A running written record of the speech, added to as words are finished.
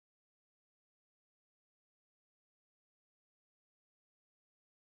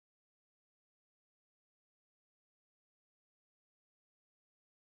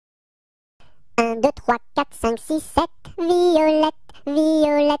1, 2, 3, 4, 5, 6, 7, Violette,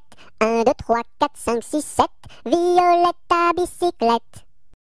 Violette. 1, 2, 3, 4, 5, 6, 7, Violette à bicyclette.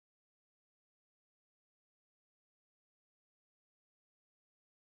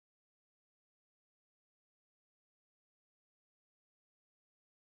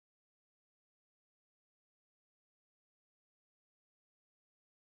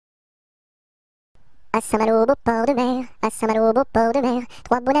 À Saint-Malo, beau port de mer, à Saint-Malo, beau port de mer,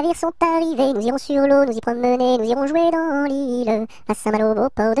 3 beaux navires sont arrivés, nous irons sur l'eau, nous y promener, nous irons jouer dans l'île. À Saint-Malo, beau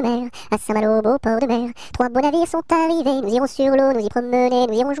port de mer, à Saint-Malo, beau port de mer, 3 beaux navires sont arrivés, nous irons sur l'eau, nous y promener,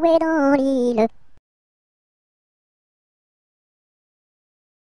 nous irons jouer dans l'île.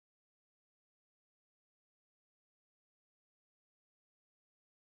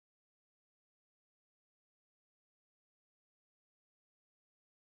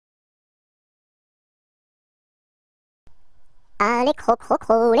 Ah, les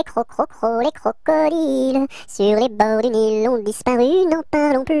crocrocros, les crocrocros, les crocodiles, sur les bords du Nil ont disparu, n'en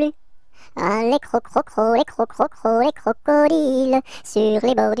parlons plus. Ah, les crocrocros, les crocrocros, les crocodiles, sur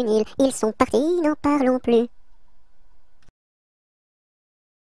les bords du Nil, ils sont partis, n'en parlons plus.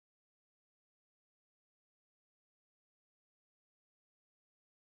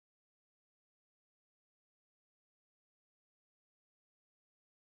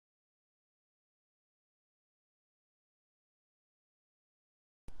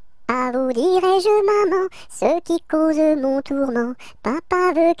 À vous dirai-je, maman, ce qui cause mon tourment.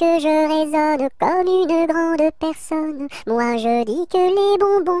 Papa veut que je raisonne comme une grande personne. Moi je dis que les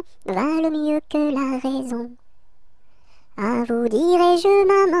bonbons valent mieux que la raison. À vous dirai-je,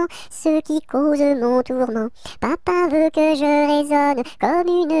 maman, ce qui cause mon tourment. Papa veut que je raisonne comme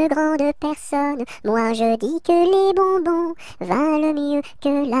une grande personne. Moi je dis que les bonbons valent mieux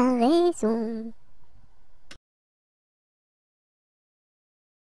que la raison.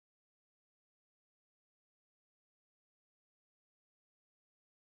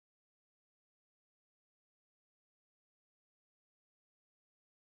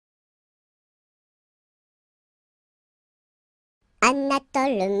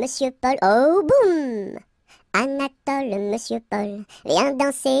 Anatole, monsieur Paul, oh boum! Anatole, monsieur Paul, viens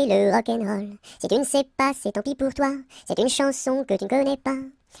danser le rock'n'roll. Si tu ne sais pas, c'est tant pis pour toi, c'est une chanson que tu ne connais pas.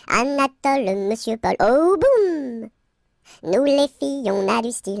 Anatole, monsieur Paul, oh boum! Nous les filles, on a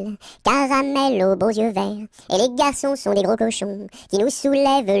du style, caramel aux beaux yeux verts. Et les garçons sont des gros cochons, qui nous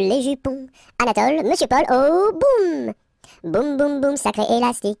soulèvent les jupons. Anatole, monsieur Paul, oh boum! Boum boum boum, sacré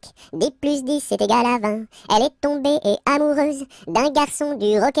élastique, 10 plus 10 c'est égal à 20. Elle est tombée et amoureuse d'un garçon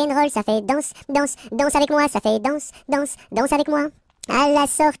du rock'n'roll. Ça fait danse, danse, danse avec moi, ça fait danse, danse, danse avec moi. À la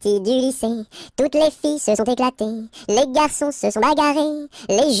sortie du lycée, toutes les filles se sont éclatées, les garçons se sont bagarrés,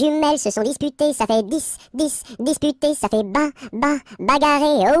 les jumelles se sont disputées, ça fait 10, 10, disputé, ça fait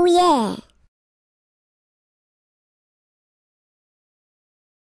bagarré, oh yeah!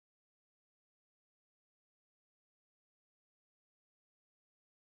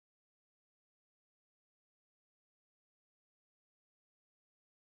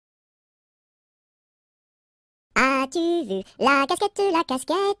 As-tu vu la casquette, la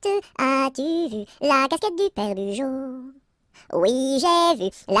casquette? As-tu vu la casquette du père Bugeaud? Oui, j'ai vu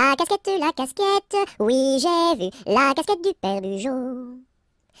la casquette, la casquette. Oui, j'ai vu la casquette du père Bugeaud.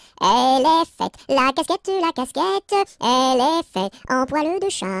 Elle est faite, la casquette, elle est faite en poil de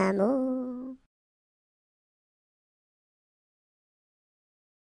chameau.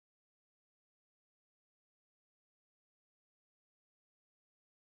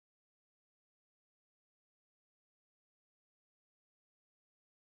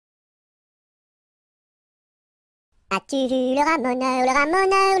 As-tu vu le ramoneur, le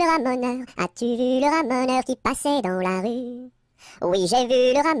ramoneur, le ramoneur? As-tu vu le ramoneur qui passait dans la rue? Oui, j'ai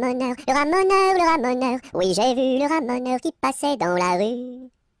vu le ramoneur, le ramoneur, le ramoneur. Oui, j'ai vu le ramoneur qui passait dans la rue.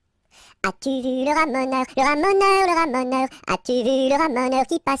 As-tu vu le ramoneur, le ramoneur, le ramoneur? As-tu vu le ramoneur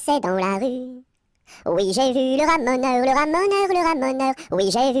qui passait dans la rue? Oui, j'ai vu le ramoneur, le ramoneur, le ramoneur. Oui,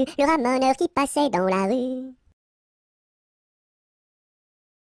 j'ai vu le ramoneur qui passait dans la rue.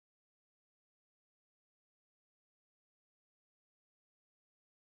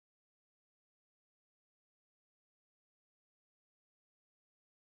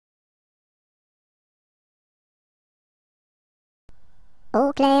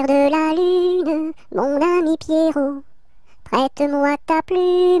 Au clair de la lune, mon ami Pierrot, prête-moi ta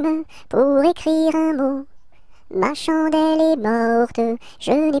plume pour écrire un mot. Ma chandelle est morte,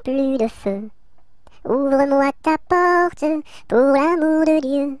 je n'ai plus de feu. Ouvre-moi ta porte pour l'amour de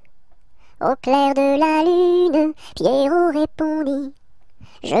Dieu. Au clair de la lune, Pierrot répondit: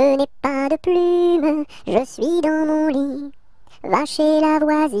 je n'ai pas de plume, je suis dans mon lit. Va chez la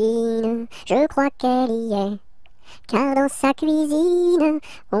voisine, je crois qu'elle y est, car dans sa cuisine,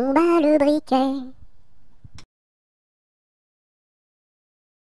 on bat le briquet.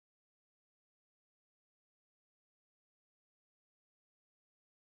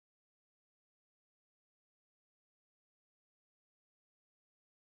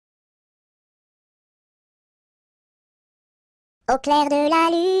 Au clair de la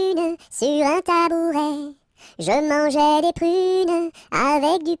lune, sur un tabouret, je mangeais des prunes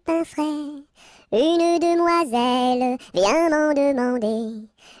avec du pain frais. Une demoiselle vient m'en demander.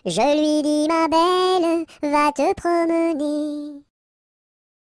 Je lui dis, ma belle, va te promener.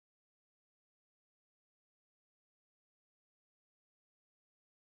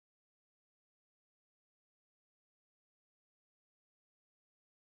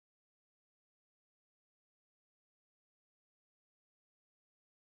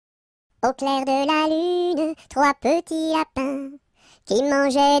 Au clair de la lune, trois petits lapins qui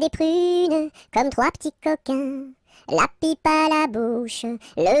mangeaient des prunes comme trois petits coquins. La pipe à la bouche,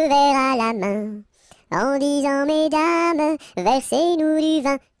 le verre à la main, en disant, mesdames, versez-nous du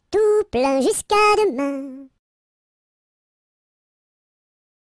vin tout plein jusqu'à demain.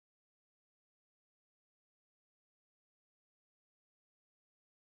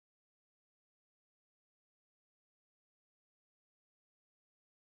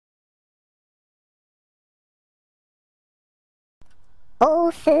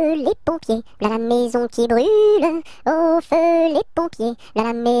 Au feu les pompiers, là la maison qui brûle. Au feu les pompiers, là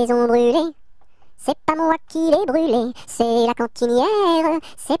la maison brûlée. C'est pas moi qui l'ai brûlée, c'est la cantinière.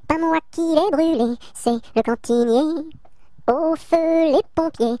 C'est pas moi qui l'ai brûlée, c'est le cantinier. Au feu les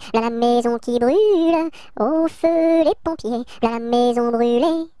pompiers, là la maison qui brûle. Au feu les pompiers, là la maison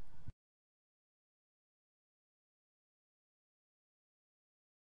brûlée.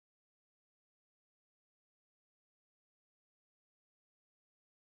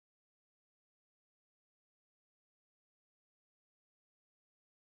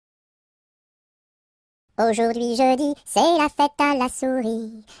 Aujourd'hui jeudi, c'est la fête à la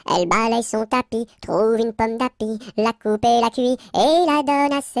souris. Elle balaye son tapis, trouve une pomme d'api, la coupe et la cuit et la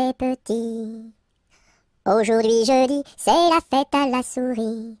donne à ses petits. Aujourd'hui jeudi, c'est la fête à la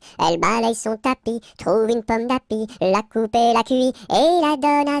souris. Elle balaye son tapis, trouve une pomme d'api, la coupe et la cuit et la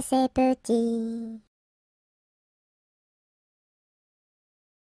donne à ses petits.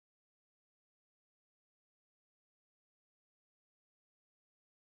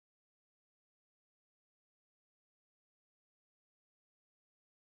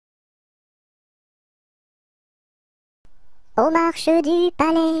 Aux marches du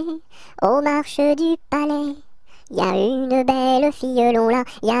palais, aux marches du palais, y a une belle fille, l'on là,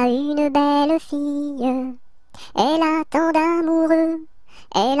 y a une belle fille. Elle a tant d'amoureux,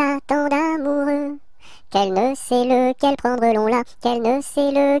 elle a tant d'amoureux, qu'elle ne sait lequel prendre, l'on là, qu'elle ne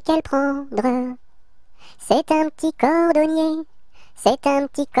sait lequel prendre. C'est un petit cordonnier, c'est un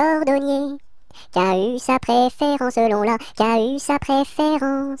petit cordonnier, qui a eu sa préférence, l'on là, qui a eu sa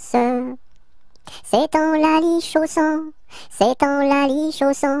préférence. C'est en la lichaussant, c'est en la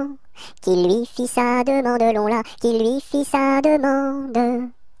lichaussant, qu'il lui fit sa demande, l'on là, qu'il lui fit sa demande.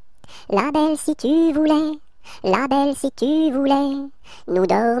 La belle si tu voulais, la belle si tu voulais, nous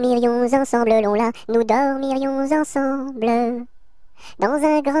dormirions ensemble, l'on là, nous dormirions ensemble. Dans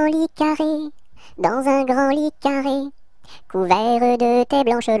un grand lit carré, dans un grand lit carré, couvert de tais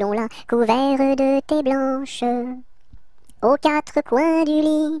blanches, l'on là, couvert de tais blanches. Aux quatre coins du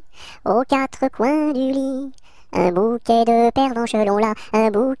lit, aux quatre coins du lit, un bouquet de pervenches, l'on là,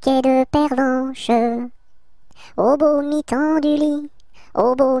 un bouquet de pervenches. Au beau mi-temps du lit,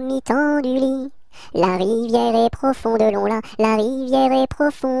 au beau mi-temps du lit, la rivière est profonde, l'on là, la rivière est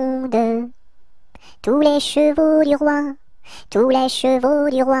profonde. Tous les chevaux du roi, tous les chevaux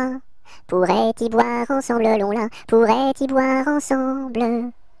du roi, pourraient y boire ensemble, l'on là, pourraient y boire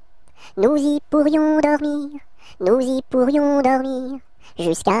ensemble. Nous y pourrions dormir, nous y pourrions dormir,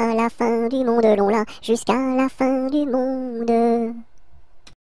 jusqu'à la fin du monde, l'on là, jusqu'à la fin du monde.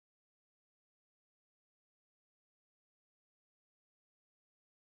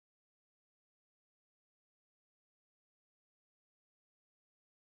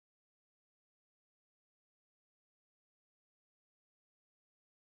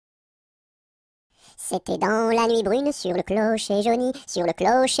 C'était dans la nuit brune, sur le clocher jauni, sur le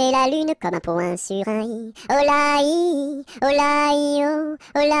clocher la lune, comme un point sur un i. Olaï, olaï, oh,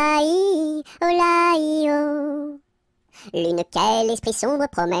 olaï, olaï, oh. Lune, quel esprit sombre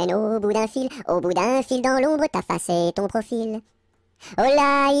promène au bout d'un fil dans l'ombre, ta face et ton profil.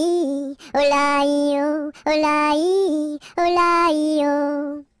 Olaï, olaï, oh, olaï, olaï,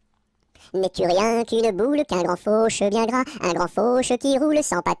 oh. N'es-tu rien qu'une boule, qu'un grand fauche bien gras, un grand fauche qui roule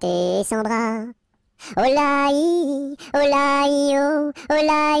sans pâté et sans bras? Olaï, olaï, oh,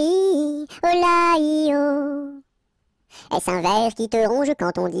 olaï, olaï, oh. Est-ce un ver qui te ronge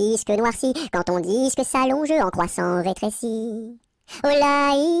quand ton disque noircit, quand ton disque s'allonge en croissant rétréci?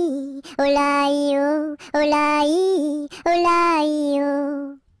 Olaï, olaï, oh, olaï, olaï,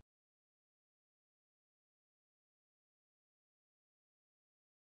 oh.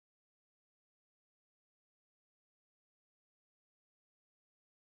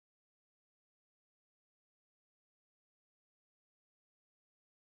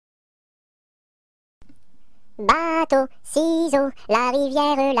 Bateau, ciseaux, la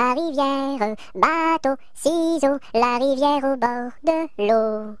rivière, la rivière. Bateau, ciseaux, la rivière au bord de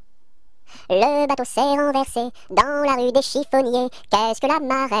l'eau. Le bateau s'est renversé dans la rue des chiffonniers. Qu'est-ce que la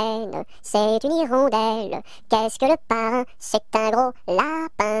marraine? C'est une hirondelle. Qu'est-ce que le parrain? C'est un gros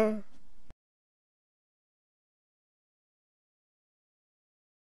lapin.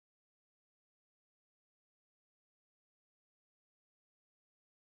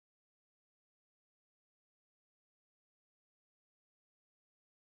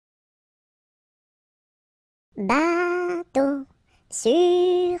 Bateau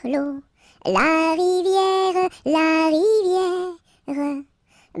sur l'eau, la rivière, la rivière.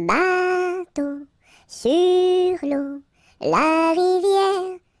 Bateau sur l'eau, la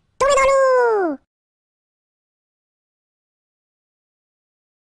rivière. Tombez dans l'eau!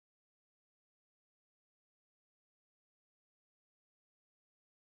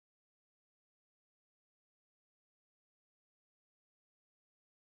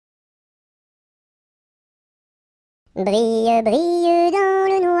 Brille, brille dans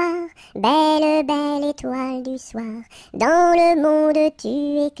le noir, belle, belle étoile du soir. Dans le monde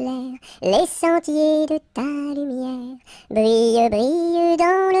tu éclaires les sentiers de ta lumière. Brille, brille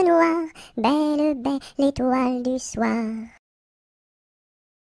dans le noir, belle, belle étoile du soir.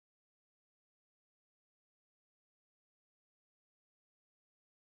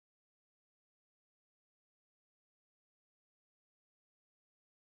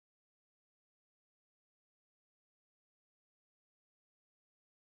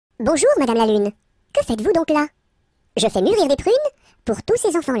 Bonjour, Madame la Lune. Que faites-vous donc là? Je fais mûrir des prunes pour tous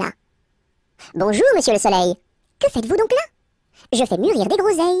ces enfants-là. Bonjour, Monsieur le Soleil. Que faites-vous donc là? Je fais mûrir des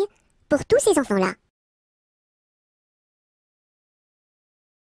groseilles pour tous ces enfants-là.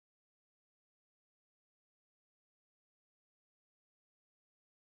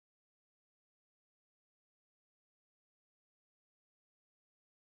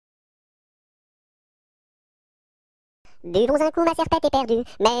 Buvons un coup, ma serpette est perdue,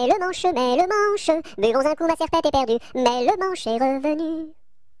 mais le manche, mais le manche. Buvons un coup, ma serpette est perdue, mais le manche est revenu.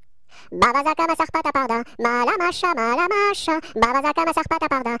 Babazaka ma sarpata parda, malamasha, malamasha. Babazaka ma sarpata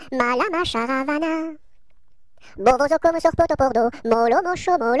parda, malamasha ravana. Bovozo come sorpoto pordo, molo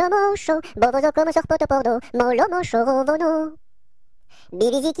mosho, Bovozo come sorpoto pordo, molo mosho rovono.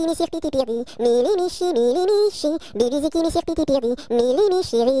 Bibiziki mi sirpiti pirdi, mili mishi, Bibiziki mi sirpiti pirdi, mili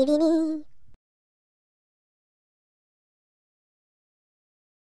mishi rivini.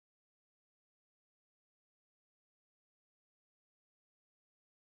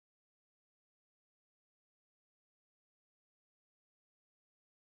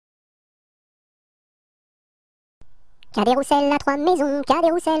 Cadet-Roussel à trois maisons,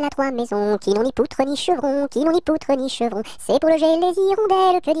 Cadet-Roussel à trois maisons, qui n'ont ni poutre ni chevron, qui n'ont ni poutre ni chevron. C'est pour loger les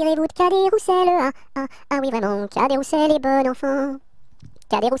hirondelles, que direz-vous de Cadet-Roussel? Ah, ah, ah oui vraiment, Cadet-Roussel est bon enfant.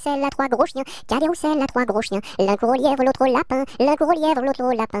 Cadet-Roussel a trois gros chiens, Cadet-Roussel a trois gros chiens. L'un court au lièvre, l'autre au lapin, l'un court au lièvre, l'autre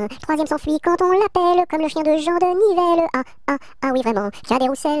au lapin. Troisième s'enfuit quand on l'appelle, comme le chien de Jean de Nivelle. Ah, ah, ah oui vraiment,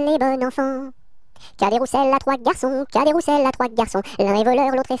 Cadet-Roussel est bon enfant. Cadet-Roussel a trois garçons, Cadet-Roussel a trois garçons. L'un est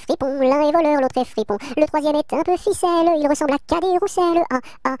voleur, l'autre est fripon, l'un est voleur, l'autre est fripon. Le troisième est un peu ficelle, il ressemble à Cadet-Roussel. Ah,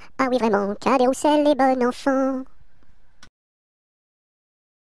 ah, ah oui vraiment, Cadet-Roussel est bon enfant.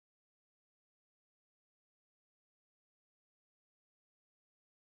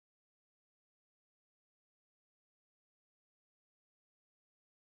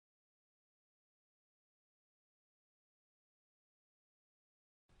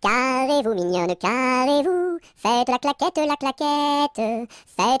 Carrez-vous, mignonne, carrez-vous, faites la claquette,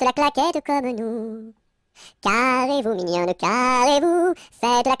 faites la claquette comme nous. Carrez-vous, mignonne, carrez-vous,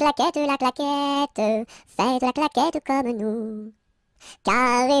 faites la claquette, faites la claquette comme nous.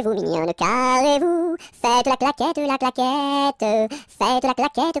 Carrez-vous, mignonne, carrez-vous, faites la claquette, faites la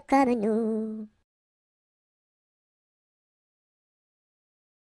claquette comme nous.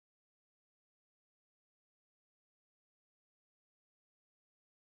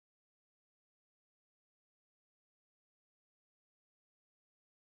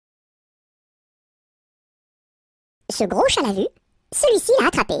 Ce gros chat l'a vu, celui-ci l'a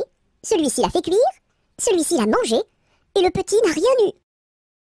attrapé, celui-ci l'a fait cuire, celui-ci l'a mangé, et le petit n'a rien eu.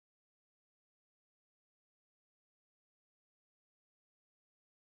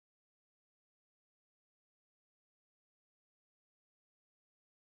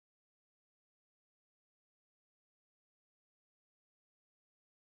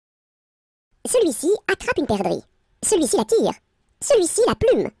 Celui-ci attrape une perdrix, celui-ci la tire, celui-ci la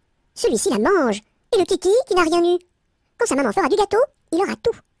plume, celui-ci la mange, et le kiki qui n'a rien eu. Quand sa maman fera du gâteau, il aura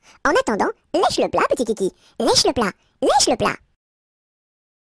tout. En attendant, lèche le plat, petit kiki, lèche le plat, lèche le plat.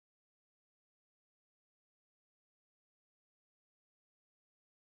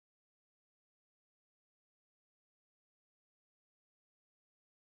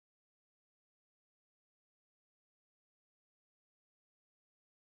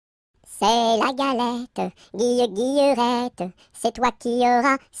 C'est la galette, guillerette, c'est toi qui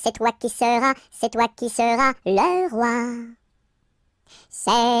auras, c'est toi qui seras, c'est toi qui seras le roi.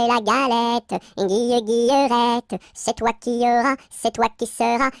 C'est la galette, guillerette, c'est toi qui auras, c'est toi qui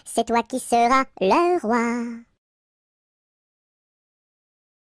seras, c'est toi qui seras le roi.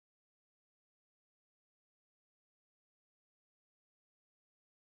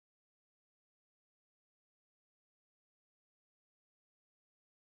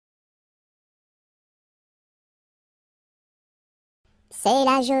 C'est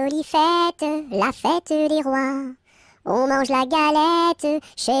la jolie fête, la fête des rois. On mange la galette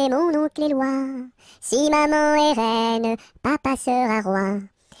chez mon oncle Éloi. Si maman est reine, papa sera roi.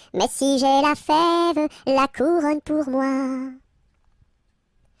 Mais si j'ai la fève, la couronne pour moi.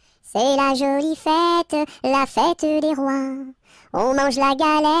 C'est la jolie fête, la fête des rois. On mange la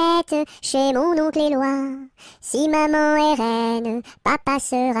galette chez mon oncle Éloi. Si maman est reine, papa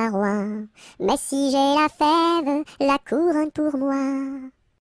sera roi. Mais si j'ai la fève, la couronne pour moi.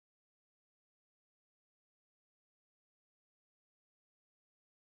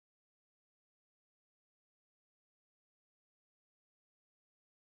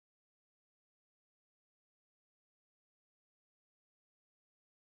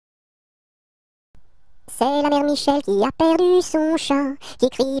 C'est la mère Michel qui a perdu son chat,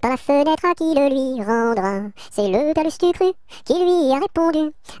 qui crie par la fenêtre à qui le lui rendra. C'est le père Lustucru qui lui a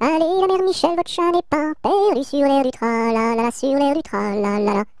répondu: allez la mère Michel, votre chat n'est pas perdu sur l'air du tra-la-la, sur l'air du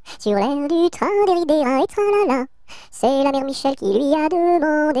tra-la-la, sur l'air du tra-des-ri-des-ra et tra-la-la. C'est la mère Michel qui lui a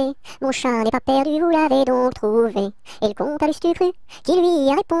demandé: mon chat n'est pas perdu, vous l'avez donc trouvé? Et le comte Lustucru qui lui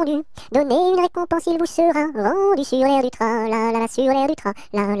a répondu: donnez une récompense, il vous sera rendu sur l'air du tra-la-la, sur l'air du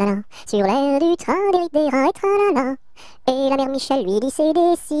tra-la-la, sur l'air du tra-des-ri-des-ra et tra-la-la. Et la mère Michel lui dit: c'est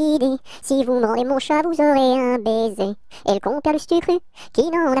décidé, si vous me rendez mon chat, vous aurez un baiser. Et le compère Lustucru,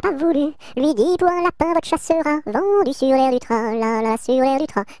 qui n'en a pas voulu, lui dit: pour un lapin, votre chat sera vendu sur l'air du tra-la-la, sur l'air du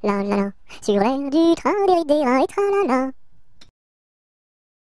tra-la-la, sur l'air du tra-des-ri-des-ra et tra-la-la.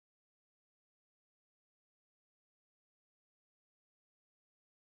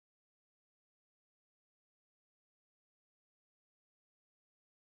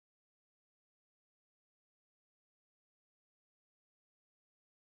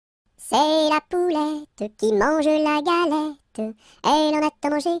 C'est la poulette qui mange la galette, elle en a tant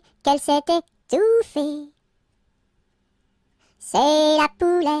mangé qu'elle s'est étouffée. C'est la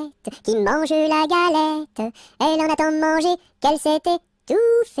poulette qui mange la galette, elle en a tant mangé qu'elle s'est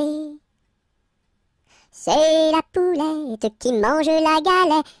étouffée. C'est la poulette qui mange la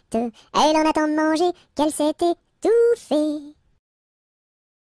galette, elle en a tant mangé qu'elle s'est étouffée.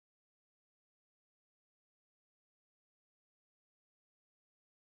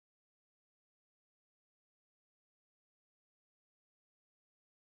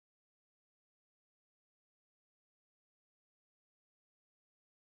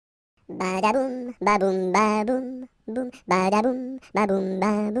 Badaboum, baboum, baboum, boum, badaboum, baboum,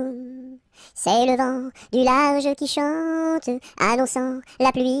 baboum. C'est le vent du large qui chante, annonçant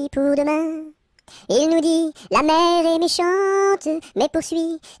la pluie pour demain. Il nous dit: la mer est méchante, mais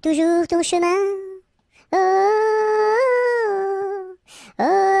poursuis toujours ton chemin. Oh, oh, oh,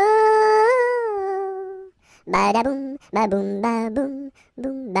 oh. Badaboum, baboum, baboum,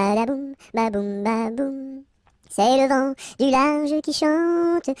 boum, badaboum, baboum, baboum. C'est le vent du large qui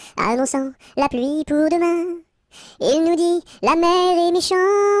chante, annonçant la pluie pour demain. Il nous dit: la mer est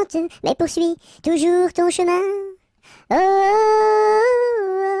méchante, mais poursuis toujours ton chemin. Oh, oh,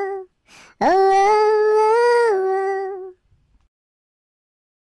 oh, oh, oh, oh, oh.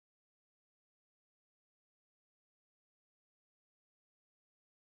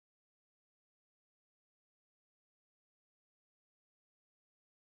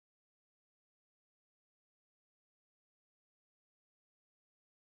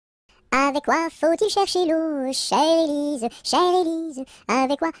 Avec quoi faut-il chercher l'eau, chère Élise, chère Élise?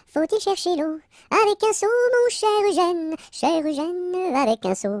 Avec quoi faut-il chercher l'eau? Avec un seau, mon cher Eugène, avec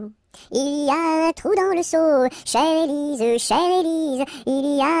un seau. Il y a un trou dans le seau, chère Élise,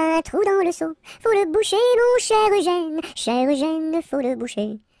 il y a un trou dans le seau. Faut le boucher, mon cher Eugène, faut le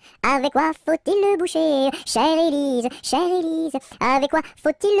boucher. Avec quoi faut-il le boucher, chère Élise, avec quoi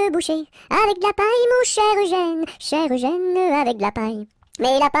faut-il le boucher? Avec de la paille, mon cher Eugène, avec de la paille.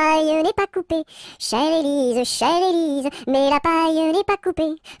 Mais la paille n'est pas coupée, chère Élise, mais la paille n'est pas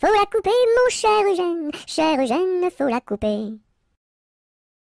coupée. Faut la couper, mon cher Eugène, faut la couper.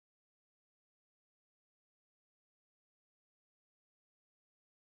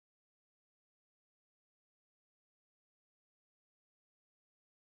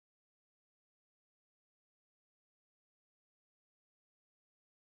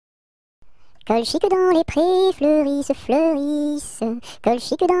 Colchique dans les prés, fleurissent, fleurissent.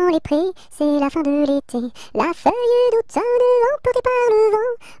 Colchique dans les prés, c'est la fin de l'été. La feuille d'automne, emportée par le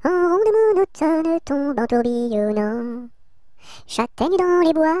vent, en ronde monotone, tombe en tourbillonnant. Châtaignes dans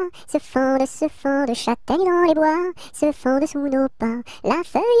les bois, se fendent, châtaignes dans les bois, se fendent sous nos pas. La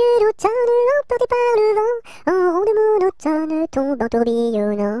feuille d'automne, emportée par le vent, en ronde monotone, tombe en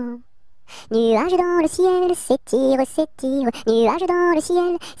tourbillonnant. Nuages dans le ciel, s'étire, nuages dans le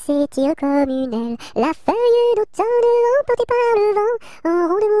ciel, s'étire comme une aile. La feuille d'automne, emportée par le vent, en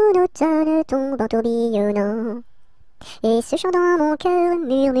ronde monotone, tombe en tourbillonnant. Et ce chant dans mon cœur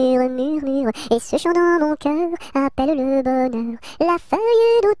murmure, et ce chant dans mon cœur appelle le bonheur. La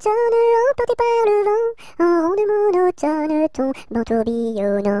feuille d'automne, emportée par le vent, en ronde monotone, tombe en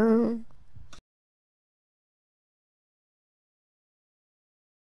tourbillonnant.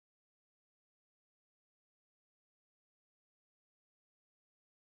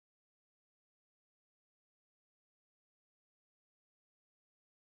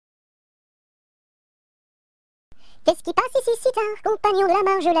 Qu'est-ce qui passe ici si tard, compagnon de la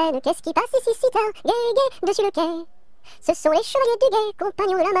Marjolaine? Qu'est-ce qui passe ici si tard, gai, gai, dessus le quai? Ce sont les chevaliers du guet,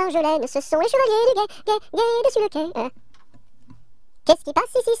 compagnons de la Marjolaine. Ce sont les chevaliers du guet, gai, gai, dessus le quai. Qu'est-ce qui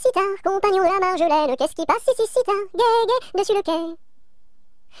passe ici si tard, compagnons de la Marjolaine? Qu'est-ce qui passe ici si tard, gai, gai, dessus le quai?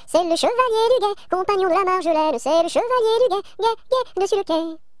 C'est le chevalier du guet, compagnon de la Marjolaine. C'est le chevalier du guet, gai, gai, dessus le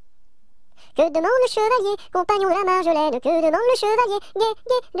quai. Que demande le chevalier, compagnon de la Marjolaine? Que demande le chevalier, gai,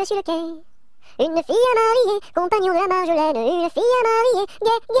 gai, dessus le quai? Une fille à marier, compagnon de la Marjolaine, une fille à marier,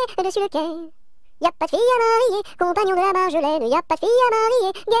 gai, gai, dessus le quai. Y a pas de fille à marier, compagnon de la Marjolaine, y a pas de fille à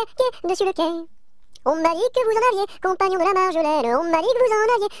marier, gai, gai, dessus le quai. On m'a dit que vous en aviez, compagnon de la Marjolaine, on m'a dit que vous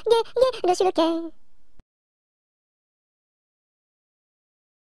en aviez, gai, gai, dessus le quai.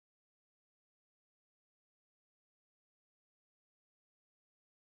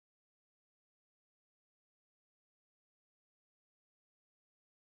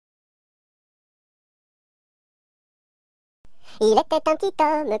 Il était un petit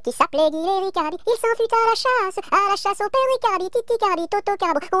homme qui s'appelait Guy Ricardi. Il s'enfuit à la chasse au père Ricardi, Titi Cardi, Toto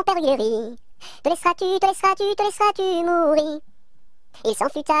Carbo, mon père Guilleri. Te laisseras-tu mourir? Il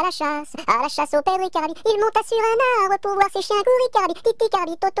s'enfuit à la chasse au père Ricardi. Il monta sur un arbre pour voir ses chiens courir, Ricardi, Titi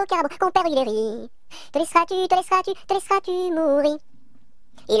Cardi, Toto Carbo, mon père Guilleri. Te laisseras-tu mourir?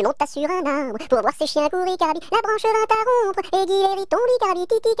 Il monta sur un arbre pour voir ses chiens courir, Ricardi. La branche vint à rompre et Guilleri tombe, Ricardi,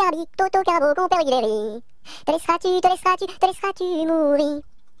 Titi Cardi, Toto Carbo, mon père Guilleri. Te laisseras-tu mourir?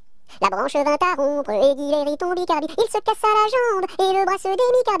 La branche vint à rompre et Guilleri tombe, Ricardi. Il se cassa la jambe et le bras se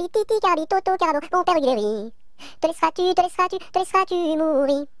démit, Cardi, Titi Cardi, Toto Carbo, mon père Guilleri. Te laisseras-tu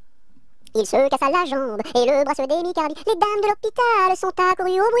mourir? Il se cassa la jambe et le bras se démit, Cardi. Les dames de l'hôpital sont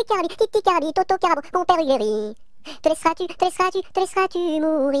accourues au bruit, Cardi, Titi Cardi, Toto Carbo, mon père Guilleri. Te laisseras-tu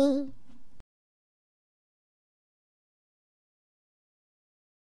mourir?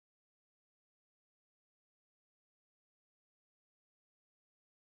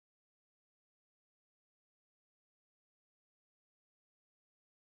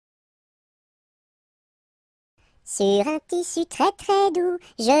 Sur un tissu très très doux,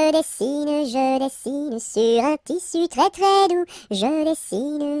 je dessine, sur un tissu très très doux, je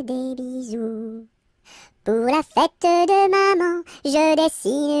dessine des bisous. Pour la fête de maman, je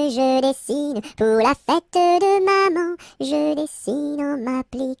dessine, pour la fête de maman, je dessine en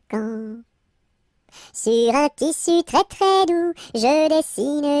m'appliquant. Sur un tissu très très doux, je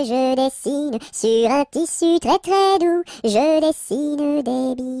dessine, sur un tissu très très doux, je dessine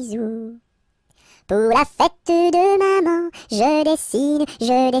des bisous. Pour la fête de maman, je dessine,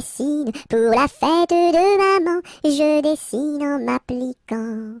 pour la fête de maman, je dessine en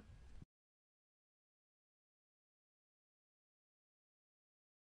m'appliquant.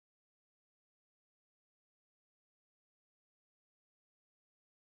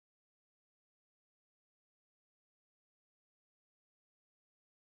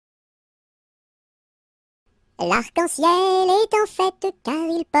 L'arc-en-ciel est en fête car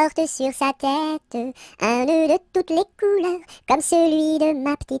il porte sur sa tête un nœud de toutes les couleurs comme celui de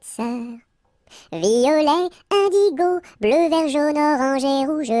ma petite sœur. Violet, indigo, bleu, vert, jaune, orange et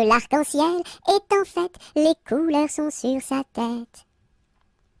rouge, l'arc-en-ciel est en fête, les couleurs sont sur sa tête.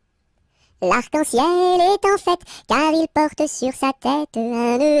 L'arc-en-ciel est en fête car il porte sur sa tête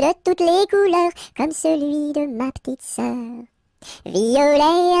un nœud de toutes les couleurs comme celui de ma petite sœur.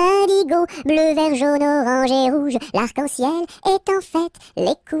 Violet, indigo, bleu, vert, jaune, orange et rouge, l'arc-en-ciel est en fête,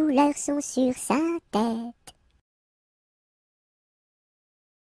 les couleurs sont sur sa tête.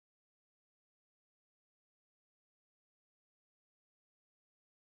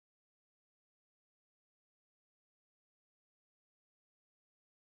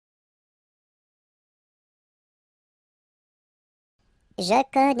 Je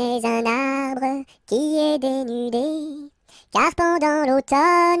connais un arbre qui est dénudé, car pendant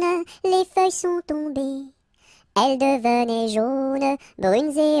l'automne, les feuilles sont tombées. Elles devenaient jaunes,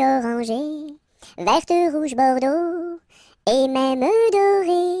 brunes et orangées, vertes, rouges, bordeaux, et même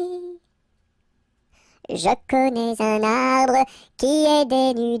dorées. Je connais un arbre qui est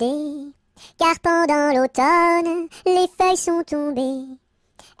dénudé, car pendant l'automne, les feuilles sont tombées.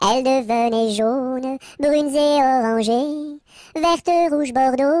 Elles devenaient jaunes, brunes et orangées, vertes, rouges,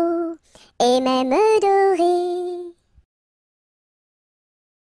 bordeaux, et même dorées.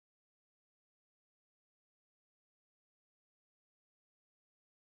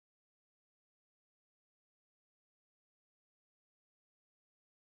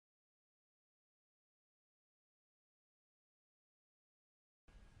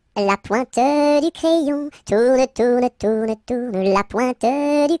 La pointe du crayon tourne, tourne, tourne, tourne. La pointe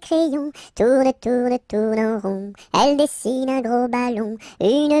du crayon tourne, tourne, tourne en rond. Elle dessine un gros ballon,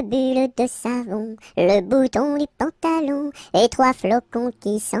 une bulle de savon, le bouton du pantalon et 3 flocons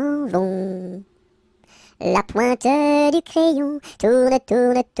qui s'en vont. La pointe du crayon tourne,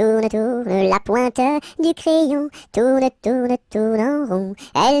 tourne, tourne, tourne. La pointe du crayon tourne, tourne, tourne en rond.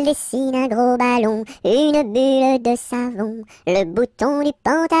 Elle dessine un gros ballon, une bulle de savon, le bouton du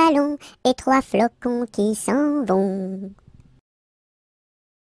pantalon et 3 flocons qui s'en vont.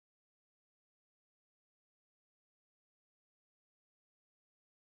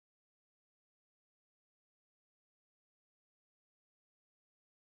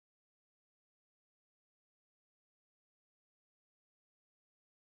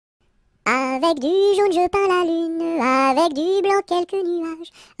 Avec du jaune je peins la lune, avec du blanc quelques nuages,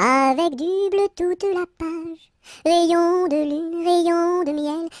 avec du bleu toute la page. Rayon de lune, rayon de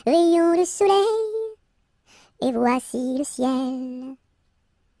miel, rayon de soleil, et voici le ciel.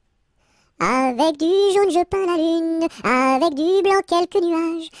 Avec du jaune je peins la lune, avec du blanc quelques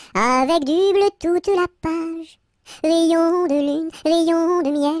nuages, avec du bleu toute la page. Rayon de lune, rayon de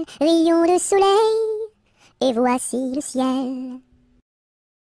miel, rayon de soleil, et voici le ciel.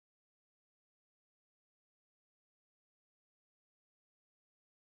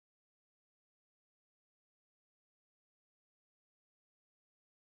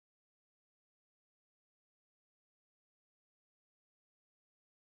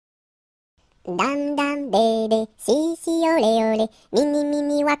 Dam dam bébé, si si olé olé, mini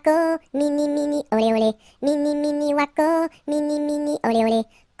mini wako, mini mini olé olé, mini mini wako, mini mini olé olé.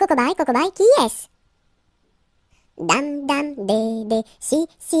 Cocobaye, qui est-ce? Dam dam bébé, si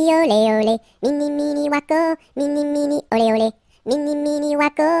si olé olé, mini mini wako, mini mini olé olé, mini mini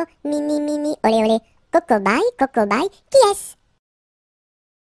wako, mini mini olé olé. Cocobaye, qui est-ce?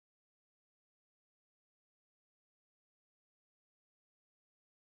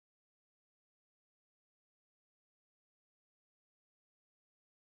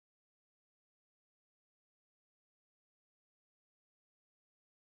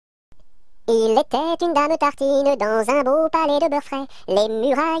 Il était une dame tartine dans un beau palais de beurre frais. Les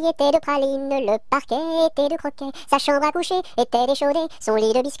murailles étaient de praline, le parquet était de croquet. Sa chambre à coucher était d'échaudée, son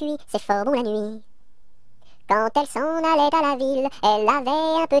lit de biscuits, c'est fort bon la nuit. Quand elle s'en allait à la ville, elle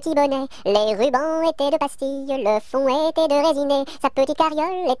avait un petit bonnet. Les rubans étaient de pastilles, le fond était de résiné. Sa petite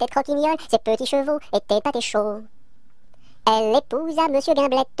carriole était de croquignole, ses petits chevaux étaient pâtés chauds. Elle épousa Monsieur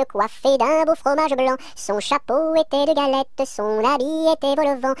Gimblette, coiffé d'un beau fromage blanc. Son chapeau était de galette, son habit était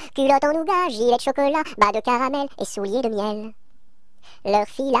vol-au-vent. Culotte en nougat, gilet de chocolat, bas de caramel et souliers de miel. Leur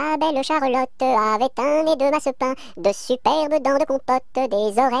fille, la belle Charlotte, avait un nez de masse-pain, de superbes dents de compote,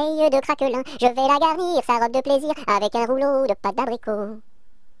 des oreilles de craquelin. Je vais la garnir, sa robe de plaisir, avec un rouleau de pâte d'abricot.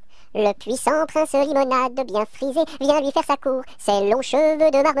 Le puissant prince limonade, bien frisé, vient lui faire sa cour. Ses longs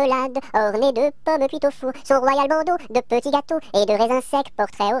cheveux de marmelade, ornés de pommes cuites au four. Son royal bandeau de petits gâteaux et de raisins secs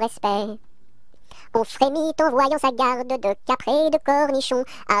portrait au respect. On frémit en voyant sa garde de capres et de cornichons,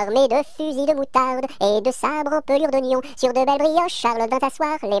 armés de fusils de moutarde et de sabres en pelure d'oignon. Sur de belles brioches, Charlotte vint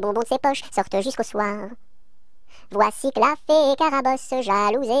asseoir, les bonbons de ses poches sortent jusqu'au soir. Voici que la fée Carabosse,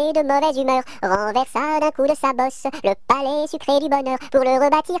 jalouse et de mauvaise humeur, renversa d'un coup de sa bosse le palais sucré du bonheur. Pour le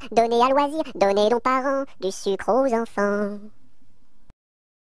rebâtir, donnez à loisir, donnez donc parents du sucre aux enfants.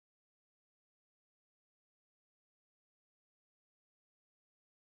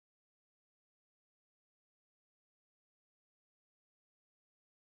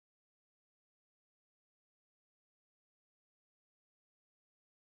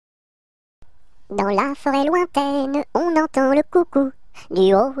 Dans la forêt lointaine, on entend le coucou.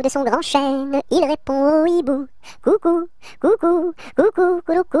 Du haut de son grand chêne, il répond au hibou. Coucou, coucou, coucou,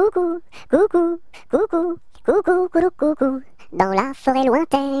 coucou, coucou, coucou, coucou, coucou, coucou, coucou. Dans la forêt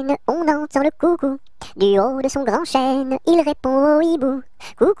lointaine, on entend le coucou. Du haut de son grand chêne, il répond au hibou.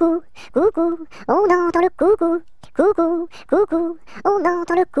 Coucou, coucou, on entend le coucou. Coucou, coucou, on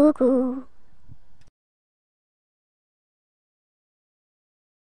entend le coucou.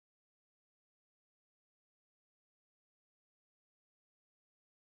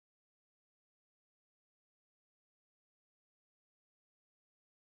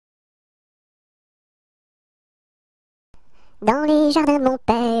 Dans les jardins de mon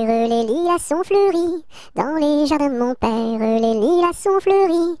père, les lilas sont fleuris. Dans les jardins de mon père, les lilas sont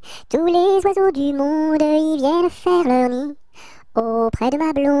fleuris. Tous les oiseaux du monde y viennent faire leur nid. Auprès de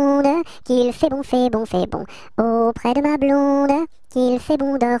ma blonde, qu'il fait bon, fait bon, fait bon. Auprès de ma blonde, qu'il fait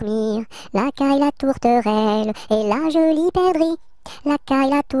bon dormir. La caille, la tourterelle et la jolie perdrix. La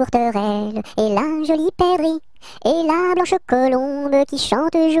caille, la tourterelle et la jolie perdrix. Et la blanche colombe qui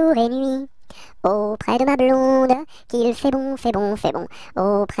chante jour et nuit. Auprès de ma blonde, qu'il fait bon, fait bon, fait bon.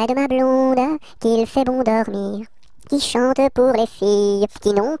 Auprès de ma blonde, qu'il fait bon dormir. Qui chante pour les filles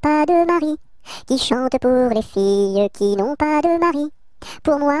qui n'ont pas de mari. Qui chante pour les filles qui n'ont pas de mari.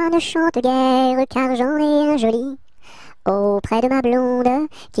 Pour moi ne chante guère car j'en ai un joli. Auprès de ma blonde,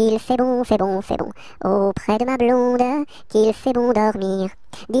 qu'il fait bon, fait bon, fait bon. Auprès de ma blonde, qu'il fait bon dormir.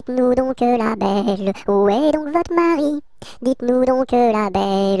 Dites-nous donc la belle, où est donc votre mari? Dites-nous donc la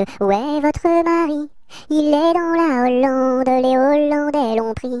belle, où est votre mari? Il est dans la Hollande, les Hollandais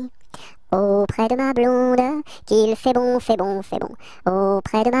l'ont pris. Auprès de ma blonde, qu'il fait bon, fait bon, fait bon.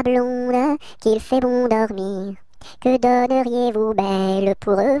 Auprès de ma blonde, qu'il fait bon dormir. Que donneriez-vous, belle,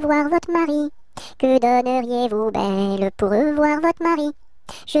 pour revoir votre mari? Que donneriez-vous, belle, pour revoir votre mari?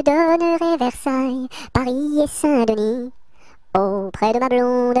 Je donnerais Versailles, Paris et Saint-Denis. Auprès de ma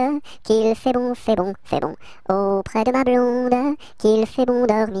blonde, qu'il fait bon, fait bon, fait bon. Auprès de ma blonde, qu'il fait bon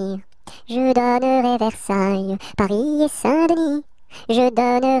dormir. Je donnerai Versailles, Paris et Saint-Denis. Je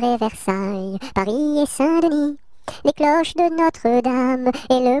donnerai Versailles, Paris et Saint-Denis. Les cloches de Notre-Dame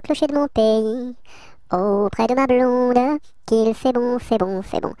et le clocher de mon pays. Auprès de ma blonde, qu'il fait bon, fait bon,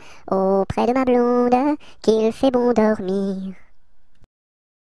 fait bon. Auprès de ma blonde, qu'il fait bon dormir.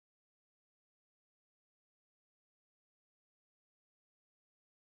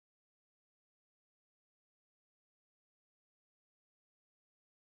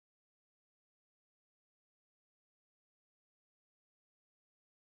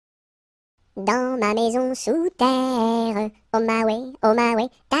 Dans ma maison sous terre, oh my way,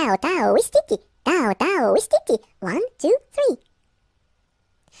 tao tao wistiti, tao tao wistiti, 1, 2, 3.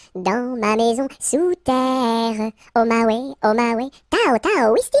 Dans ma maison sous terre, oh my way, tao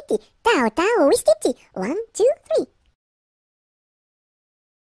tao wistiti, tao tao wistiti, 1, 2, 3.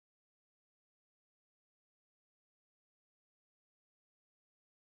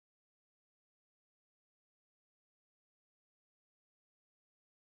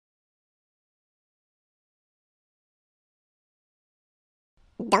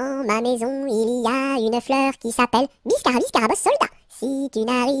 Dans ma maison, il y a une fleur qui s'appelle Biscarabis Carabos Soldat. Si tu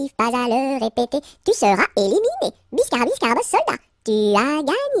n'arrives pas à le répéter, tu seras éliminé. Biscarabis Carabos Soldat, tu as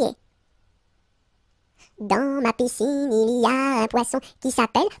gagné. Dans ma piscine, il y a un poisson qui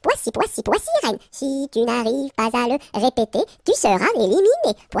s'appelle Poissy, Poissy, Poissy Reine. Si tu n'arrives pas à le répéter, tu seras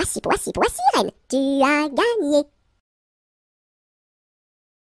éliminé. Poissy, Poissy, Poissy Reine, tu as gagné.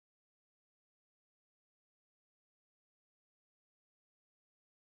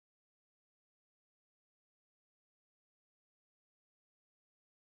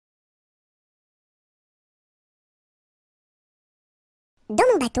 Dans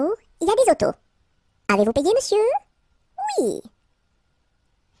mon bateau, il y a des autos. Avez-vous payé, monsieur? Oui.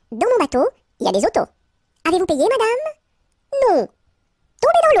 Dans mon bateau, il y a des autos. Avez-vous payé, madame? Non.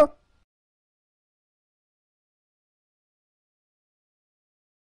 Tombez dans l'eau.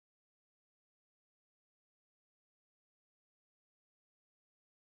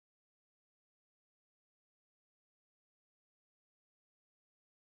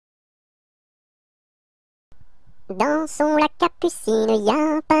 Dansons la capucine, y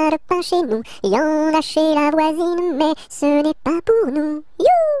a pas de pain chez nous, y en a chez la voisine, mais ce n'est pas pour nous.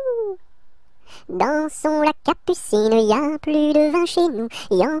 You! Dansons la capucine, y a plus de vin chez nous,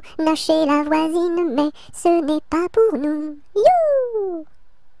 y en a chez la voisine, mais ce n'est pas pour nous. You!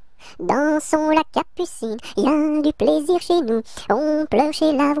 Dansons la capucine, y a du plaisir chez nous, on pleure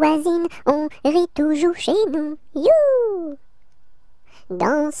chez la voisine, on rit toujours chez nous. You!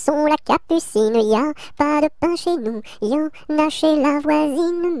 Dansons la capucine, y a pas de pain chez nous, y en a chez la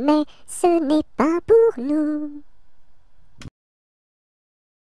voisine, mais ce n'est pas pour nous.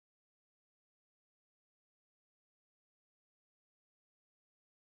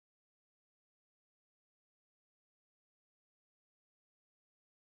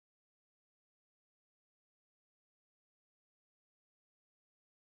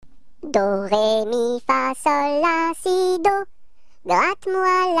 Do, ré, mi, fa, sol, la, si, do.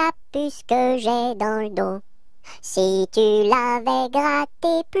 Gratte-moi la puce que j'ai dans le dos. Si tu l'avais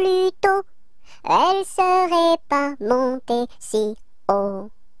grattée plus tôt, elle serait pas montée si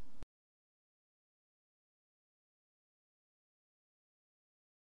haut.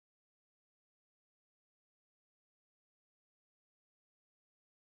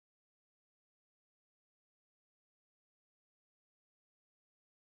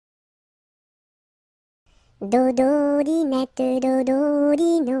 Dodo, dinette, dodo,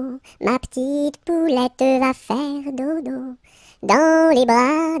 dino, ma petite poulette va faire dodo dans les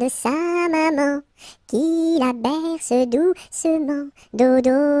bras de sa maman qui la berce doucement.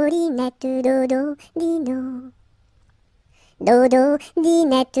 Dodo, dinette, dodo, dino. Dodo,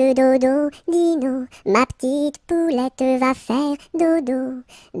 dinette, dodo, dino, ma petite poulette va faire dodo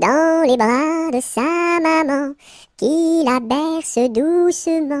dans les bras de sa maman qui la berce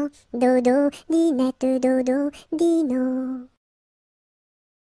doucement. Dodo, dinette, dodo, dino.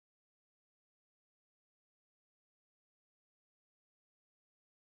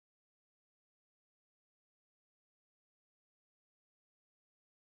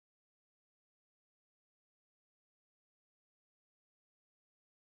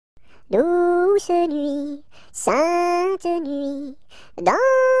 Douce nuit, sainte nuit, dans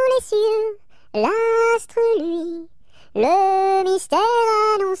les cieux, l'astre lui, le mystère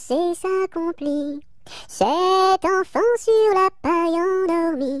annoncé s'accomplit. Cet enfant sur la paille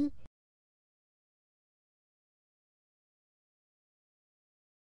endormi.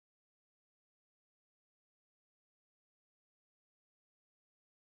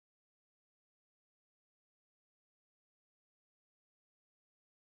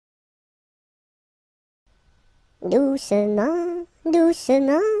 Doucement,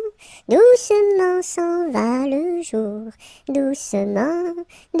 doucement, doucement s'en va le jour. Doucement,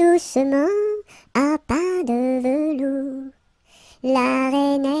 doucement, à pas de velours. La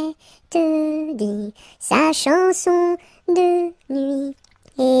rainette dit sa chanson de nuit,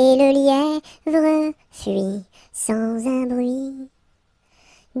 et le lièvre fuit sans un bruit.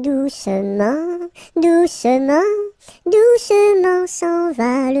 Doucement, doucement, doucement s'en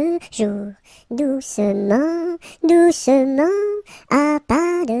va le jour. Doucement, doucement, à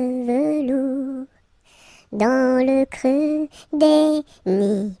pas de velours. Dans le creux des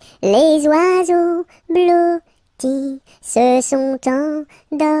nids, les oiseaux blottis se sont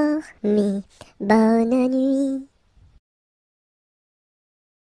endormis. Bonne nuit.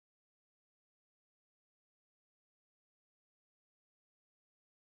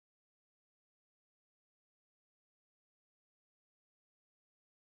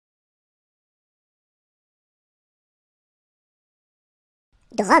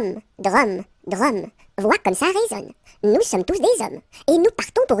 Drum, drum, drum, vois comme ça résonne. Nous sommes tous des hommes, et nous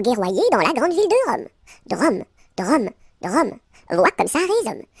partons pour guerroyer dans la grande ville de Rome. Drum, drum, drum, vois comme ça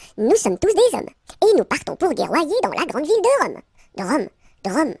résonne. Nous sommes tous des hommes, et nous partons pour guerroyer dans la grande ville de Rome. Drum,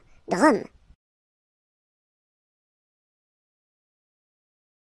 drum, drum.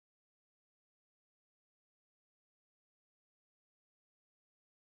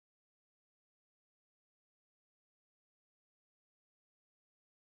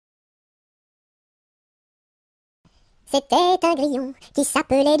 C'était un grillon qui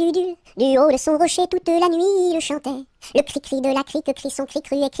s'appelait Dudule. Du haut de son rocher toute la nuit il chantait. Le cri-cri de la crique crie son cri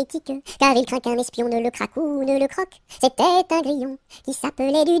cru et critique, car il craint qu'un espion ne le craque ou ne le croque. C'était un grillon qui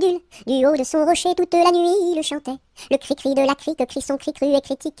s'appelait Dudule. Du haut de son rocher toute la nuit il chantait. Le cri-cri de la crique crie son cri cru et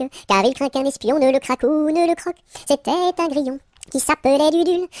critique, car il craint qu'un espion ne le craque ou ne le croque. C'était un grillon qui s'appelait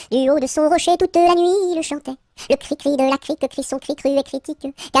Dudule. Du haut de son rocher toute la nuit il chantait. Le cri-cri de la crique crie son cri cru et critique,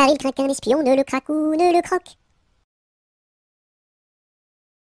 car il craint qu'un espion ne le craque ou ne le croque.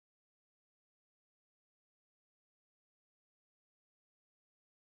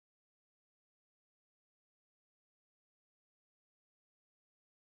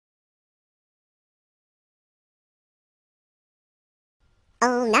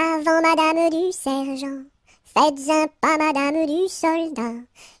 En avant, madame du sergent, faites un pas, madame du soldat.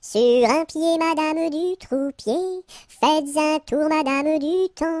 Sur un pied, madame du troupier, faites un tour, madame du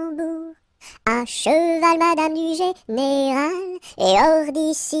tambour. À cheval, madame du général, et hors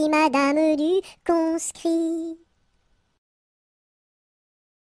d'ici, madame du conscrit.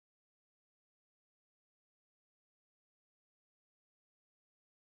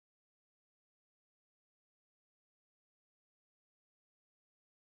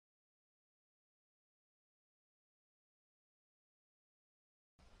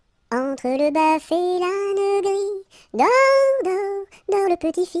 Entre le bœuf et l'âne gris, dors, dors, dors le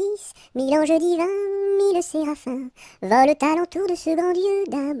petit-fils, mille anges divins, mille séraphins, volent alentour de ce grand Dieu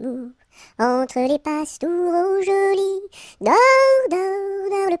d'amour. Entre les pastoureaux jolis, dors, dors,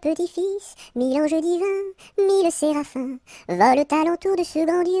 dors le petit-fils, mille anges divins, mille séraphins, volent alentour de ce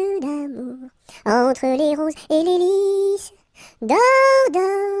grand Dieu d'amour. Entre les roses et les lys, dors,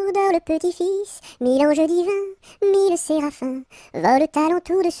 dors, dors le petit-fils, mille anges divins, mille séraphins, volent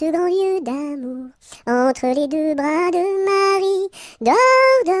alentour de ce grand Dieu d'amour. Entre les deux bras de Marie,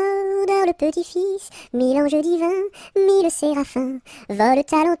 dors, dors, dors le petit-fils, mille anges divins, mille séraphins, volent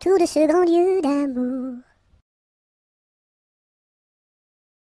alentour de ce grand Dieu d'amour.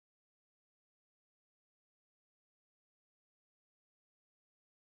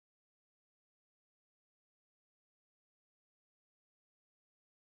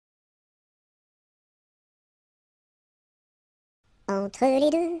 Entre les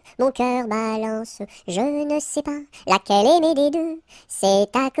deux, mon cœur balance, je ne sais pas laquelle aimer des deux.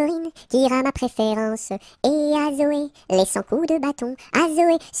 C'est à Corinne qu'ira ma préférence, et à Zoé, les 100 coups de bâton. À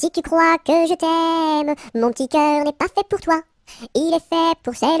Zoé, si tu crois que je t'aime, mon petit cœur n'est pas fait pour toi. Il est fait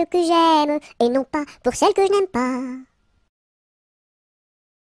pour celle que j'aime, et non pas pour celle que je n'aime pas.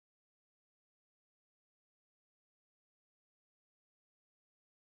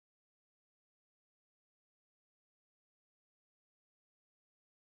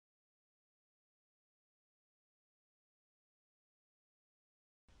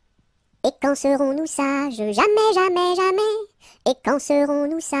 Et quand serons-nous sages? Jamais, jamais, jamais. Et quand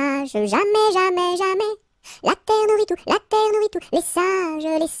serons-nous sages? Jamais, jamais, jamais. La terre nourrit tout, la terre nourrit tout, les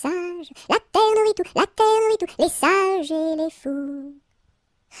sages, les sages. La terre nourrit tout, la terre nourrit tout, les sages et les fous.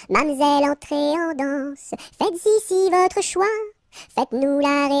 Mamselle, entrez en danse, faites ici votre choix. Faites-nous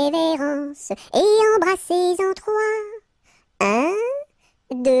la révérence et embrassez en trois. 1,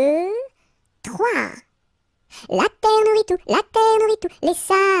 2, 3. La terre nourrit tout, la terre nourrit tout, les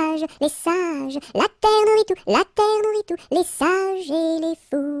sages, les sages. La terre nourrit tout, la terre nourrit tout, les sages et les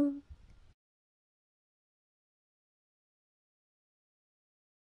fous.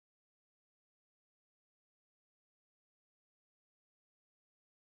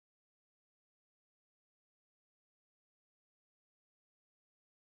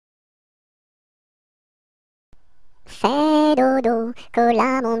 Fais dodo,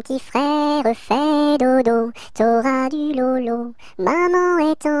 cola mon petit frère, fais dodo, t'auras du lolo. Maman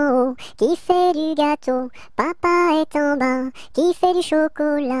est en haut, qui fait du gâteau, papa est en bas, qui fait du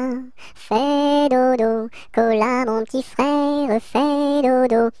chocolat. Fais dodo, cola mon petit frère, fais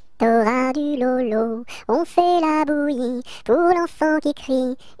dodo, t'auras du lolo. On fait la bouillie pour l'enfant qui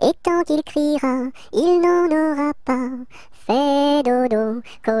crie, et tant qu'il criera, il n'en aura pas. Fais dodo,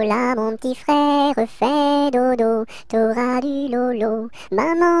 cola mon petit frère, fais dodo, t'auras du lolo.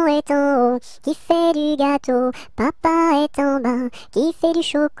 Maman est en haut, qui fait du gâteau, papa est en bas, qui fait du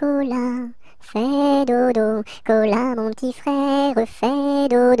chocolat. Fais dodo, cola mon petit frère, fais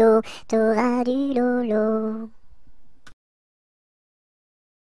dodo, t'auras du lolo.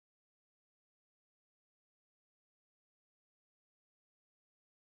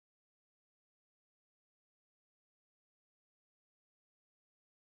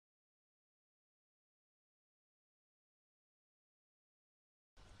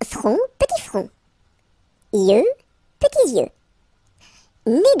 Front, petit front. Yeux, petits yeux.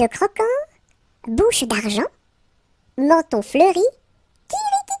 Nez de croquant, bouche d'argent, menton fleuri,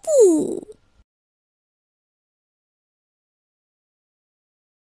 kiri-kiki.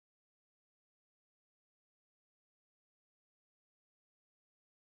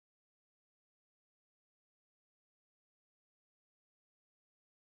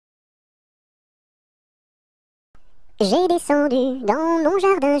 J'ai descendu dans mon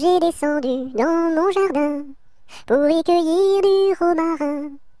jardin, j'ai descendu dans mon jardin pour y cueillir du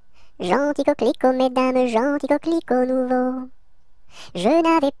romarin. Gentil coquelicot, mesdames, gentil coquelicot nouveau. Je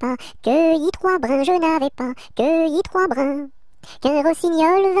n'avais pas cueilli 3 brins, je n'avais pas cueilli 3 brins, qu'un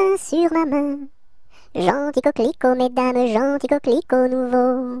rossignol vint sur ma main. Gentil coquelicot, mesdames, gentil coquelicot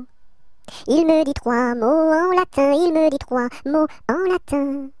nouveau. Il me dit 3 mots en latin, il me dit 3 mots en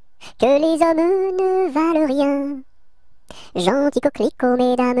latin, que les hommes ne valent rien. Gentil coquelicot,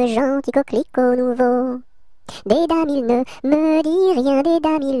 mesdames, gentil coquelicot nouveau. Des dames, il ne me dit rien, des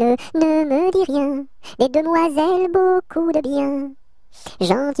dames, il ne me dit rien. Des demoiselles, beaucoup de bien.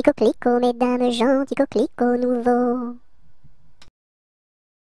 Gentil coquelicot, mesdames, gentil coquelicot nouveau.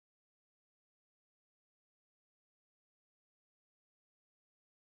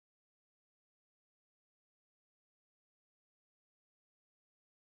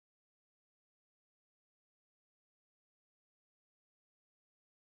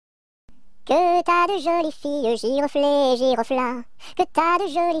 Que t'as de jolies filles, giroflées, girofla. Que t'as de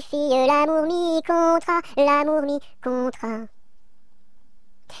jolies filles, l'amour mi contrat.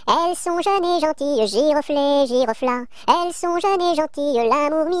 Elles sont jeunes et gentilles, giroflées, girofla. Elles sont jeunes et gentilles,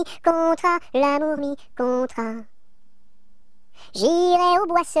 l'amour mi contrat. J'irai aux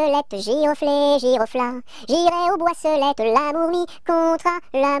boisselettes, giroflées, girofla. J'irai aux boisselettes, l'amour mi contrat.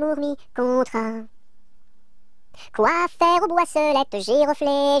 Quoi faire aux boisselettes,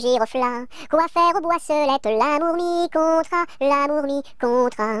 giroflées, girofla. Quoi faire aux boisselettes, l'amour mi contrat.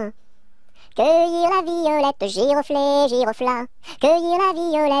 Cueillir la violette, giroflée, girofla. Cueillir la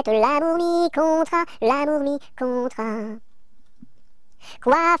violette, l'amour mi contrat.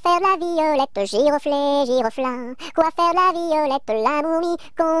 Quoi faire la violette, giroflée, girofla. Quoi faire la violette, l'amour mi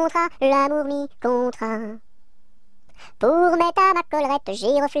contrat. Pour mettre à ma collerette,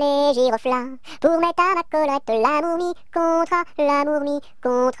 giroflée, girofla. Pour mettre à ma collerette, l'amour mi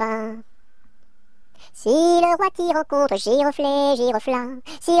contrat. Si le roi t'y rencontre, giroflée, girofla.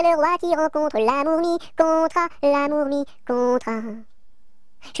 Si le roi t'y rencontre, l'amour mi contrat.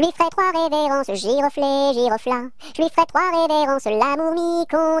 Je lui ferai 3 révérences, giroflée, girofla. Je lui ferai 3 révérences, l'amour mi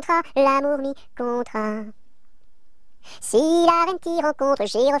contrat. Si la reine t'y rencontre,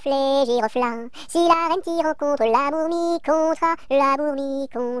 giroflée, girofla. Si la reine t'y rencontre, l'amour mi contrat.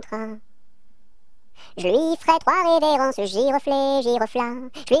 Je lui ferai 3 révérences, giroflée, girofla.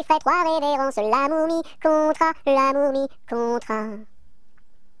 Je lui ferai 3 révérences, l'amour mi contrat.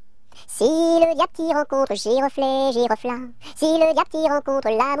 Si le diable t'y rencontre, giroflée, girofla. Si le diable t'y rencontre,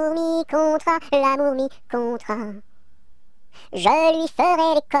 l'amour mi contrat. Je lui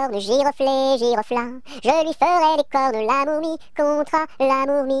ferai les cornes, giroflée, girofla. Je lui ferai les cornes, l'amour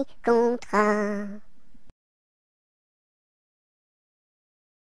mi contrat.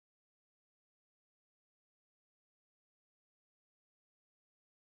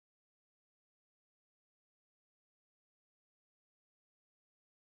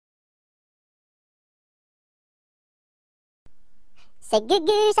 C'est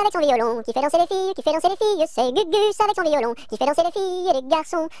Gugus avec son violon qui fait danser les filles, qui fait danser les filles. C'est Gugus avec son violon qui fait danser les filles et les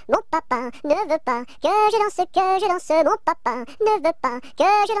garçons. Mon papa ne veut pas que je danse. Mon papa ne veut pas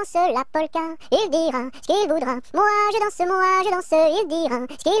que je danse la polka. Il dira ce qu'il voudra. Moi je danse. Il dira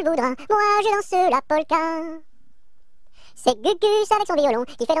ce qu'il voudra. Moi je danse la polka. C'est Gugus avec son violon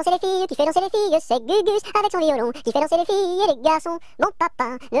qui fait danser les filles, qui fait danser les filles. C'est Gugus avec son violon qui fait danser les filles et les garçons. Mon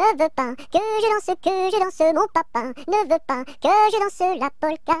papa ne veut pas que je danse. Mon papa ne veut pas que je danse la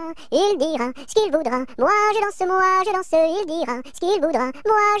polka. Il dira ce qu'il voudra. Moi je danse. Il dira ce qu'il voudra.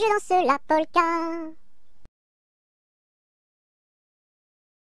 Moi je danse la polka.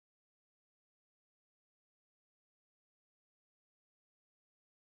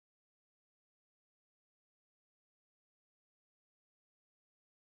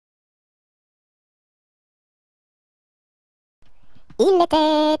 Il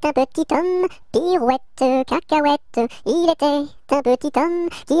était un petit homme, pirouette, cacahuète. Il était un petit homme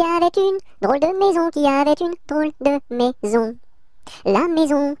qui avait une drôle de maison, La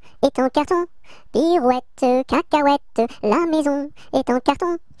maison est en carton, pirouette, cacahuète. La maison est en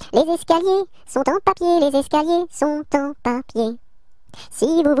carton. Les escaliers sont en papier,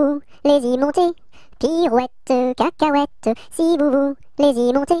 Si vous les y montez, pirouette, cacahuète. Si vous les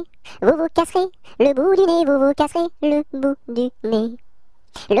y montez, vous vous casserez le bout du nez,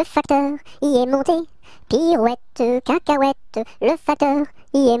 Le facteur y est monté, pirouette, cacahuète. Le facteur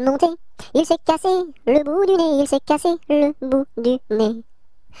y est monté, il s'est cassé le bout du nez,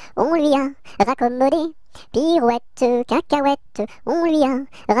 On lui a raccommodé, pirouette, cacahuète. On lui a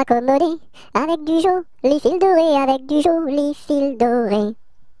raccommodé avec du joli fil doré,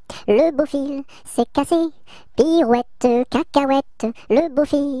 Le beau fil s'est cassé, pirouette, cacahuète. Le beau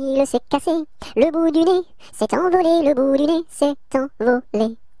fil s'est cassé, le bout du nez s'est envolé,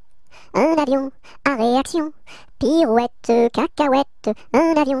 Un avion à réaction, pirouette, cacahuète.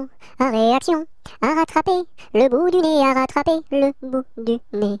 Un avion à réaction a rattrapé le bout du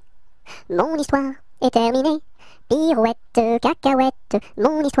nez, Mon histoire est terminée, Pirouette, cacahuète,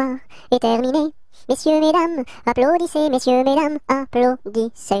 mon histoire est terminée. Messieurs, mesdames, applaudissez, messieurs, mesdames,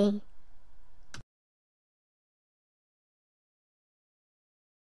 applaudissez.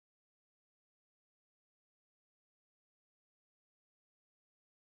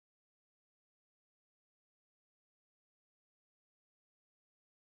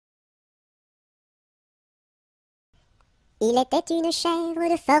 Il était une chèvre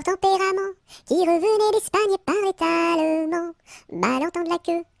de fort tempérament qui revenait d'Espagne et parlait allemand, ballottant de la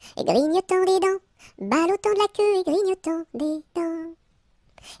queue et grignotant des dents, ballottant de la queue et grignotant des dents.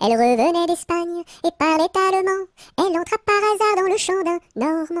 Elle revenait d'Espagne et parlait allemand, elle entra par hasard dans le champ d'un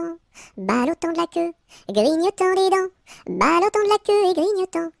Normand, ballottant de la queue et grignotant des dents, ballottant de la queue et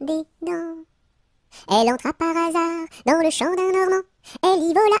grignotant des dents. Elle entra par hasard dans le champ d'un Normand, elle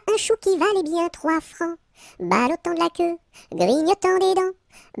y vola un chou qui valait bien 3 francs. Ballottant de la queue, grignotant des dents,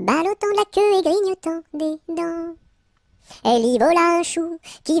 ballottant de la queue et grignotant des dents. Elle y vola un chou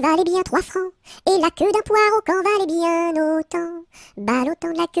qui valait bien 3 francs, et la queue d'un poireau qu'en valait bien autant.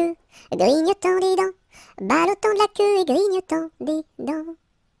 Ballottant de la queue, grignotant des dents, ballottant de la queue et grignotant des dents.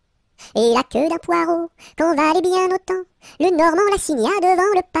 Et la queue d'un poireau qu'en valait bien autant, le Normand la signa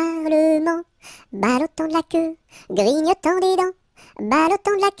devant le Parlement. Ballottant de la queue, grignotant des dents,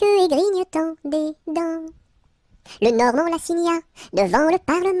 ballottant de la queue et grignotant des dents. Le Normand la signa devant le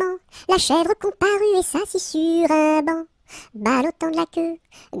Parlement, la chèvre comparut et s'assit sur un banc. Ballottant de la queue,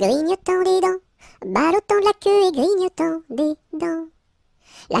 grignotant des dents, ballottant de la queue et grignotant des dents.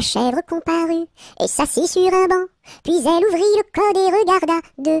 La chèvre comparut et s'assit sur un banc, puis elle ouvrit le code et regarda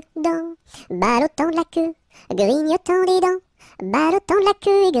dedans. Ballottant de la queue, grignotant des dents, ballottant de la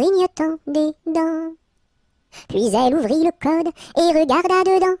queue et grignotant des dents. Puis elle ouvrit le code et regarda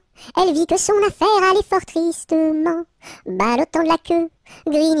dedans. Elle vit que son affaire allait fort tristement. Ballottant de la queue,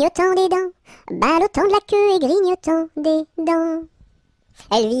 grignotant des dents, ballottant de la queue et grignotant des dents.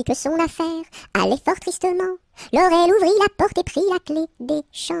 Elle vit que son affaire allait fort tristement. Alors elle ouvrit la porte et prit la clé des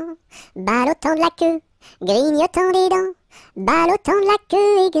champs. Ballottant de la queue, grignotant des dents, ballottant de la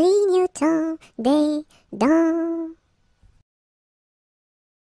queue et grignotant des dents.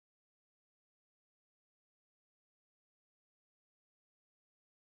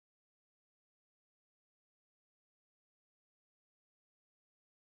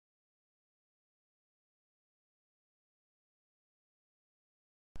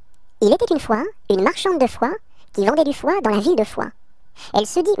 Il était une fois une marchande de foie qui vendait du foie dans la ville de Foix. Elle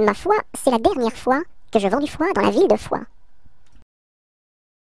se dit, ma foi, c'est la dernière fois que je vends du foie dans la ville de Foix.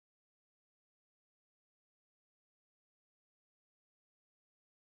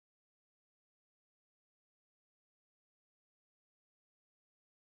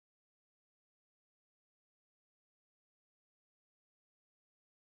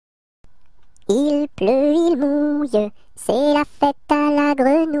 Il pleut, il mouille, c'est la fête à la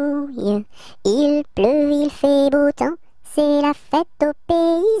grenouille. Il pleut, il fait beau temps, c'est la fête aux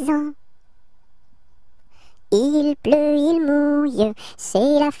paysans. Il pleut, il mouille,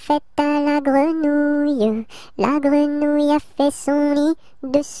 c'est la fête à la grenouille. La grenouille a fait son nid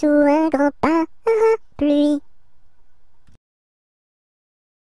dessous un grand parapluie.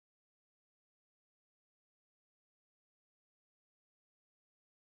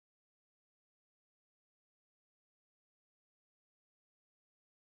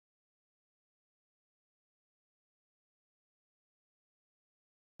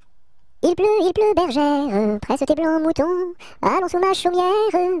 Il pleut, bergère, presse tes blancs moutons. Allons sous ma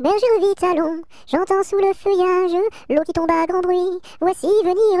chaumière, bergère vite allons. J'entends sous le feuillage l'eau qui tombe à grand bruit. Voici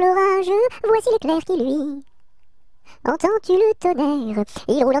venir l'orage, voici l'éclair qui luit. Entends-tu le tonnerre?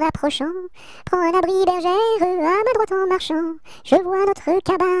 Il roule en approchant. Prends un abri, bergère, à ma droite en marchant. Je vois notre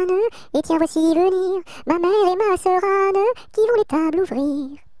cabane, et tiens voici venir ma mère et ma sœur Anne, qui vont les tables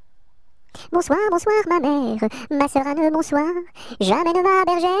ouvrir. Bonsoir, bonsoir ma mère, ma sœur Anne, bonsoir. J'amène ma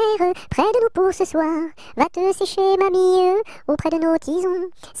bergère près de nous pour ce soir. Va te sécher mamie, auprès de nos tisons.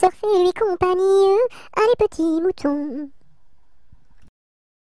 Sœur fais-lui compagnie, allez petits moutons.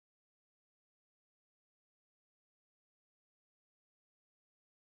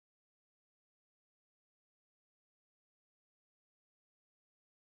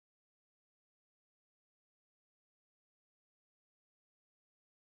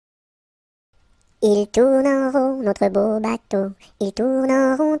 Il tourne en rond notre beau bateau, il tourne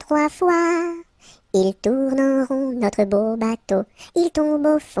en rond 3 fois. Il tourne en rond notre beau bateau, il tombe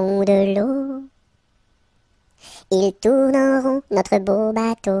au fond de l'eau. Il tourne en rond notre beau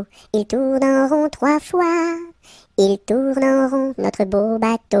bateau, il tourne en rond 3 fois. Il tourne en rond notre beau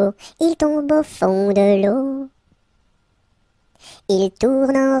bateau, il tombe au fond de l'eau. Il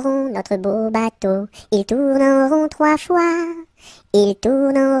tourne en rond notre beau bateau, il tourne en rond 3 fois. Il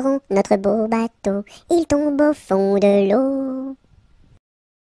tourne en rond notre beau bateau, il tombe au fond de l'eau.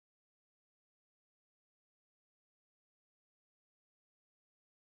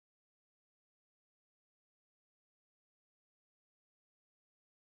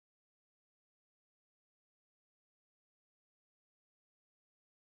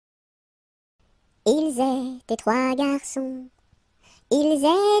 Ils étaient 3 garçons, ils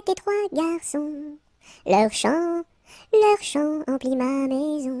étaient 3 garçons. Leur chant emplit ma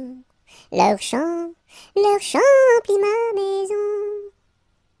maison. Leur chant emplit ma maison.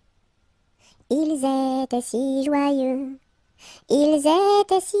 Ils étaient si joyeux, ils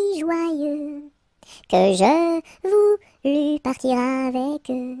étaient si joyeux, que je voulus partir avec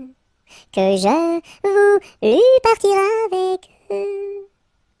eux, que je voulus partir avec eux.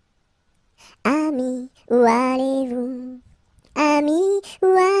 Amis, où allez-vous? Amis, où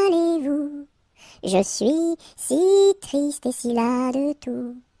allez-vous? Je suis si triste et si las de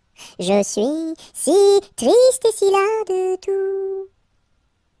tout. Je suis si triste et si las de tout.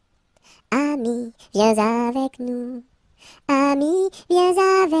 Ami, viens avec nous. Ami, viens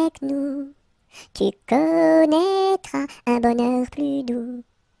avec nous. Tu connaîtras un bonheur plus doux.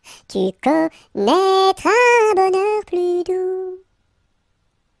 Tu connaîtras un bonheur plus doux.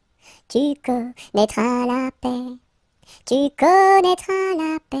 Tu connaîtras la paix. Tu connaîtras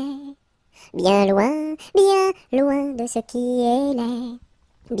la paix. Bien loin de ce qui est laid.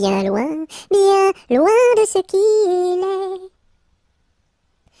 Bien loin de ce qui est laid.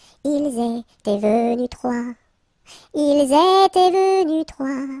 Ils étaient venus 3. Ils étaient venus 3.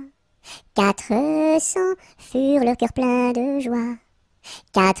 400 furent le cœur plein de joie.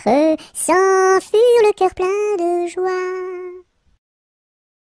 400 furent le cœur plein de joie.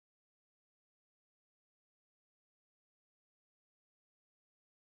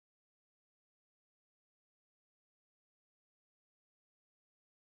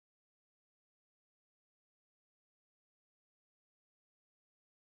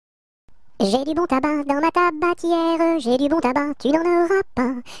 J'ai du bon tabac dans ma tabatière, j'ai du bon tabac, tu n'en auras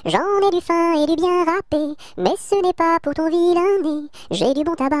pas. J'en ai du fin et du bien râpé, mais ce n'est pas pour ton vilain nez. J'ai du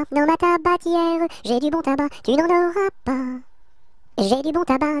bon tabac dans ma tabatière, j'ai du bon tabac, tu n'en auras pas. J'ai du bon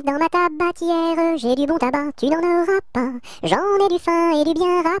tabac dans ma tabatière, j'ai du bon tabac, tu n'en auras pas. J'en ai du fin et du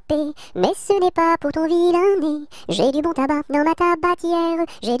bien râpé, mais ce n'est pas pour ton vilain nez. J'ai du bon tabac dans ma tabatière,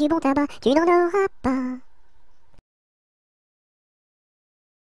 j'ai du bon tabac, tu n'en auras pas.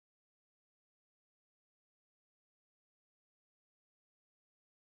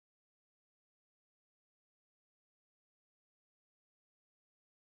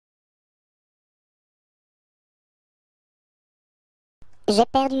 J'ai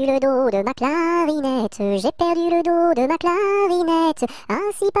perdu le dos de ma clarinette, j'ai perdu le dos de ma clarinette.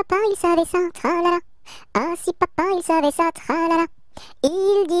 Ah si papa il savait ça, tralala. Ah si papa il savait ça, tralala.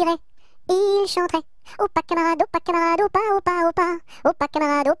 Il dirait, il chanterait. Opa camarade, opa camarade, opa, opa, opa. Opa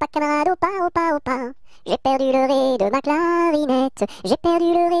camarade, opa, opa, opa. J'ai perdu le ré de ma clarinette, j'ai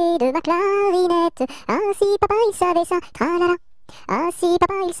perdu le ré de ma clarinette. Ah si papa il savait ça, tralala. Ah si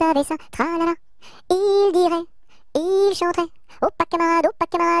papa il savait ça, tralala. Il dirait, il chanterait. Opa camarade, opa,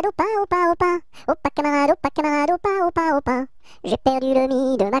 opa, opa. Opa camarade, opa, opa, opa. J'ai perdu le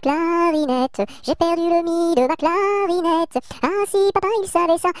mi de ma clarinette, j'ai perdu le mi de ma clarinette. Ah si papa il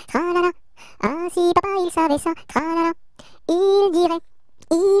savait ça, tralala. Ah si papa il savait ça, tralala. Il dirait,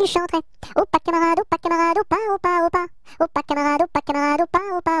 il chanterait. Opa camarade, opa, opa, opa. Opa camarade, opa,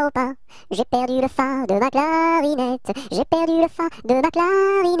 opa, opa. J'ai perdu le fa de ma clarinette, j'ai perdu le fa de ma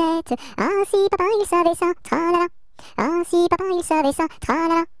clarinette. Ah si papa il savait ça, tralala. Ah si papa il savait ça,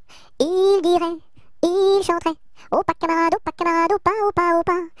 tralala. Il dirait, il chanterait. Opa camarade, opa, opa,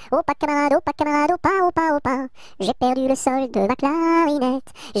 opa. Opa camarade, opa, opa, opa. J'ai perdu le sol de ma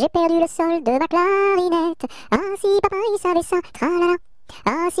clarinette, j'ai perdu le sol de ma clarinette. Ah si papa il savait ça, tralala.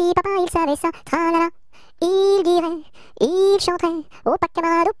 Ah si papa il savait ça, tralala. Il dirait, il chanterait. Opa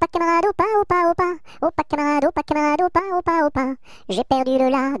camarade, opa, opa, opa. Opa camarade, opa, opa, opa. J'ai perdu le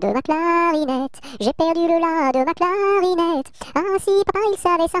la de ma clarinette, j'ai perdu le la de ma clarinette. Ah si papa il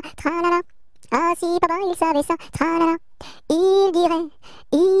savait ça, tralala. Ah si papa il savait ça, tralala. Il dirait,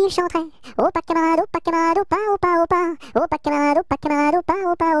 il chanterait. Opa camarade, opa, opa, opa. Opa camarade, opa,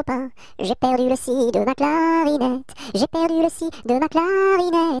 opa, opa. J'ai perdu le si de ma clarinette, j'ai perdu le si de ma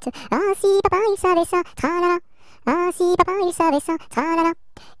clarinette. Ah si papa il savait ça, tralala. Ah si papa il savait ça, tralala.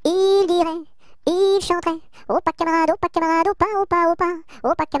 Il dirait, il chanterait. Opa camarade, opa, opa, opa.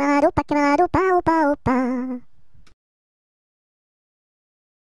 Opa camarade, opa, opa, opa.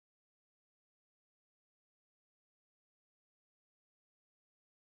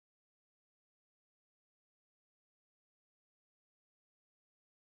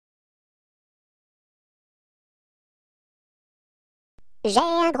 J'ai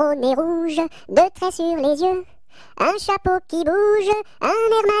un gros nez rouge, 2 traits sur les yeux, un chapeau qui bouge, un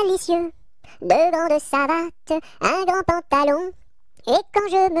air malicieux, 2 grandes savates, un grand pantalon, et quand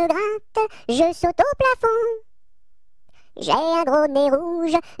je me gratte, je saute au plafond. J'ai un gros nez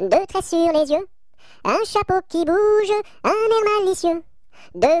rouge, 2 traits sur les yeux, un chapeau qui bouge, un air malicieux,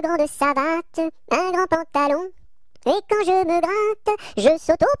 2 grandes savates, un grand pantalon, et quand je me gratte, je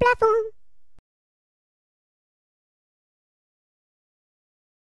saute au plafond.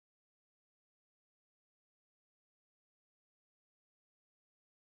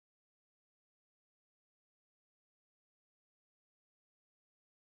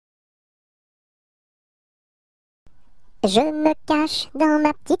 Je me cache dans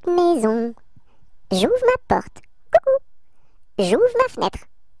ma petite maison. J'ouvre ma porte. Coucou. J'ouvre ma fenêtre.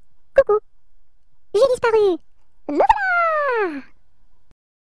 Coucou. J'ai disparu. Me voilà!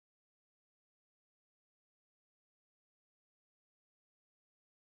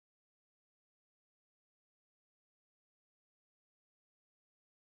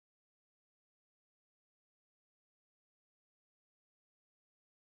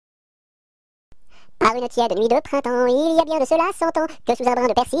 Par une tiède nuit de printemps, il y a bien de cela 100 ans, que sous un brin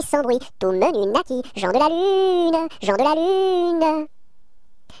de persil sans bruit, tout menu naquit, Jean de la Lune, Jean de la Lune.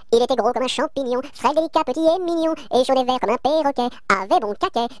 Il était gros comme un champignon, frais, délicat, petit et mignon, et chaud et vert comme un perroquet, avait bon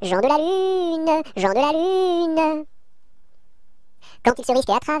caquet, Jean de la Lune, Jean de la Lune. Quand il se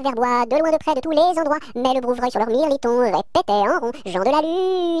risquait à travers bois, de loin de près de tous les endroits, mais le brouvreuil sur leur mirliton répétait en rond, Jean de la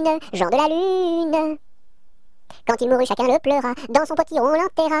Lune, Jean de la Lune. Quand il mourut, chacun le pleura, dans son potiron on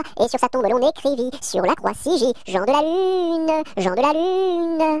l'enterra, et sur sa tombe l'on écrivit, sur la croix sigil, Jean de la Lune, Jean de la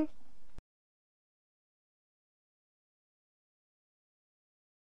Lune.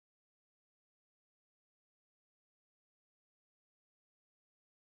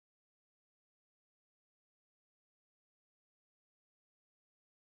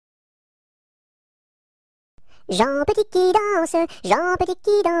 Jean Petit qui danse, Jean Petit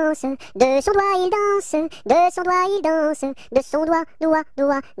qui danse, de son doigt il danse, de son doigt il danse, de son doigt, doigt,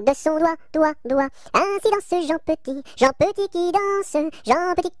 doigt, de son doigt, doigt, doigt. Ainsi danse Jean Petit qui danse,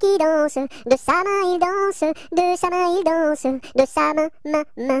 Jean Petit qui danse, de sa main il danse, de sa main il danse, de sa main, main,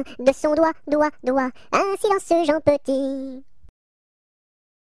 main, de son doigt, doigt, doigt. Ainsi danse Jean Petit.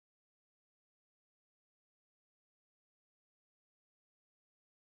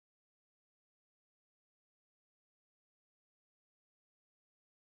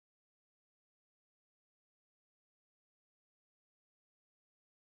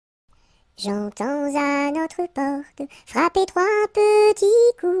 J'entends à notre porte frapper 3 petits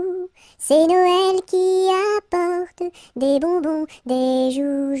coups. C'est Noël qui apporte des bonbons, des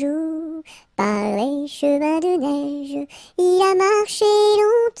joujoux. Par les chemins de neige, il a marché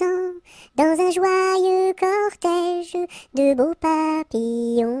longtemps dans un joyeux cortège de beaux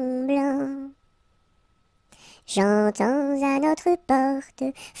papillons blancs. J'entends à notre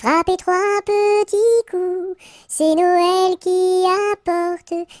porte frapper 3 petits coups. C'est Noël qui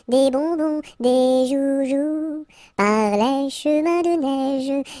apporte des bonbons, des joujoux. Par les chemins de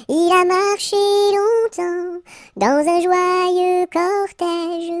neige, il a marché longtemps dans un joyeux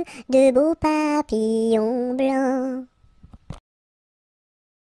cortège de beaux papillons blancs.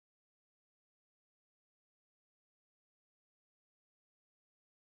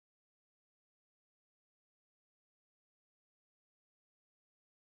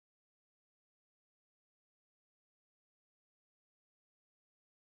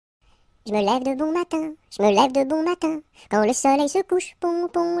 Je me lève de bon matin, je me lève de bon matin, quand le soleil se couche,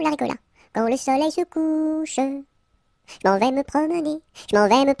 pompon la ricola, quand le soleil se couche. Je m'en vais me promener, je m'en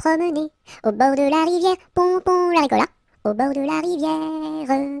vais me promener, au bord de la rivière, pompon la ricola, au bord de la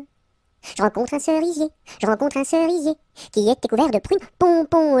rivière. Je rencontre un cerisier, qui était couvert de prunes,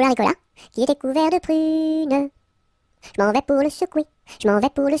 pompon la ricola, qui était couvert de prunes. Je m'en vais pour le secouer, je m'en vais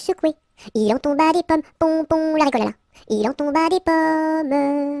pour le secouer, il en tomba des pommes, pompon la ricola, il en tomba des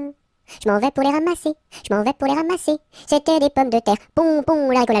pommes. Je m'en vais pour les ramasser, je m'en vais pour les ramasser. C'était des pommes de terre, pompon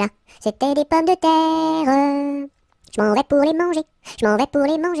la ricolala. C'était des pommes de terre. Je m'en vais pour les manger, je m'en vais pour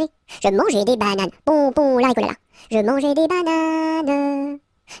les manger. Je mangeais des bananes, pompon la ricolala. Je mangeais des bananes.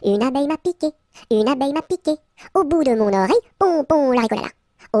 Une abeille m'a piqué, une abeille m'a piqué. Au bout de mon oreille, pompon la ricolala.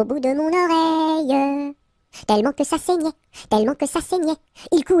 Au bout de mon oreille. Tellement que ça saignait, tellement que ça saignait.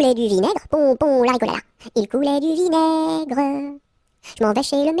 Il coulait du vinaigre, pompon la ricolala. Il coulait du vinaigre. Je m'en vais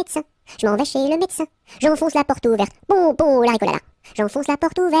chez le médecin, je m'en vais chez le médecin. J'enfonce la porte ouverte, pompon la ricolala. J'enfonce la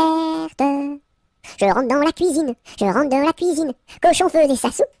porte ouverte. Je rentre dans la cuisine, je rentre dans la cuisine. Cochon faisait sa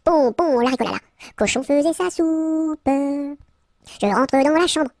soupe, pompon la ricolala. Cochon faisait sa soupe. Je rentre dans la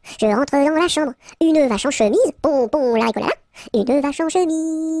chambre, je rentre dans la chambre. Une vache en chemise, pompon la ricolala. une vache en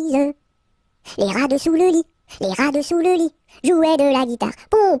chemise. Les rats dessous le lit, les rats dessous le lit, jouaient de la guitare,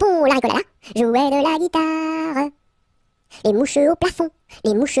 pom pom la ricolala, jouaient de la guitare. Les mouches au plafond,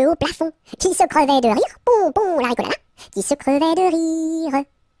 les mouches au plafond, qui se crevaient de rire, pom pom la ricolala, qui se crevaient de rire.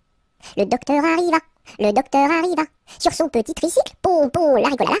 Le docteur arriva, sur son petit tricycle, pom pom la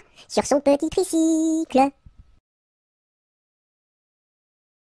ricolala, sur son petit tricycle.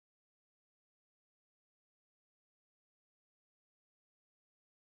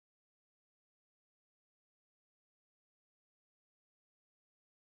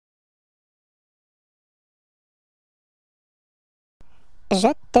 Je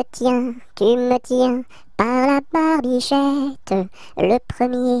te tiens, tu me tiens, par la barbichette. Le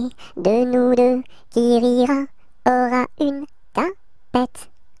premier de nous deux qui rira aura une tapette.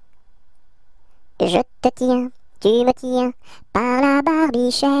 Je te tiens, tu me tiens, par la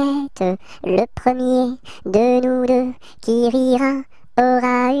barbichette. Le premier de nous deux qui rira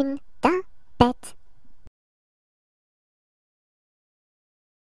aura une tapette.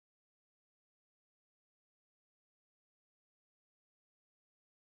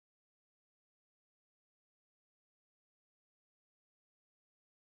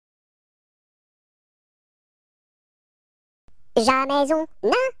 Jamais on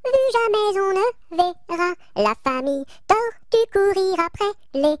n'a vu, jamais on ne verra la famille tortue courir après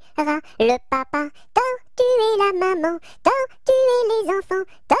les rats. Le papa tortue et la maman tortue et les enfants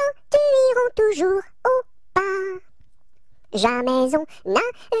tortues iront toujours au pas. Jamais on n'a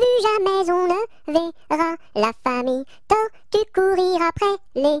vu, jamais on ne verra la famille tortue courir après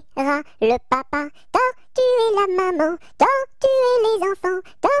les rats. Le papa tortue et la maman tortue et les enfants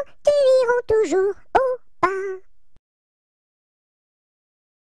tortues iront toujours au pas.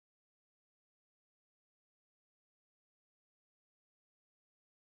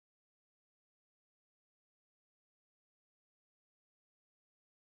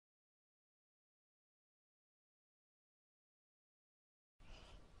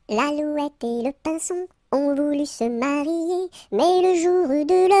 L'alouette et le pinson ont voulu se marier, mais le jour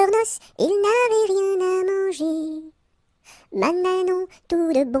de leur noces, ils n'avaient rien à manger. Mananon,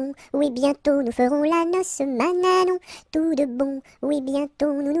 tout de bon, oui bientôt nous ferons la noce. Mananon, tout de bon, oui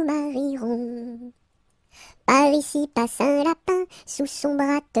bientôt nous nous marierons. Par ici passe un lapin, sous son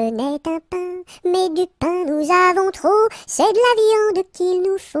bras tenait un pain. Mais du pain nous avons trop, c'est de la viande qu'il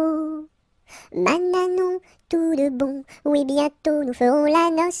nous faut. Mananon, tout de bon, oui bientôt nous ferons la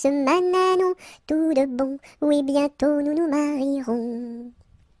noce. Mananon, tout de bon, oui bientôt nous nous marierons.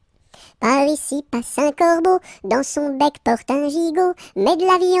 Par ici passe un corbeau, dans son bec porte un gigot. Mais de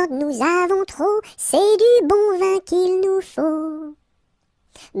la viande nous avons trop, c'est du bon vin qu'il nous faut.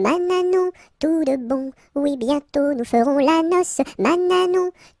 Mananon, tout de bon, oui bientôt nous ferons la noce.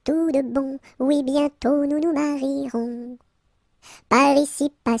 Mananon, tout de bon, oui bientôt nous nous marierons. Par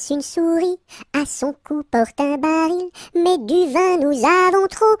ici passe une souris, à son cou porte un baril. Mais du vin nous avons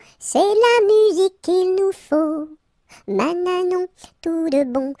trop, c'est la musique qu'il nous faut. Mananon, tout de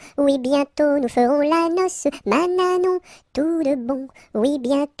bon, oui bientôt nous ferons la noce. Mananon, tout de bon, oui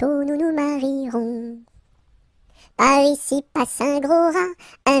bientôt nous nous marierons. Par ici passe un gros rat,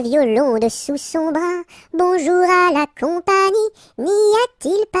 un violon dessous son bras. Bonjour à la compagnie, n'y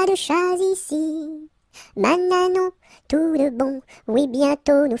a-t-il pas de chats ici? Mananon, tout de bon, oui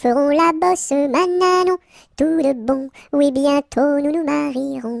bientôt nous ferons la bosse. Mananon, tout de bon, oui bientôt nous nous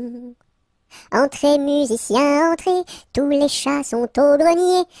marierons. Entrez musiciens, entrez, tous les chats sont au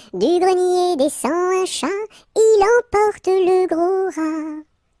grenier. Du grenier descend un chat, il emporte le gros rat.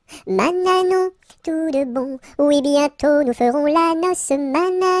 Mananon, tout de bon, oui bientôt nous ferons la noce.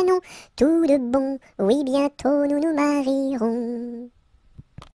 Mananon, tout de bon, oui bientôt nous nous marierons.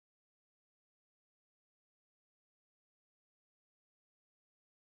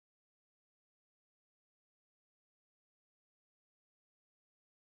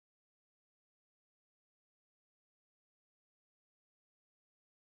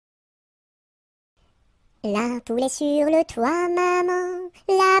 La poule est sur le toit, maman,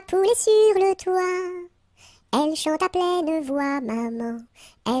 la poule est sur le toit. Elle chante à pleine voix, maman,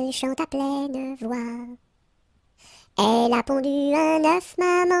 elle chante à pleine voix. Elle a pondu un œuf,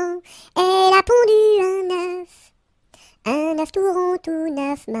 maman, elle a pondu un œuf. Un œuf tout rond, tout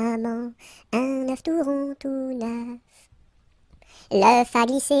neuf, maman, un œuf tout rond, tout neuf. L'œuf a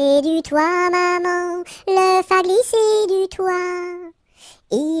glissé du toit, maman, l'œuf a glissé du toit.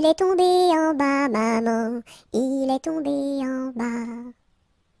 Il est tombé en bas, maman, il est tombé en bas.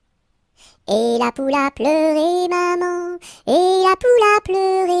 Et la poule a pleuré, maman, et la poule a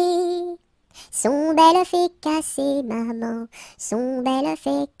pleuré. Son bel œuf est cassé, maman, son bel œuf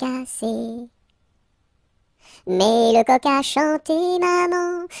est cassé. Mais le coq a chanté,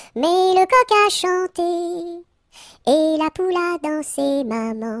 maman, mais le coq a chanté. Et la poule a dansé,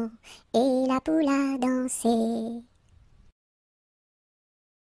 maman, et la poule a dansé.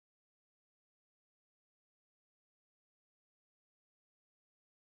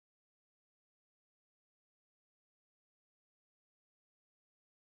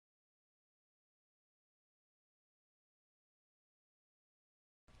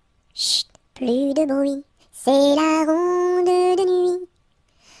 Chut, plus de bruit, c'est la ronde de nuit.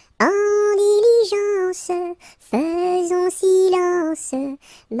 En diligence, faisons silence,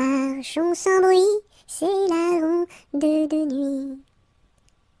 marchons sans bruit, c'est la ronde de nuit.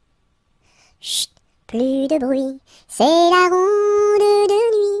 Chut, plus de bruit, c'est la ronde de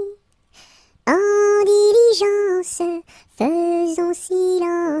nuit. En diligence, faisons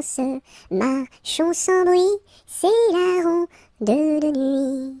silence, marchons sans bruit, c'est la ronde de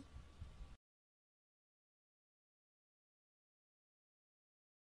nuit.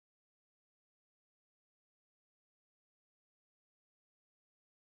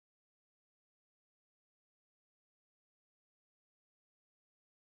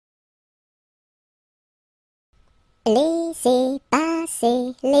 Laissez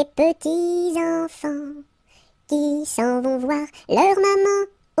passer les petits enfants qui s'en vont voir leur maman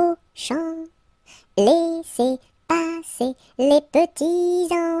au champ. Laissez passer les petits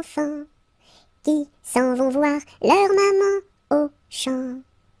enfants qui s'en vont voir leur maman au champ.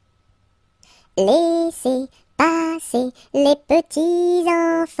 Laissez passer les petits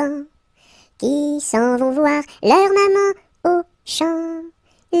enfants qui s'en vont voir leur maman au champ.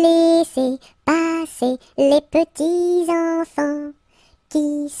 Laissez passer les petits enfants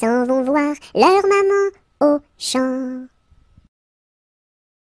qui s'en vont voir leur maman au champ.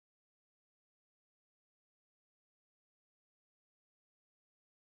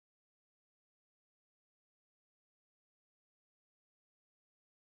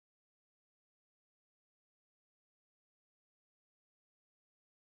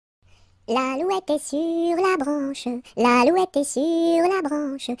 L'alouette est sur la branche, l'alouette est sur la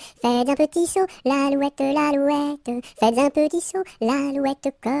branche. Faites un petit saut, l'alouette, l'alouette. Faites un petit saut,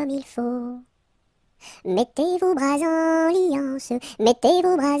 l'alouette comme il faut. Mettez vos bras en liance, mettez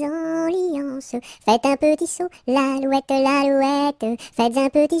vos bras en liance. Faites un petit saut, l'alouette, l'alouette. Faites un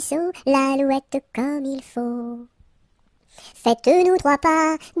petit saut, l'alouette comme il faut. Faites-nous 3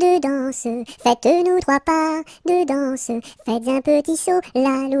 pas de danse, faites-nous 3 pas de danse. Faites un petit saut,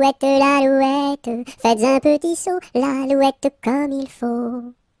 l'alouette, l'alouette. Faites un petit saut, l'alouette comme il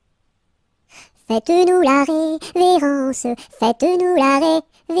faut. Faites-nous la révérence, faites-nous la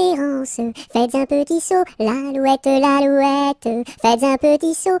révérence. Faites un petit saut, l'alouette, l'alouette. Faites un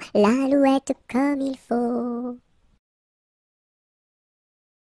petit saut, l'alouette comme il faut.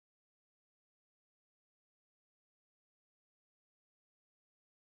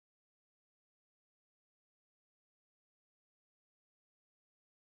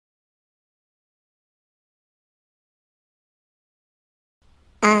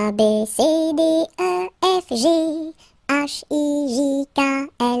 A, B, C, D, E, F, G, H, I, J, K,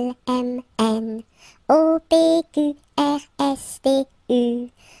 L, M, N, O, P, Q, R, S, T,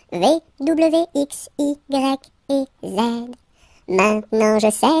 U, V, W, X, Y et Z. Maintenant je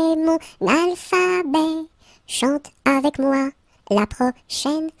sais mon alphabet, chante avec moi la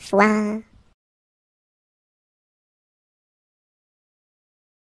prochaine fois.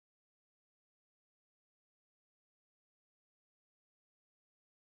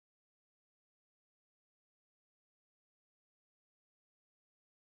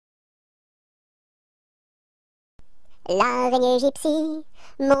 L'araignée gypsy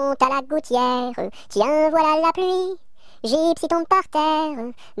monte à la gouttière, tiens voilà la pluie. Gypsy tombe par terre,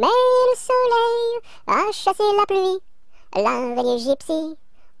 mais le soleil a chassé la pluie. L'araignée gypsy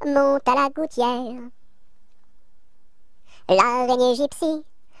monte à la gouttière. L'araignée gypsy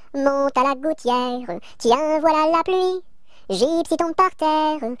monte à la gouttière, tiens voilà la pluie. Gypsy tombe par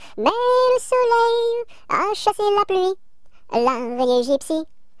terre, mais le soleil a chassé la pluie. L'araignée gypsy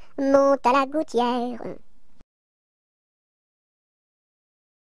monte à la gouttière.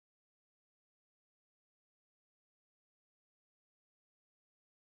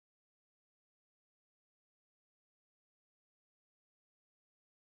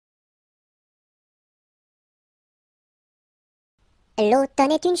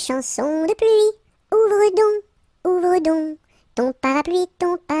 L'automne est une chanson de pluie. Ouvre donc ton parapluie,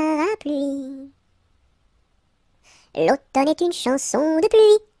 ton parapluie. L'automne est une chanson de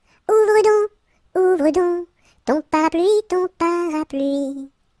pluie. Ouvre donc ton parapluie, ton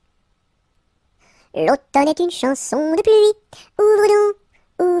parapluie. L'automne est une chanson de pluie.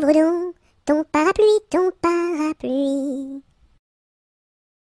 Ouvre donc ton parapluie, ton parapluie.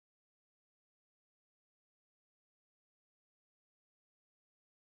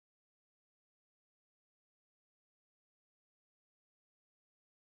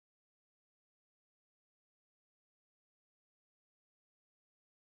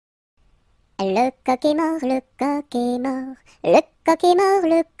 Le coq est mort, le coq est mort, le coq est mort,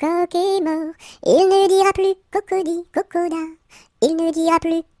 le coq est mort. Il ne dira plus cocody, cocoda. Il ne dira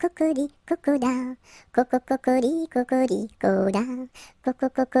plus cocody, cocoda. Coco, cocody, cocody, coda. Coco,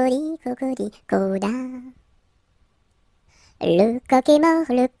 cocody, cocody, coda. Le coq est mort,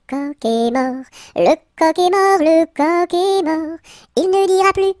 le coq est mort, le coq est mort, le coq est mort. Il ne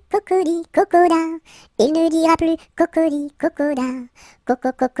dira plus cocody, cocoda. Il ne dira plus cocody, cocoda.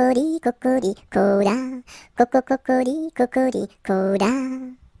 Coco, cocody, cocody, coda. Coco, cocody, cocody, coda.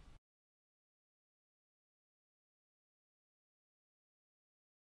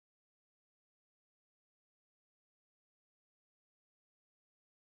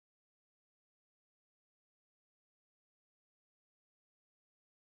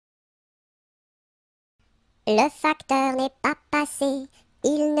 Le facteur n'est pas passé,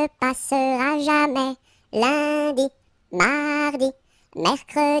 il ne passera jamais. Lundi, mardi,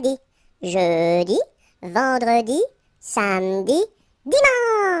 mercredi, jeudi, vendredi, samedi,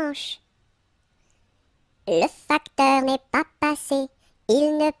 dimanche. Le facteur n'est pas passé,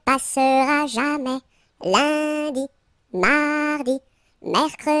 il ne passera jamais. Lundi, mardi,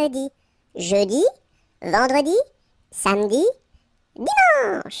 mercredi, jeudi, vendredi, samedi,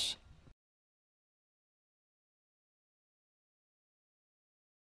 dimanche.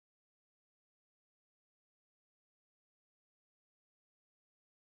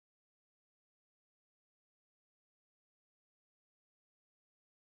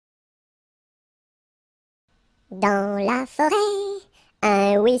 Dans la forêt,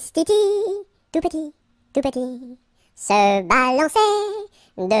 un ouistiti, tout petit, se balançait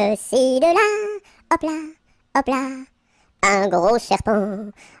de ci, de là, hop là, hop là. Un gros serpent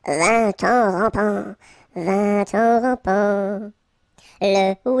vint en rampant, vint en rampant.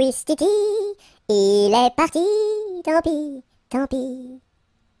 Le ouistiti, il est parti, tant pis, tant pis.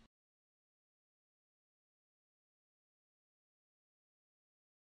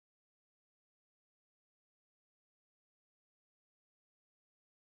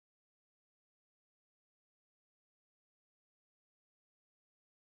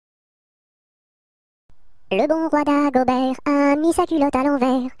 Le bon roi d'Agobert a mis sa culotte à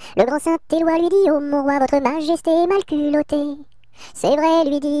l'envers. Le grand Saint-Éloi lui dit: oh mon roi, votre majesté est mal culottée. C'est vrai,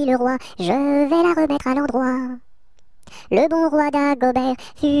 lui dit le roi, je vais la remettre à l'endroit. Le bon roi d'Agobert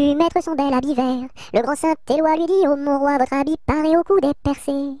fut mettre son bel habit vert. Le grand Saint-Éloi lui dit: oh mon roi, votre habit paraît au cou des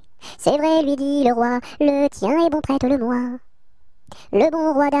percés. C'est vrai, lui dit le roi, le tien est bon, prête-le-moi. Le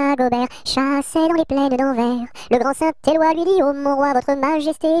bon roi d'Agobert chassait dans les plaines d'Anvers. Le grand Saint-Éloi lui dit: oh mon roi, votre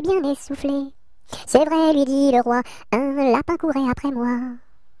majesté est bien essoufflée. C'est vrai, lui dit le roi, un lapin courait après moi.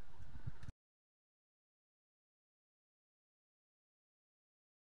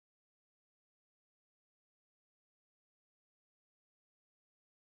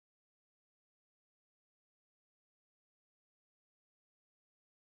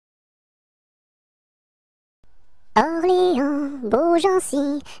 Orléans,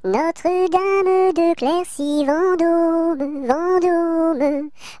 Beaugency, Notre-Dame de Clercy, Vendôme, Vendôme.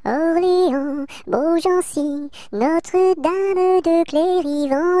 Orléans, Beaugency, Notre-Dame de Cléry,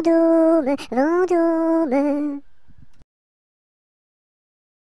 Vendôme, Vendôme.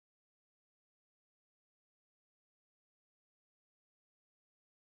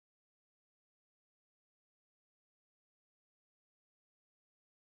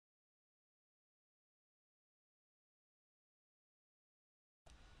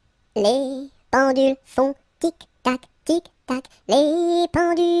 Les pendules font tic-tac, tic-tac, les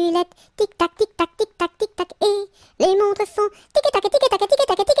pendulettes tic-tac, tic-tac, tic-tac, tic-tac, et les montres font tic-tac, tic-tac,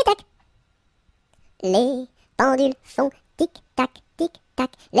 tic-tac, tic-tac. Les pendules font tic-tac,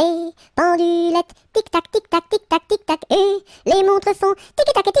 tic-tac, les pendulettes tic-tac, tic-tac, tic-tac, tic-tac, et les montres font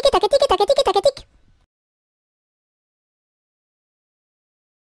tic-tac, tic-tac, tic-tac, tic-tac, tic.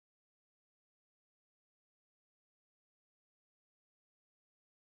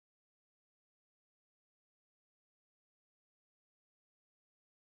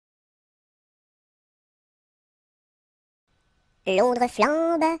 Londres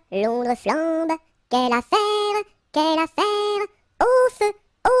flambe, quelle affaire, au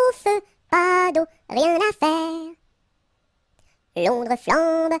feu, pas d'eau, rien à faire. Londres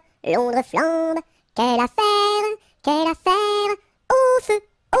flambe, quelle affaire, au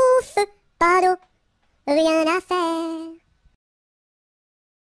feu, pas d'eau, rien à faire.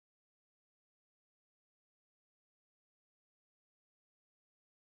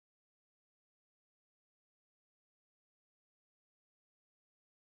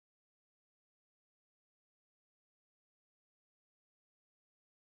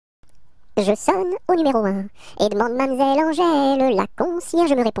 Je sonne au numéro 1 et demande mademoiselle Angèle. La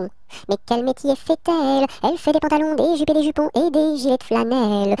concierge me répond. Mais quel métier fait-elle? Elle fait des pantalons, des jupes et des jupons et des gilets de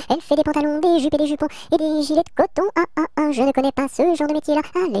flanelle. Elle fait des pantalons, des jupes et des jupons et des gilets de coton. Ah ah ah, je ne connais pas ce genre de métier-là.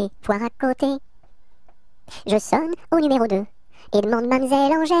 Allez, voir à côté. Je sonne au numéro 2 et demande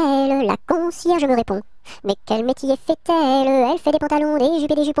mademoiselle Angèle. La concierge me répond. Mais quel métier fait-elle? Elle fait des pantalons, des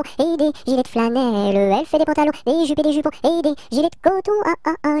jupes et des jupons et des gilets de flanelle. Elle fait des pantalons, des jupes et des jupons et des gilets de coton. Ah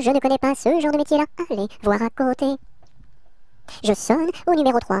ah ah, je ne connais pas ce genre de métier-là. Allez, voir à côté. Je sonne au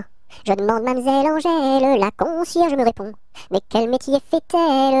numéro 3. Je demande mademoiselle Angèle. La concierge me répond. Mais quel métier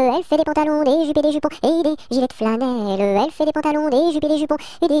fait-elle? Elle fait des pantalons, des jupes et des jupons et des gilets de flanelle. Elle fait des pantalons, des jupes et des jupons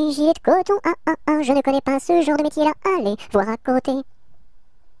et des gilets de coton. Ah ah ah, je ne connais pas ce genre de métier-là. Allez, voir à côté.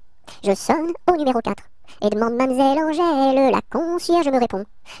 Je sonne au numéro 4 et demande mademoiselle Angèle. La concierge me répond.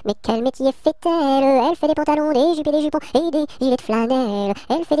 Mais quel métier fait-elle? Elle fait des pantalons, des jupes et des jupons et des gilets de flanelle.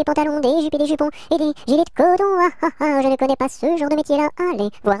 Elle fait des pantalons, des jupes et des jupons et des gilets de coton. Ah ah ah, je ne connais pas ce genre de métier-là. Allez,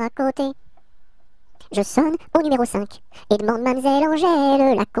 voir à côté. Je sonne au numéro 5 et demande mademoiselle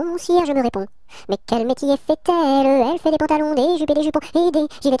Angèle. La concierge me répond. Mais quel métier fait-elle? Elle fait des pantalons, des jupes et des jupons et des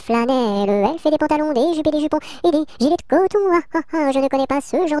gilets de flanelle. Elle fait des pantalons, des jupes et des jupons et des gilets de coton. Ah ah ah, je ne connais pas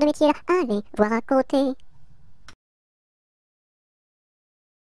ce genre de métier-là. Allez, voir à côté.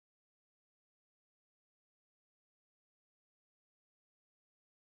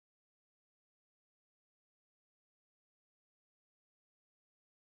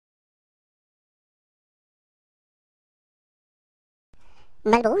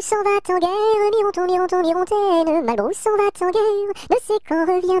 Malbrousse s'en va en guerre, mironton, mironton, mirontaine. Malbrousse s'en va en guerre, ne sait quand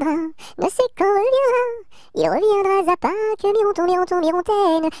reviendra, ne sait quand reviendra. Il reviendra à Pâques, mironton, mironton,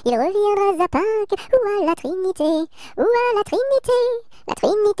 mirontaine. Il reviendra à Pâques, ou à la Trinité, ou à la Trinité. La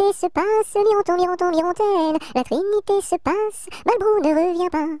Trinité se passe, mironton, mironton, mirontaine. La Trinité se passe, Malbrou ne revient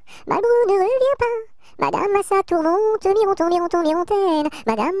pas, Malbrou ne revient pas. Madame à sa tourmente, mironton, mironton, mirontaine.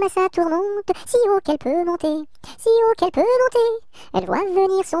 Madame à sa tourmente, si haut qu'elle peut monter, si haut qu'elle peut monter. Elle voit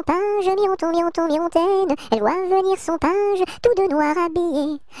venir son page, mironton, mironton, mirontaine. Elle voit venir son page, tout de noir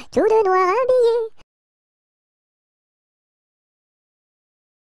habillé, tout de noir habillé.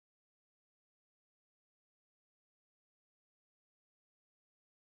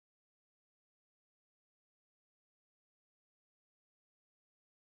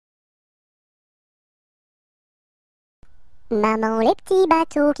 Maman, les petits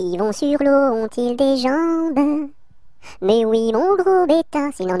bateaux qui vont sur l'eau ont-ils des jambes? Mais oui, mon gros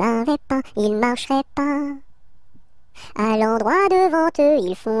bêta, s'il n'en avait pas, il marcherait pas. À l'endroit devant eux,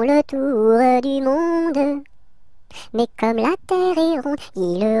 ils font le tour du monde. Mais comme la terre est ronde,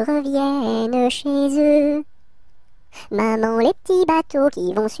 ils reviennent chez eux. Maman, les petits bateaux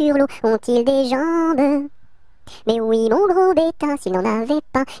qui vont sur l'eau ont-ils des jambes? Mais oui, mon gros bêta, s'il n'en avait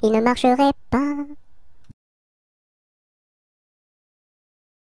pas, il ne marcherait pas.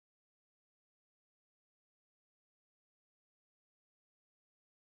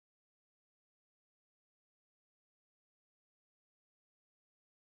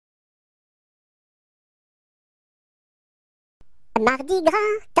 Mardi gras,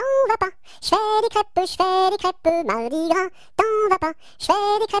 t'en vas pas, j'fais des crêpes, j'fais des crêpes. Mardi gras, t'en vas pas, j'fais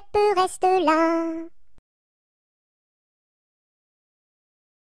des crêpes, reste là.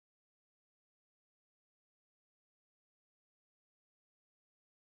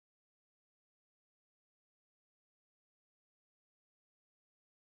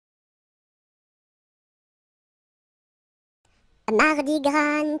 Mardi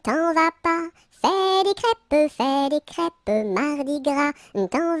gras, t'en vas pas, fais des crêpes, Mardi gras,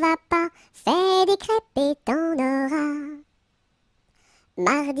 t'en vas pas, fais des crêpes et t'en auras.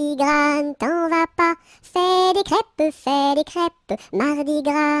 Mardi gras, t'en vas pas, fais des crêpes, Mardi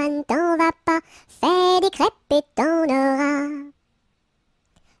gras, t'en vas pas, fais des crêpes et t'en auras.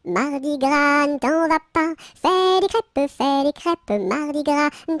 Mardi gras, t'en vas pas, fais des crêpes, Mardi gras,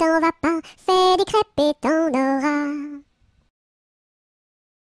 t'en vas pas, fais des crêpes et t'en auras.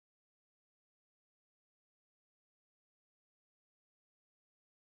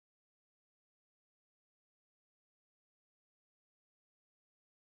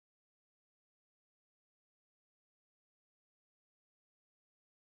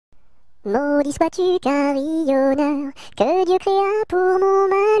 Maudit sois-tu carillonneur, que Dieu créa pour mon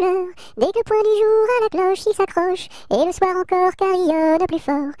malheur. Dès que le point du jour à la cloche il s'accroche, et le soir encore carillonne plus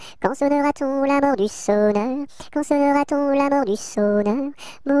fort. Quand sonnera-t-on la mort du sonneur? Quand sonnera-t-on la mort du sonneur?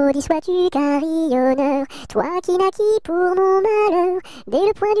 Maudit sois-tu carillonneur, toi qui naquis pour mon malheur. Dès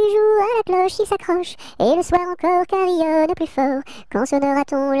le point du jour à la cloche il s'accroche, et le soir encore carillonne plus fort. Quand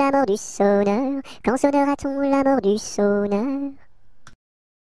sonnera-t-on la mort du sonneur? Quand sonnera-t-on la mort du sonneur?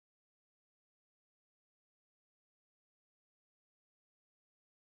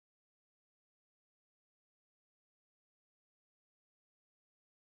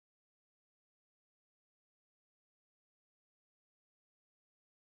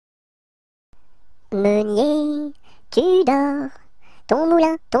 Meunier, tu dors. Ton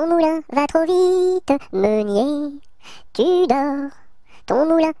moulin va trop vite. Meunier, tu dors. Ton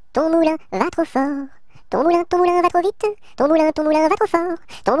moulin va trop fort. Ton moulin va trop vite. Ton moulin va trop fort.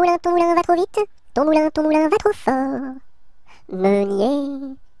 Ton moulin va trop vite. Ton moulin va trop fort.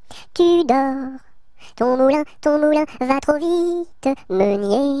 Meunier, tu dors. Ton moulin va trop vite.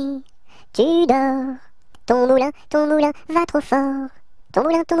 Meunier, tu dors. Ton moulin va trop fort. Ton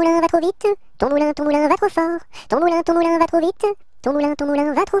moulin va trop vite. Ton moulin va trop fort. Ton moulin va trop vite. Ton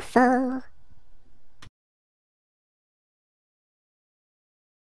moulin va trop fort.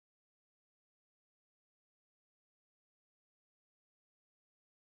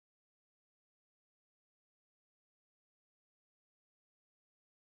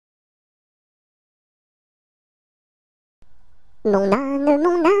 Mon âne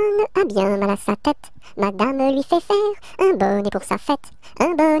a bien mal à sa tête. Madame lui fait faire un bonnet pour sa fête,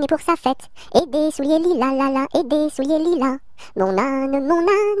 un bonnet pour sa fête, et des souliers lilas, la la, et des souliers lilas. Mon âne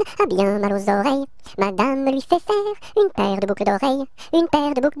a bien mal aux oreilles. Madame lui fait faire une paire de boucles d'oreilles, une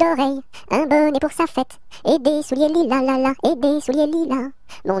paire de boucles d'oreilles, un bonnet pour sa fête, et des souliers lilas, la la, et des souliers lilas.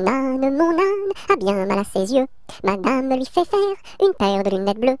 Mon âne a bien mal à ses yeux. Madame lui fait faire une paire de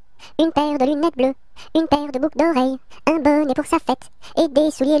lunettes bleues, une paire de lunettes bleues, une paire de boucles d'oreilles, un bonnet pour sa fête, et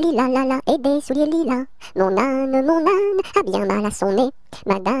des souliers lilas, la la, et des souliers lilas. Mon âne a bien mal à son nez.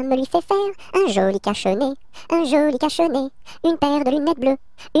 Madame lui fait faire un joli cache-nez, un joli cache-nez, une paire de lunettes bleues,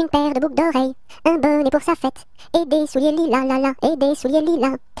 une paire de boucles d'oreilles, un bonnet pour sa fête, et des souliers lilas, la la, et des souliers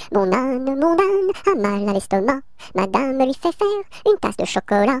lilas. Mon âne a mal à l'estomac. Madame lui fait faire une tasse de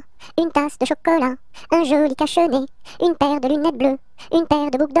chocolat, une tasse de chocolat, un joli cache-nez, une paire de lunettes bleues, une paire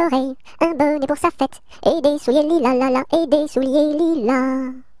de boucles d'oreilles, un bonnet pour sa fête, et des souliers lilas, la la, et des souliers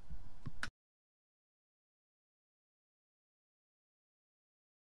lilas.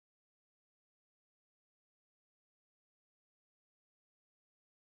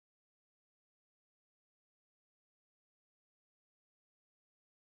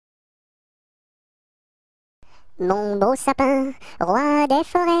 Mon beau sapin, roi des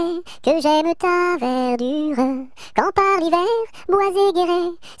forêts, que j'aime ta verdure, quand par l'hiver, bois et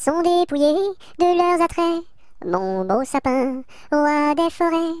guérets sont dépouillés de leurs attraits. Mon beau sapin, roi des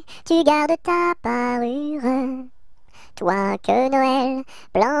forêts, tu gardes ta parure. Toi que Noël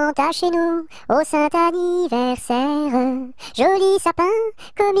planta chez nous au saint anniversaire. Joli sapin,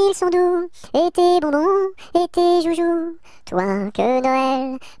 comme ils sont doux, et tes bonbons, et tes joujoux. Toi que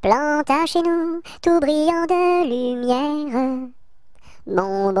Noël planta chez nous, tout brillant de lumière.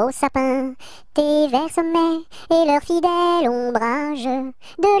 Mon beau sapin, tes verts sommets et leur fidèle ombrage,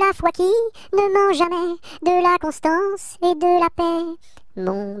 de la foi qui ne ment jamais, de la constance et de la paix.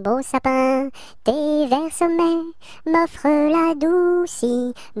 Mon beau sapin, tes verts sommets m'offrent la douce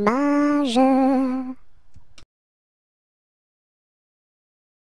image.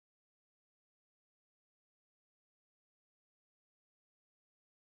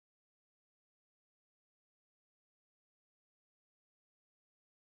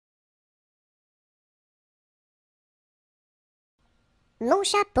 Mon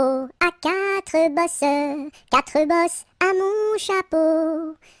chapeau a quatre bosses à mon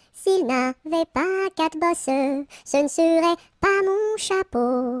chapeau. S'il n'avait pas quatre bosses, ce ne serait pas mon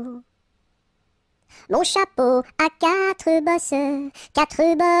chapeau. Mon chapeau a quatre bosses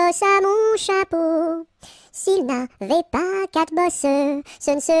à mon chapeau. S'il n'avait pas quatre bosses,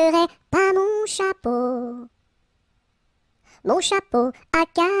 ce ne serait pas mon chapeau. Mon chapeau a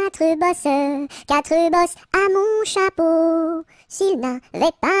quatre bosses à mon chapeau. S'il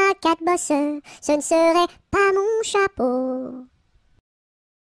n'avait pas quatre bosses, ce ne serait pas mon chapeau.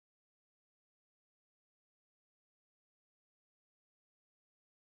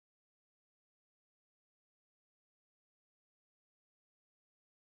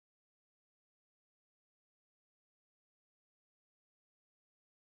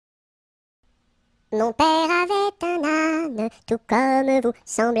 Mon père avait un âne, tout comme vous,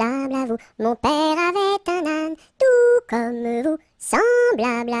 semblable à vous. Mon père avait un âne, tout comme vous,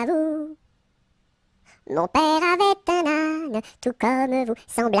 semblable à vous. Mon père avait un âne, tout comme vous,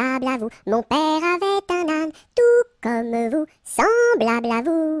 semblable à vous. Mon père avait un âne, tout comme vous, semblable à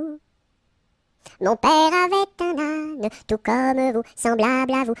vous. Mon père avait un âne, tout comme vous,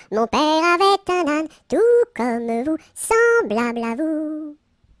 semblable à vous. Mon père avait un âne, tout comme vous, semblable à vous.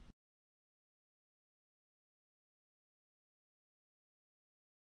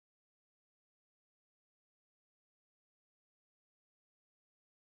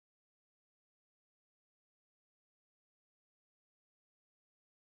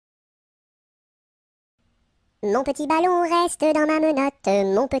 Mon petit ballon reste dans ma menotte,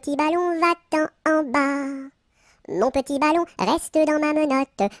 mon petit ballon va-t'en en bas. Mon petit ballon reste dans ma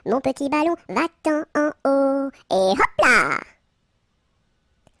menotte, mon petit ballon va-t'en en haut. Et hop là!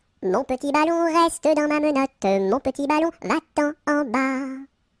 Mon petit ballon reste dans ma menotte, mon petit ballon va-t'en en bas.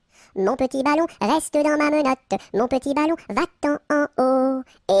 Mon petit ballon reste dans ma menotte, mon petit ballon va-t'en en haut.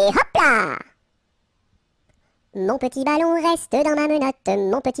 Et hop là! Mon petit ballon reste dans ma menotte,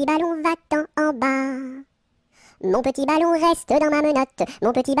 mon petit ballon va-t'en en bas. Mon petit ballon reste dans ma menotte,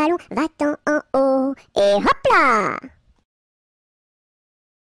 mon petit ballon va-t'en en haut. Et hop là!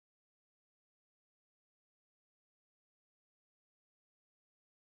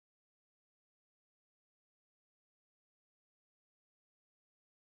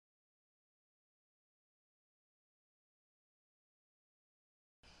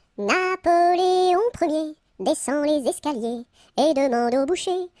 Napoléon Ier descend les escaliers et demande au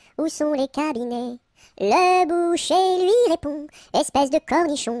boucher où sont les cabinets. Le boucher lui répond, espèce de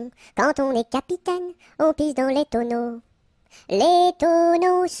cornichon, quand on est capitaine, on pisse dans les tonneaux. Les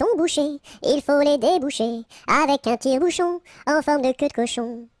tonneaux sont bouchés, il faut les déboucher avec un tire-bouchon en forme de queue de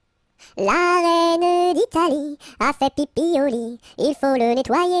cochon. La reine d'Italie a fait pipi au lit, il faut le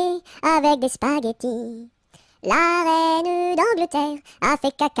nettoyer avec des spaghettis. La reine d'Angleterre a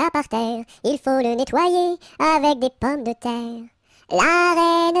fait caca par terre, il faut le nettoyer avec des pommes de terre. La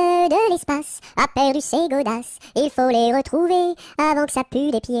reine de l'espace a perdu ses godasses, il faut les retrouver avant que ça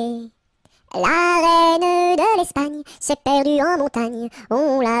pue des pieds. La reine de l'Espagne s'est perdue en montagne,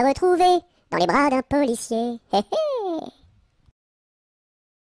 on l'a retrouvée dans les bras d'un policier. Hé hé!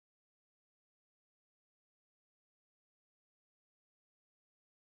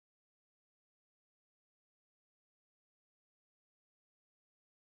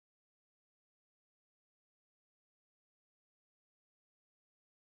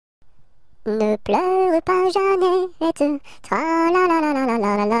 Ne pleure pas Jeannette, tra la la la la la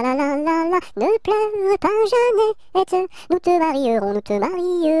la la la la la la. Ne pleure pas Jeannette, nous te marierons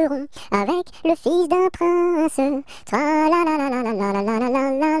avec le fils d'un prince. Tra la la la la la la la la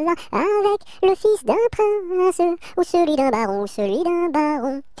la la la, avec le fils d'un prince, ou celui d'un baron, ou celui d'un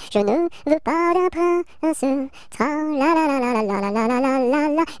baron. Je ne veux pas d'un prince. Tra la la la la la la la la la la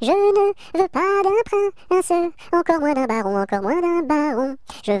la. Je ne veux pas d'un prince, encore moins d'un baron, encore moins d'un baron.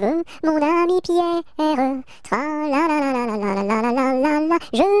 Je veux mon ami Pierre, tra la la la la la la la la la la la.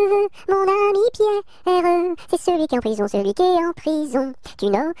 Je veux mon ami Pierre, c'est celui qui est en prison, celui qui est en prison. Tu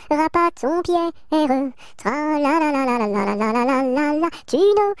n'auras pas ton Pierre, tra la la la la la la la la la la la. Tu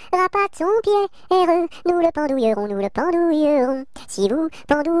n'auras pas ton Pierre, nous le pendouillerons, nous le pendouillerons. Si vous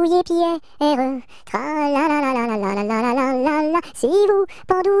pendouillez Pierre, tra la la la la la la la la la la la. Si vous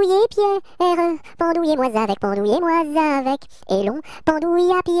pendouillez Pierre, pendouillez-moi avec, et l'on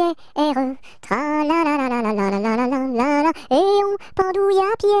pendouille à Pierre, tra la la la la la la la la la la la. Et on pendouille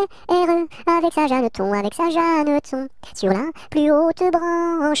à Pierre, avec sa Jeanneton, sur la plus haute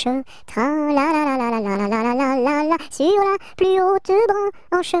branche, tra la la la la la la la la la la la. Sur la plus haute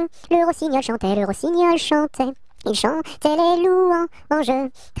branche, le rossignol chantait. Il chantait les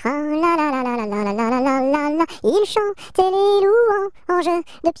louanges, tra la la la la la la la la la la la. Il chantait les louanges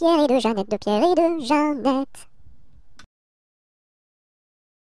de Pierre et de Jeannette, de Pierre et de Jeannette.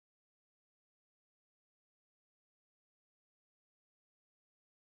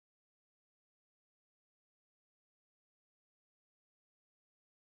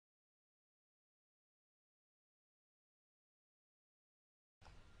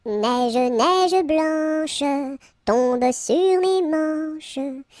 Neige, neige blanche, tombe sur mes manches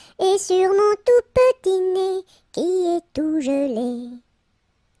et sur mon tout petit nez qui est tout gelé.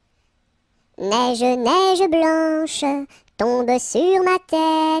 Neige, neige blanche, tombe sur ma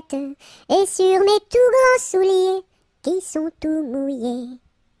tête et sur mes tout grands souliers qui sont tout mouillés.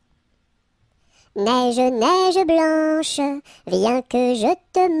 Neige, neige blanche, viens que je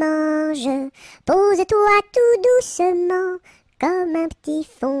te mange, pose-toi tout doucement comme un petit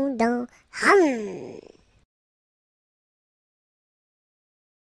fondant. Hum.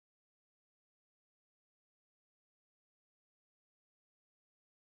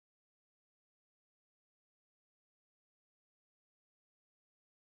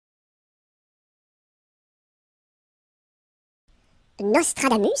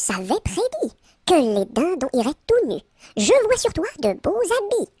 Nostradamus avait prédit que les dindons iraient tout nus. Je vois sur toi de beaux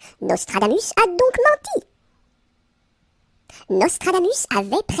habits. Nostradamus a donc menti. Nostradamus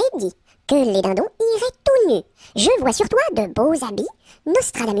avait prédit que les dindons iraient tout nus. Je vois sur toi de beaux habits.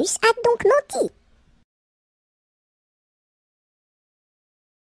 Nostradamus a donc menti.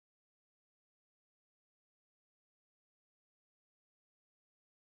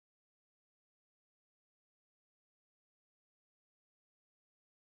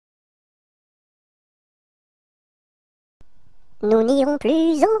 Nous n'irons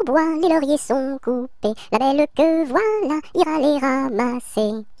plus au bois, les lauriers sont coupés. La belle que voilà ira les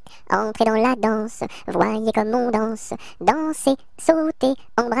ramasser. Entrez dans la danse, voyez comme on danse. Dansez, sautez,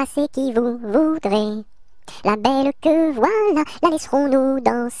 embrassez qui vous voudrez. La belle que voilà, la laisserons-nous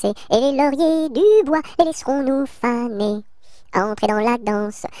danser. Et les lauriers du bois, les laisserons-nous faner. Entrez dans la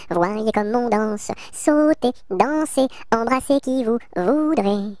danse, voyez comme on danse. Sautez, dansez, embrassez qui vous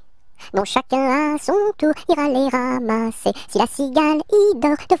voudrez. Non, chacun à son tour ira les ramasser. Si la cigale y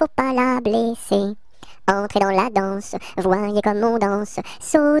dort, ne faut pas la blesser. Entrez dans la danse, voyez comme on danse.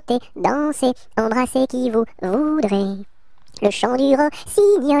 Sautez, dansez, embrassez qui vous voudrez. Le chant du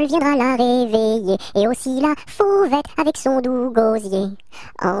rossignol viendra la réveiller, et aussi la fauvette avec son doux gosier.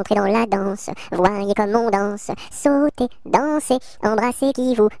 Entrez dans la danse, voyez comme on danse. Sautez, dansez, embrassez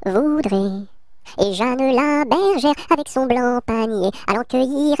qui vous voudrez. Et Jeanne la bergère avec son blanc panier, allant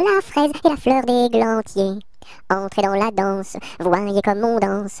cueillir la fraise et la fleur d'églantier. Entrez dans la danse, voyez comme on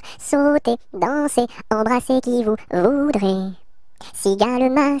danse. Sautez, dansez, embrassez qui vous voudrez.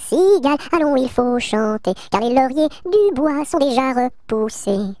 Cigale, ma cigale, allons il faut chanter, car les lauriers du bois sont déjà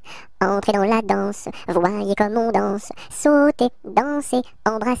repoussés. Entrez dans la danse, voyez comme on danse. Sautez, dansez,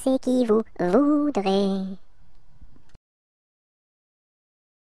 embrassez qui vous voudrez.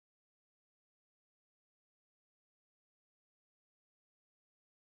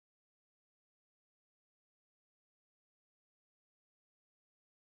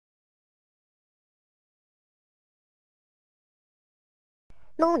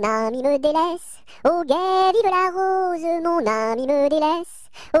 Mon ami me délaisse, au guet vive la rose, mon ami me délaisse,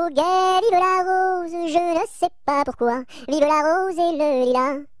 au guet vive la rose, je ne sais pas pourquoi, vive la rose et le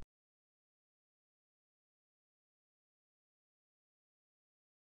lilas.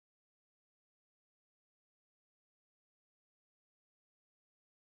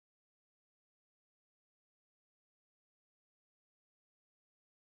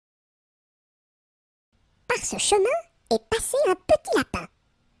 Par ce chemin est passé un petit lapin.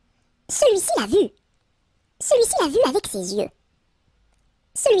 Celui-ci l'a vu. Celui-ci l'a vu avec ses yeux.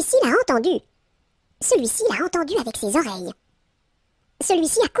 Celui-ci l'a entendu. Celui-ci l'a entendu avec ses oreilles.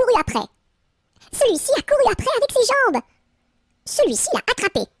 Celui-ci a couru après. Celui-ci a couru après avec ses jambes. Celui-ci l'a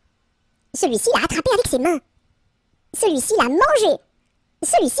attrapé. Celui-ci l'a attrapé avec ses mains. Celui-ci l'a mangé.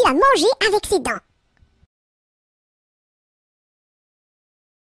 Celui-ci l'a mangé avec ses dents.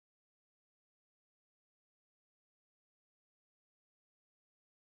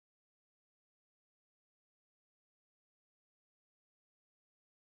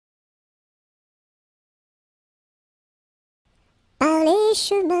 Par les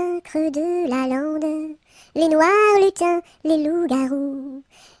chemins creux de la lande, les noirs lutins, les loups-garous,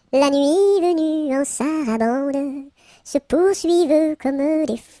 la nuit venue en sarabande, se poursuivent comme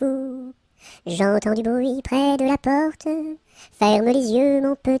des fous. J'entends du bruit près de la porte, ferme les yeux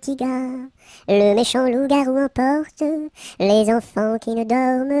mon petit gars, le méchant loup-garou emporte les enfants qui ne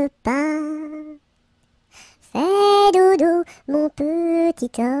dorment pas. Fais dodo, mon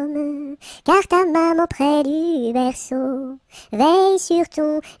petit homme, car ta maman près du berceau veille sur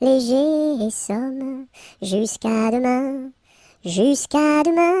ton léger somme. Jusqu'à demain,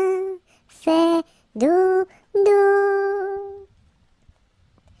 fais dodo.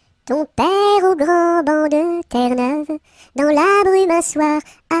 Ton père au grand banc de Terre-Neuve, dans la brume un soir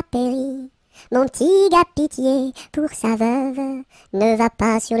a péri. Mon petit gars pitié pour sa veuve, ne va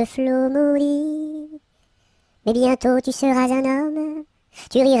pas sur le flot maudit. Mais bientôt tu seras un homme,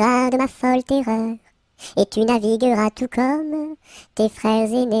 tu riras de ma folle terreur, et tu navigueras tout comme tes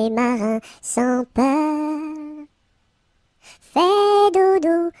frères aînés marins sans peur. Fais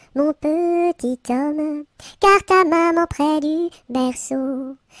dodo, mon petit homme, car ta maman près du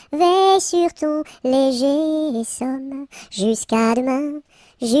berceau veille sur ton léger somme. Jusqu'à demain,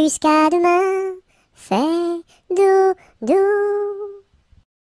 fais dodo.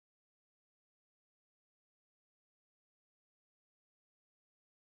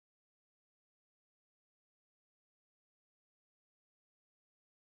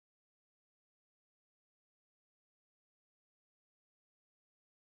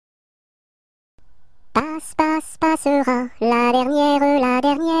 Passera, la dernière,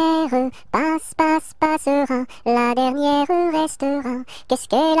 passera, la dernière restera. Qu'est-ce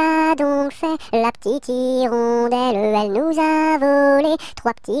qu'elle a donc fait, la petite hirondelle? Elle nous a volé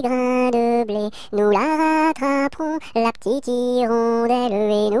 3 petits grains de blé. Nous la rattraperons, la petite hirondelle,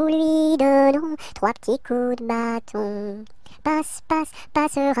 et nous lui donnerons 3 petits coups de bâton. Passe, passe,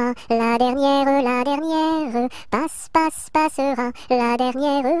 passera, la dernière, passe, passe, passera, la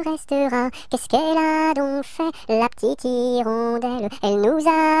dernière restera. Qu'est-ce qu'elle a donc fait, la petite hirondelle? Elle nous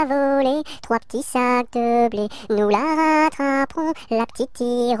a volé 3 petits sacs de blé, nous la rattraperons, la petite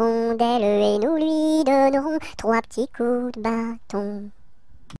hirondelle, et nous lui donnerons 3 petits coups de bâton.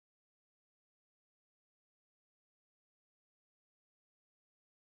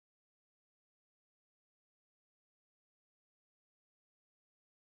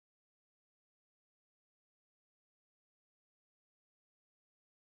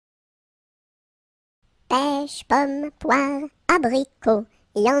 Pêche, pomme, poire, abricot,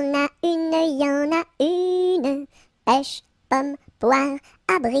 y en a une, y en a une. Pêche, pomme, poire,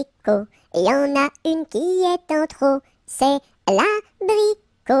 abricot, y en a une qui est en trop. C'est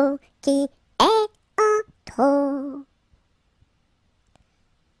l'abricot qui est en trop.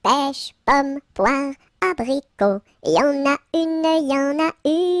 Pêche, pomme, poire, abricot, y en a une, y en a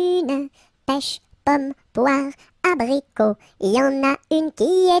une. Pêche, pomme, poire, abricot, y en a une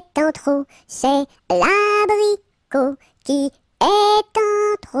qui est en trop. C'est l'abricot qui est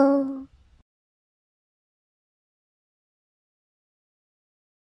en trop.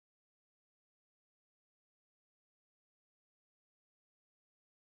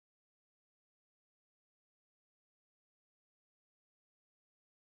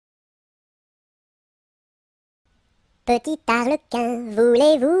 Petit arlequin,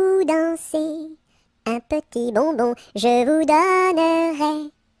 voulez-vous danser? Un petit bonbon, je vous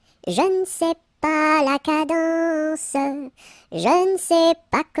donnerai. Je ne sais pas la cadence, je ne sais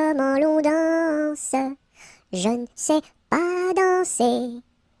pas comment l'on danse, je ne sais pas danser.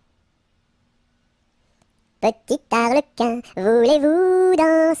 Petit arlequin, voulez-vous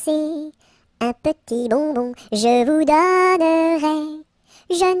danser? Un petit bonbon, je vous donnerai.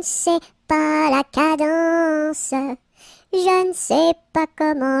 Je ne sais pas la cadence, je ne sais pas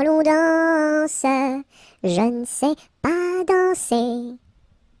comment l'on danse, je ne sais pas danser.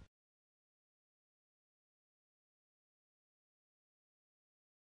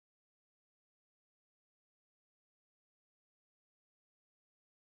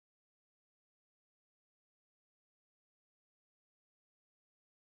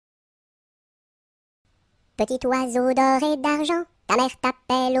 Petit oiseau d'or et d'argent, ta mère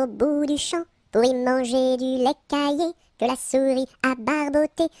t'appelle au bout du champ pour y manger du lait caillé que la souris a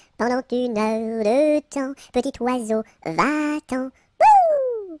barboté pendant 1 heure de temps. Petit oiseau, va-t'en.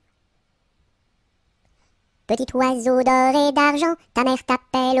 Wouh! Petit oiseau d'or et d'argent, ta mère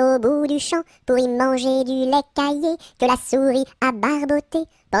t'appelle au bout du champ pour y manger du lait caillé que la souris a barboté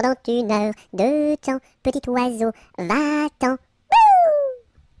pendant 1 heure de temps. Petit oiseau, va-t'en.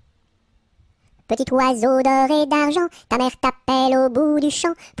 Petit oiseau d'or et d'argent, ta mère t'appelle au bout du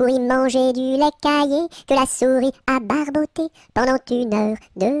champ pour y manger du lait caillé que la souris a barboté pendant 1 heure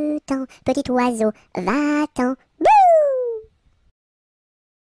de temps. Petit oiseau, va-t'en. Bouh!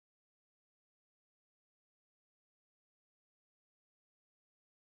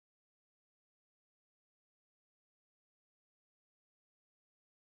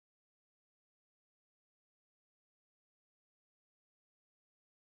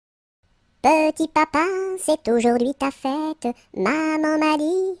 Petit papa, c'est aujourd'hui ta fête. Maman m'a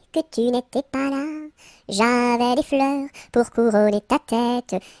dit que tu n'étais pas là. J'avais des fleurs pour couronner ta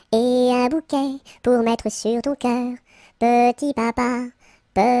tête et un bouquet pour mettre sur ton cœur. Petit papa,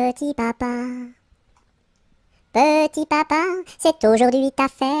 petit papa. Petit papa, c'est aujourd'hui ta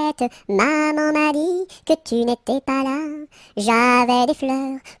fête. Maman m'a dit que tu n'étais pas là. J'avais des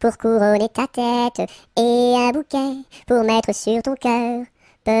fleurs pour couronner ta tête et un bouquet pour mettre sur ton cœur.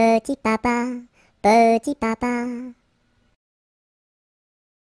 Petit papa, petit papa.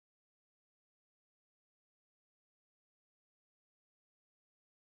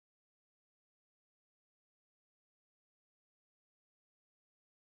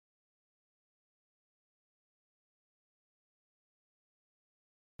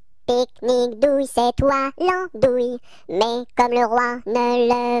 Pique-nique douille, c'est toi l'andouille, mais comme le roi ne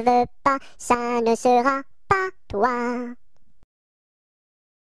le veut pas, ça ne sera pas toi.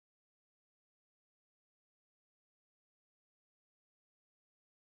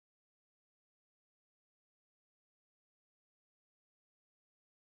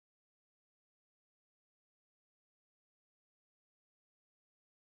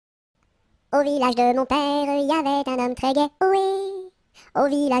 Au village de mon père, il y avait un homme très gai, oui. Au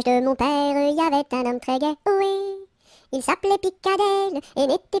village de mon père, il y avait un homme très gai, oui. Il s'appelait Picadelle et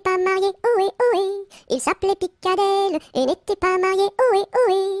n'était pas marié, oui, oui. Il s'appelait Picadelle et n'était pas marié, oui,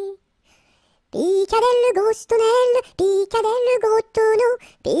 oui. Picadelle, grosse tonnelle, Picadelle, gros tonneau,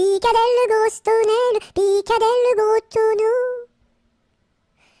 Picadelle. Picadelle, grosse tonnelle, picadelle, gros tonneau.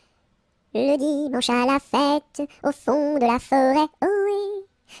 Le dimanche à la fête, au fond de la forêt, oh oui.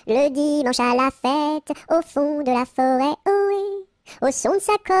 Le dimanche à la fête, au fond de la forêt, oh oui. Au son de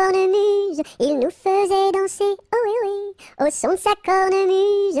sa cornemuse, il nous faisait danser, oh oui, oui. Au son de sa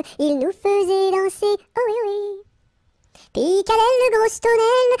cornemuse, il nous faisait danser, oh oui, oui. Picadelle, grosse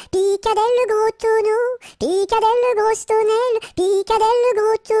tonnelle, picadelle, gros tonneau. Picadelle, grosse tonnelle, picadelle,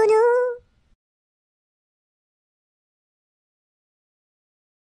 gros tonneau.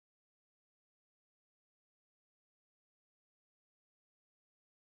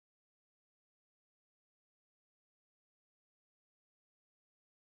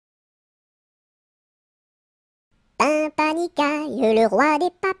 Pimpanicaille, le roi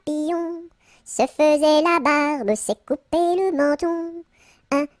des papillons, se faisait la barbe, s'est coupé le menton.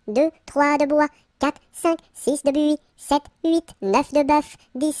 1, 2, 3 de bois, 4, 5, 6 de buis, 7, 8, 9 de bœuf,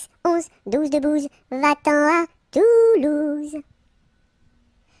 10, 11, 12 de bouse, va-t'en à Toulouse.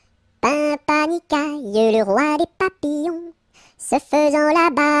 Pimpanicaille, le roi des papillons, se faisant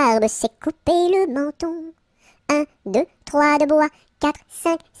la barbe, s'est coupé le menton. 1, 2, 3 de bois, 4,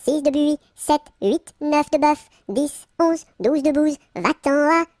 5, 6 de buis, 7, 8, 9 de bœuf, 10, 11, 12 de bouse,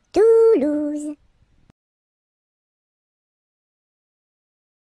 va-t'en à Toulouse.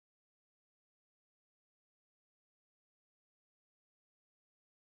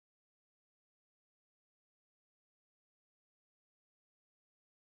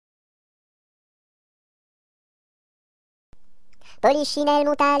 Polichinelle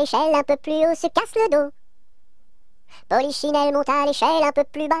monte à l'échelle, un peu plus haut, se casse le dos. Polichinelle monte à l'échelle, un peu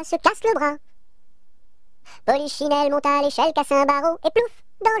plus bas, se casse le bras. Polichinelle monte à l'échelle, casse un barreau et plouf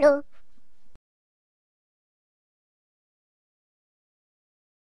dans l'eau.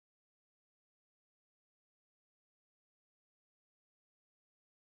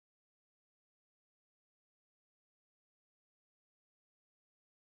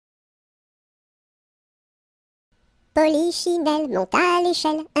 Polichinelle monte à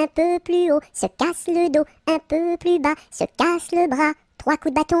l'échelle, un peu plus haut, se casse le dos, un peu plus bas, se casse le bras. 3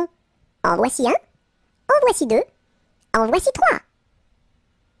 coups de bâton. En voici un, en voici 2, en voici 3.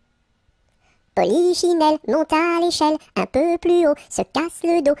 Polichinelle monte à l'échelle, un peu plus haut, se casse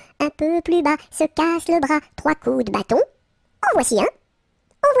le dos, un peu plus bas, se casse le bras. 3 coups de bâton. En voici un,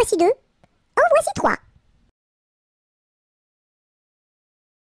 en voici 2, en voici 3.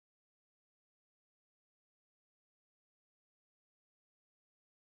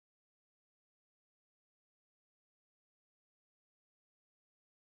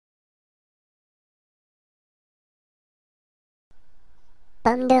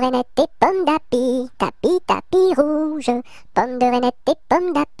 Pomme de reinette et pomme d'api, tapis, tapis rouge. Pomme de reinette et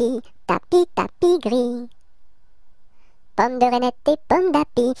pomme d'api, tapis, tapis gris. Pomme de reinette et pomme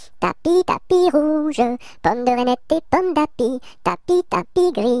d'api, tapis, tapis rouge. Pomme de reinette et pomme d'api, tapis,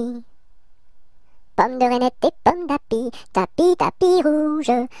 tapis gris. Pomme de reinette et pomme d'api, tapis, tapis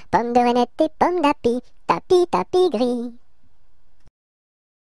rouge. Pomme de reinette et pomme d'api, tapis, tapis gris.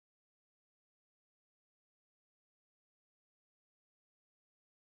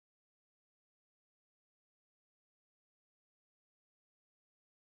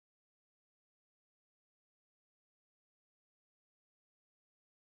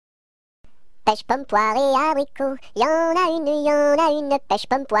 Pêche, pomme, poire et abricot, y en a une, pêche,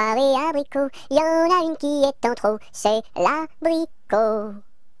 pomme, poire et abricot, y en a une qui est en trop, c'est l'abricot.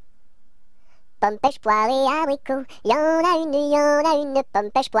 Pomme, pêche, poire et abricot, y en a une,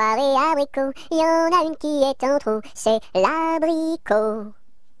 pomme, pêche, poire et abricot, y en a une qui est en trop, c'est l'abricot.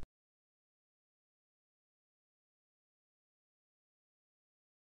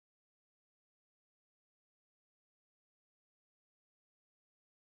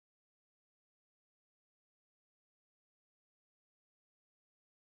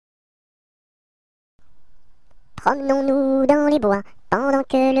 Promenons-nous dans les bois, pendant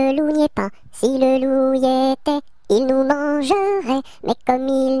que le loup n'y est pas. Si le loup y était, il nous mangerait. Mais comme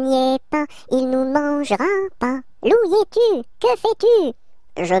il n'y est pas, il nous mangera pas. Loup y es-tu? Que fais-tu?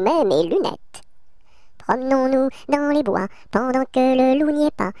 Je mets mes lunettes. Promenons-nous dans les bois, pendant que le loup n'y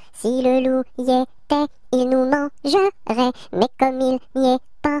est pas. Si le loup y était, il nous mangerait. Mais comme il n'y est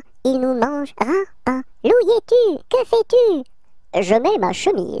pas, il nous mangera pas. Loup y es-tu? Que fais-tu? Je mets ma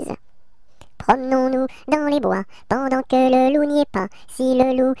chemise. Promenons-nous dans les bois, pendant que le loup n'y est pas. Si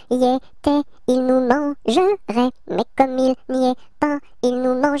le loup y était, il nous mangerait. Mais comme il n'y est pas, il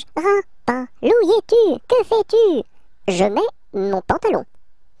nous mangera pas. Loup y es-tu? Que fais-tu? Je mets mon pantalon.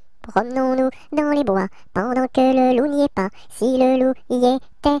 Promenons-nous dans les bois, pendant que le loup n'y est pas. Si le loup y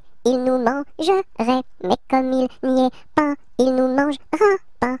était, il nous mangerait. Mais comme il n'y est pas, il nous mangera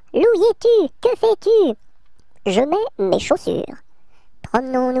pas. Loup es-tu? Que fais-tu? Je mets mes chaussures.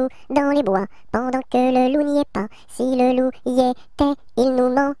 Promenons-nous dans les bois pendant que le loup n'y est pas. Si le loup y était, il nous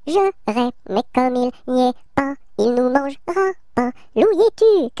mangerait. Mais comme il n'y est pas, il nous mangera pas. Loup y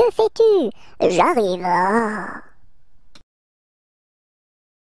es-tu? Que fais-tu? J'arrive. Ah.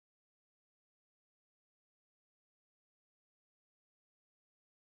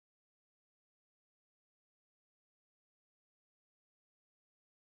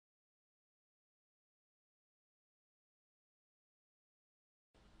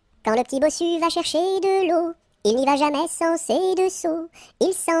 Quand le petit bossu va chercher de l'eau, il n'y va jamais sans ses deux seaux.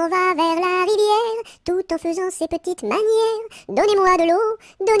 Il s'en va vers la rivière, tout en faisant ses petites manières. Donnez-moi de l'eau,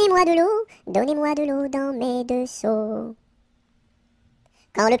 donnez-moi de l'eau, donnez-moi de l'eau dans mes deux seaux.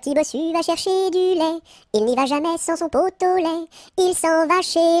 Quand le petit bossu va chercher du lait, il n'y va jamais sans son pot au lait. Il s'en va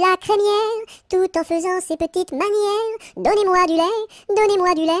chez la crémière, tout en faisant ses petites manières. Donnez-moi du lait,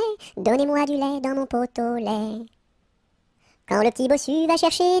 donnez-moi du lait, donnez-moi du lait dans mon pot au lait. Quand le petit bossu va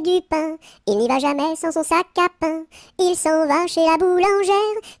chercher du pain, il n'y va jamais sans son sac à pain. Il s'en va chez la boulangère,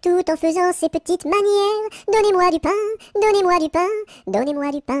 tout en faisant ses petites manières. Donnez-moi du pain, donnez-moi du pain,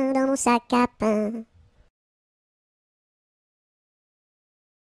 donnez-moi du pain dans mon sac à pain.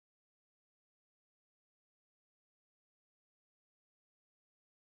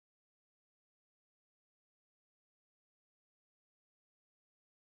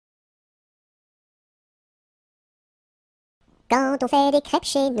 Quand on fait des crêpes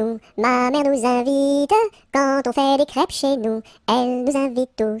chez nous, ma mère nous invite. Quand on fait des crêpes chez nous, elle nous invite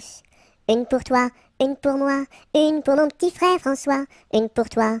tous. Une pour toi, une pour moi, une pour mon petit frère François. Une pour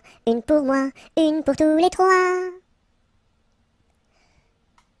toi, une pour moi, une pour tous les trois.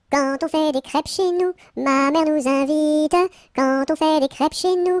 Quand on fait des crêpes chez nous, ma mère nous invite. Quand on fait des crêpes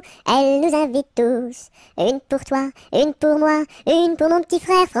chez nous, elle nous invite tous. Une pour toi, une pour moi, une pour mon petit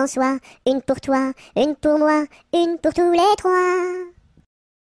frère François. Une pour toi, une pour moi, une pour tous les trois.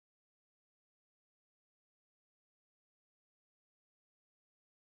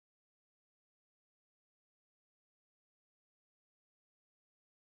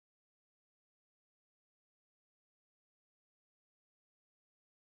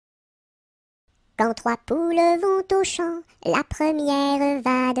 Quand trois poules vont au champ, la première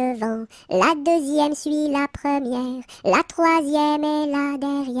va devant, la deuxième suit la première, la troisième est là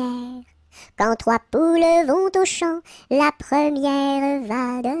derrière. Quand trois poules vont au champ, la première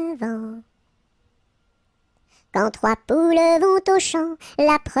va devant. Quand trois poules vont au champ,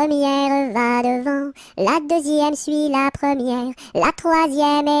 la première va devant, la deuxième suit la première, la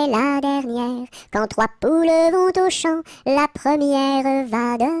troisième est la dernière. Quand trois poules vont au champ, la première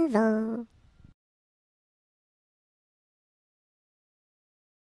va devant.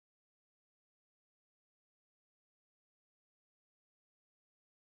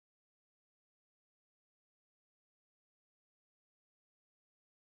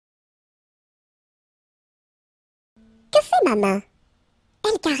 Que fait ma main?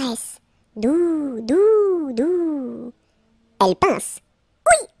 Elle caresse. Doux, doux, doux. Elle pince.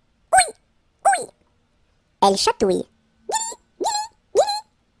 Oui, oui, oui. Elle chatouille.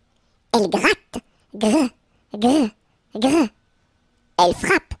 Elle gratte. Gre, gre, gre. Elle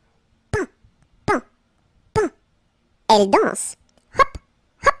frappe. Pan, pan, pan. Elle danse. Hop,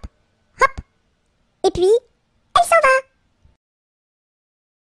 hop, hop. Et puis, elle s'en va.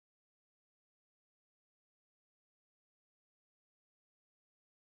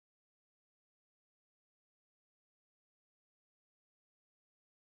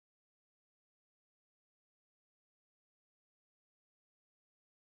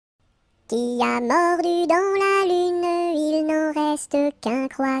 Qui a mordu dans la lune, il n'en reste qu'un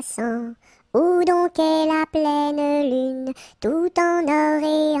croissant. Où donc est la pleine lune, tout en or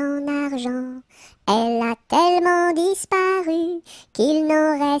et en argent? Elle a tellement disparu qu'il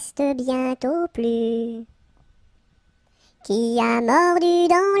n'en reste bientôt plus. Qui a mordu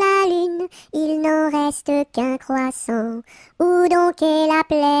dans la lune, il n'en reste qu'un croissant. Où donc est la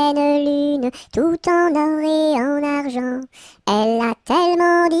pleine lune, tout en or et en argent? Elle a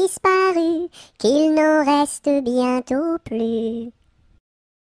tellement disparu qu'il n'en reste bientôt plus.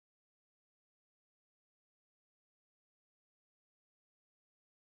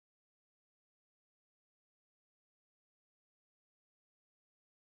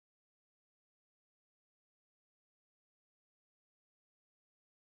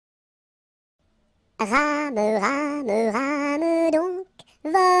 Rame, rame, rame donc,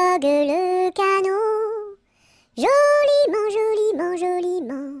 vogue le canot. Joliment, joliment,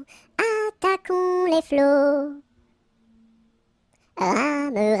 joliment, attaquons les flots.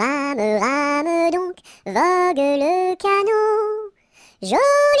 Rame, rame, rame donc, vogue le canot.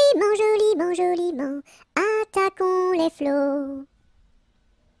 Joliment, joliment, joliment, attaquons les flots.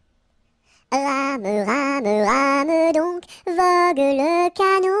 Rame, rame, rame donc, vogue le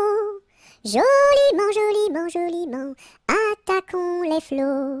canot. Joliment, joliment, joliment, attaquons les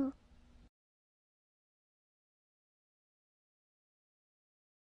flots.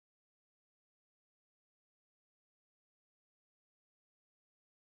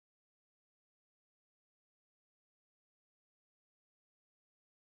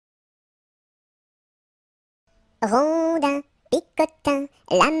 Rondin, picotin,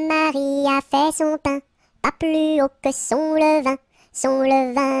 la Marie a fait son pain, pas plus haut que son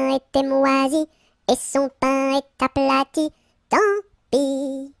levain était moisi, et son pain est aplati, tant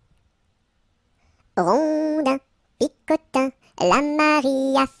pis. Rondin, picotin, la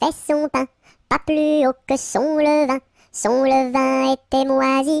Marie a fait son pain, pas plus haut que son levain était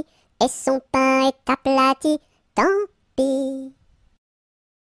moisi, et son pain est aplati, tant pis.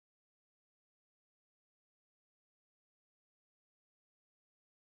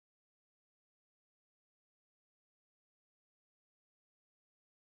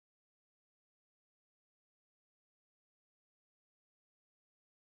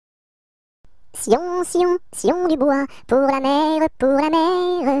 Sion, Sion, Sion du bois, pour la mer,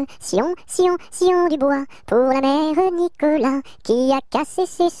 Sion, Sion, Sion du bois, pour la mère Nicolas, qui a cassé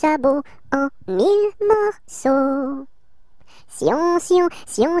ses sabots en 1000 morceaux. Sion, Sion,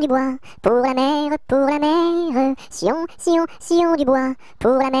 Sion du bois, pour la mer, Sion, Sion, Sion du bois,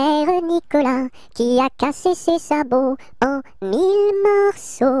 pour la mère Nicolas, qui a cassé ses sabots en 1000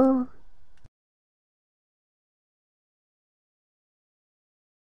 morceaux.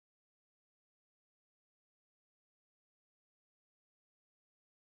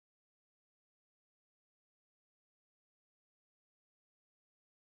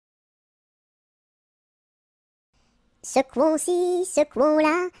 Secouons-ci,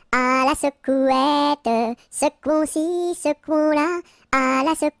 secouons-là, à la secouette. Secouons-ci, secouons-là, à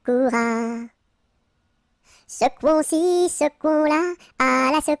la secoura. Secouons-ci, secouons-là,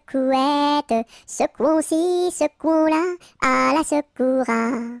 à la secouette. Secouons-ci, secouons-là, à la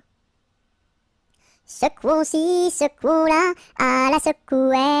secoura. Secouons-ci, secouons-là, à la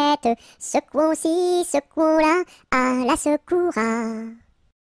secouette. Secouons-ci, secouons-là, à la secoura.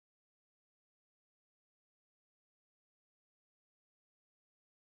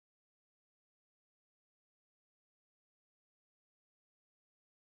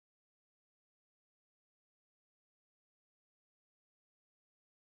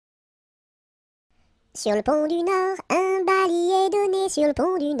 Sur le pont du Nord, un bailli est donné. Sur le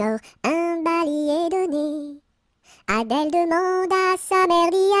pont du Nord, un bailli est donné. Adèle demande à sa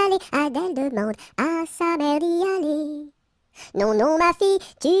mère d'y aller. Adèle demande à sa mère d'y aller. Non, non, ma fille,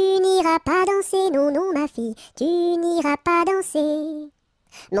 tu n'iras pas danser. Non, non, ma fille, tu n'iras pas danser.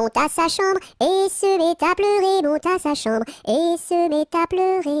 Monte à sa chambre et se met à pleurer. Monte à sa chambre et se met à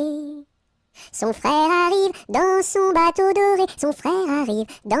pleurer. Son frère arrive dans son bateau doré. Son frère arrive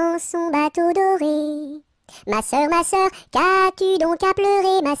dans son bateau doré. Ma sœur, qu'as-tu donc à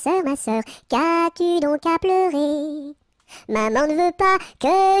pleurer? Ma sœur, qu'as-tu donc à pleurer? Maman ne veut pas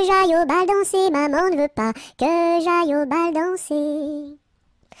que j'aille au bal danser. Maman ne veut pas que j'aille au bal danser.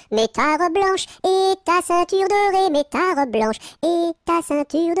 Mets ta robe blanche et ta ceinture dorée. Mets ta robe blanche et ta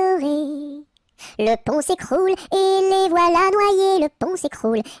ceinture dorée. Le pont s'écroule et les voilà noyés. Le pont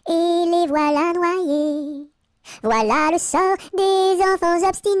s'écroule et les voilà noyés. Voilà le sort des enfants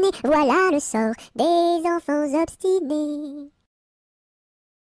obstinés. Voilà le sort des enfants obstinés.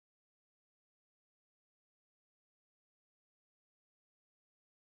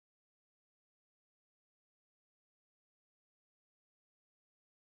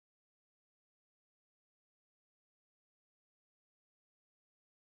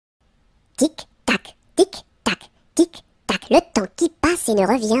 Tic tac, tic tac, tic tac. Le temps qui passe et ne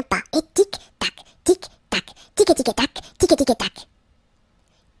revient pas. Et tic tac, tic tac, tic et tic et tac, tic et tic et tac.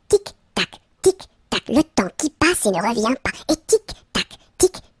 Tic tac, tic tac. Le temps qui passe et ne revient pas. Et tic tac,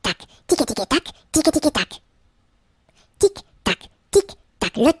 tic tac, tic et tic et tac, tic et tic et tac. Tic tac, tic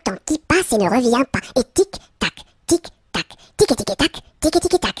tac. Le temps qui passe et ne revient pas. Et tic tac, tic tac, tic et tic et tac, tic et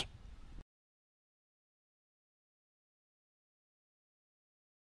tic et tac.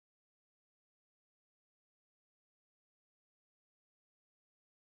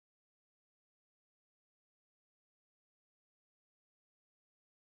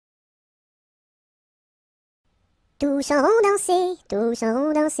 Tous s'en vont danser, tous s'en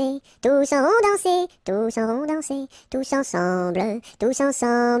vont danser, tous s'en vont danser, tous s'en vont danser, tous ensemble, tous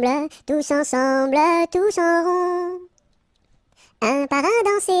ensemble, tous ensemble, tous en rond. Un par un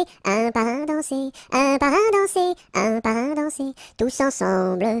danser, un par un danser, un par un danser, un par un danser, tous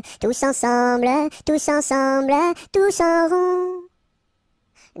ensemble, tous ensemble, tous ensemble, tous en rond.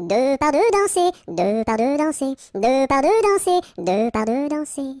 Deux par deux danser, deux par deux danser, deux par deux danser, deux par deux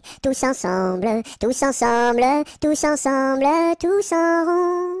danser, tous ensemble, tous ensemble, tous ensemble, tous en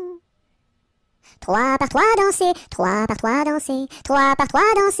rond. Trois par trois danser, trois par trois danser, trois par trois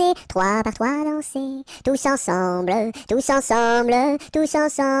danser, trois par trois danser, tous ensemble, tous ensemble, tous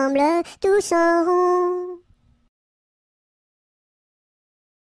ensemble, tous en rond.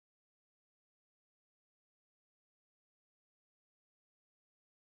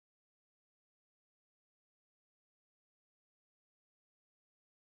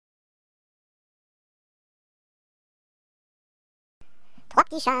 Trois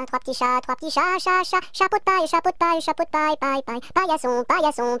petits chats, trois petits chats, trois petits chats, chat, chat, chapeau de paille, chapeau de paille, chapeau de paille, paille, paille, paillasson,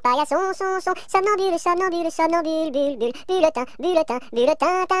 paillasson, paillasson, son, somnambule, somnambule, somnambule, bulle, bulle, bulletin, bulletin,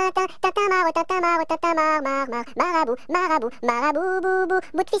 bulletin, tintin, tintin, mar, marabout, marabout, marabout, boubou,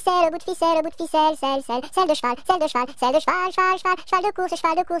 bout de ficelle, bout de ficelle, bout de ficelle, selle de cheval, selle de cheval, selle de cheval, cheval, cheval, cheval de course,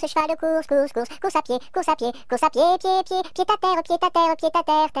 cheval de course, cheval de course, course, course, course à pied, course à pied, course à pied, pied, pied, pied à terre, pied à terre, pied à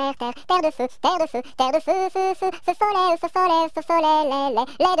terre, terre, terre, terre de feu, terre de feu, terre de feu, feu, feu, feu follet, feu follet, feu follet,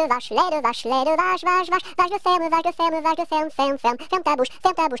 lait de vache, lait de vache, lait de vache, vache, vache, vache de ferme, vache de ferme, vache de ferme, ferme, ferme, ferme ta bouche,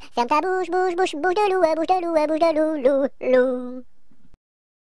 ferme ta bouche, ferme ta bouche, bouche, bouche, bouche de loup, bouche de loup, bouche de loup, loup, loup.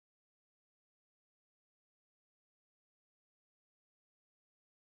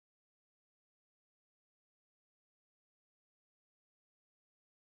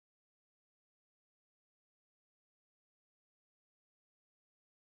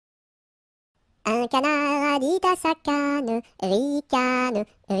 Un canard a dit à sa canne, ricane,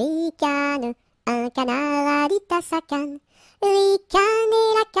 ricane. Un canard a dit à sa canne, ricane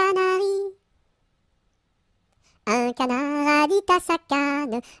et la canarie. Un canard a dit à sa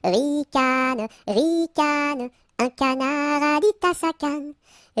canne, ricane, ricane. Un canard a dit à sa canne,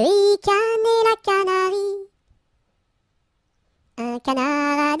 ricane et la canarie. Un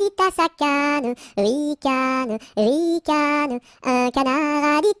canard a dit à sa canne, ricane, ricane. Un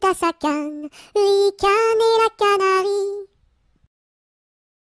canard a dit à sa canne, ricane et la canarie.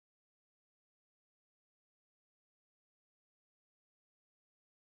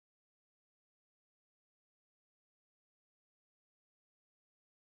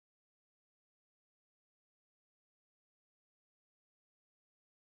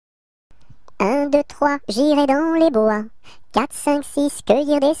 Un, deux, trois, j'irai dans les bois. 4, 5, 6,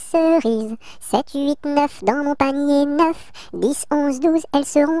 cueillir des cerises. 7, 8, 9, dans mon panier 9. 10, 11, 12, elles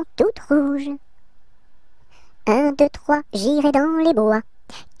seront toutes rouges. 1, 2, 3, j'irai dans les bois.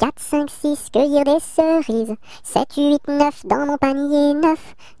 4, 5, 6, cueillir des cerises. 7, 8, 9, dans mon panier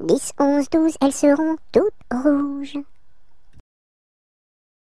 9. 10, 11, 12, elles seront toutes rouges.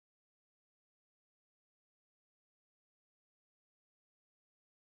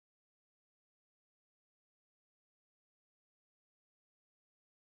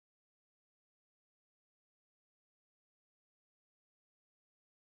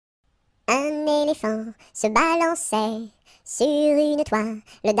 Un éléphant se balançait sur une toile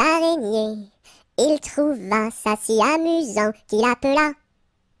d'araignée. Il trouva ça si amusant qu'il appela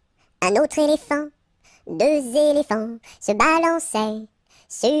un autre éléphant. Deux éléphants se balançaient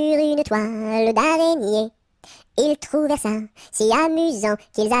sur une toile d'araignée. Ils trouvèrent ça si amusant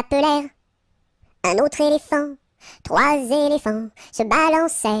qu'ils appelèrent un autre éléphant. Trois éléphants se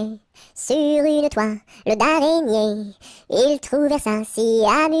balançaient sur une toile d'araignée. Ils trouvèrent ça si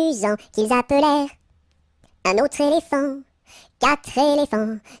amusant qu'ils appelèrent un autre éléphant. Quatre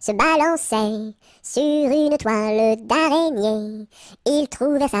éléphants se balançaient sur une toile d'araignée. Ils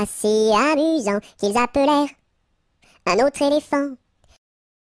trouvèrent ça si amusant qu'ils appelèrent un autre éléphant.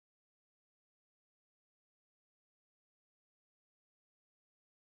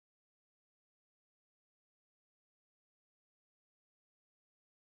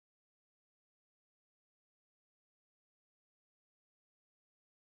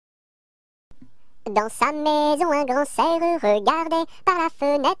 Dans sa maison, un grand cerf regardait par la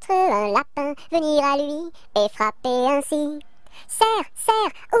fenêtre un lapin venir à lui et frapper ainsi. Cerf,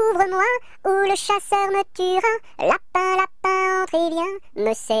 cerf, ouvre-moi, ou le chasseur me tuera. Lapin, lapin, entre et viens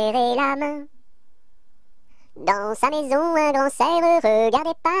me serrer la main. Dans sa maison, un grand cerf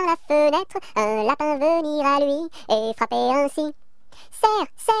regardait par la fenêtre un lapin venir à lui et frapper ainsi. Cerf,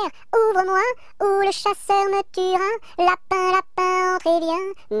 cerf, ouvre-moi, ou le chasseur me tuera. Lapin, lapin, entre et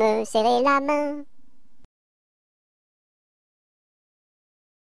viens me serrer la main.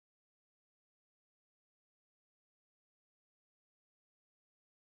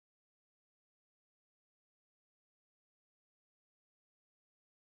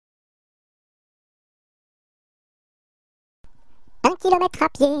 1 kilomètre à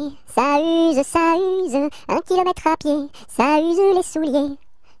pied, ça use, ça use. 1 kilomètre à pied, ça use les souliers.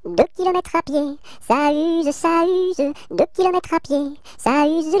 2 kilomètres à pied, ça use, ça use. 2 kilomètres à pied, ça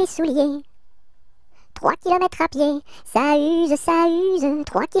use les souliers. 3 kilomètres à pied, ça use, ça use.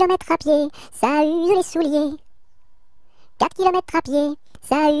 3 kilomètres à pied, ça use les souliers. 4 kilomètres à pied,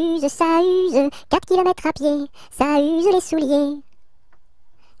 ça use, ça use. 4 kilomètres à pied, ça use les souliers.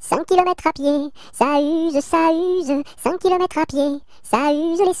 5 kilomètres à pied, ça use, ça use. 5 kilomètres à pied, ça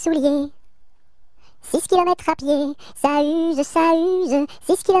use les souliers. 6 kilomètres à pied, ça use, ça use.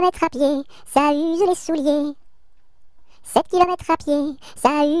 6 kilomètres à pied, ça use les souliers. 7 kilomètres à pied,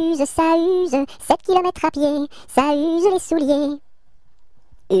 ça use, ça use. 7 kilomètres à pied, ça use les souliers.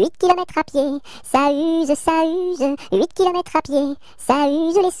 8 kilomètres à pied, ça use, ça use. 8 kilomètres à pied, ça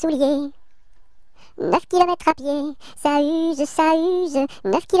use les souliers. 9 kilomètres à pied, ça use, ça use.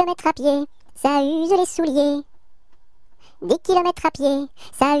 9 kilomètres à pied, ça use les souliers. 10 kilomètres à pied,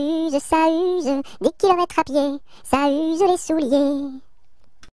 ça use, ça use. 10 kilomètres à pied, ça use les souliers.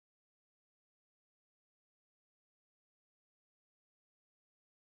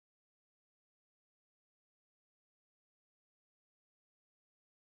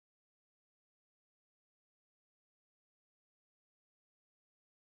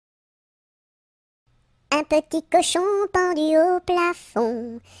 Un petit cochon pendu au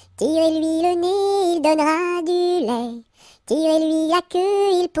plafond, tirez-lui le nez, il donnera du lait. Tirez-lui la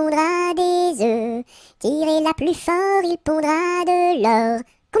queue, il pondra des œufs. Tirez-la plus fort, il pondra de l'or.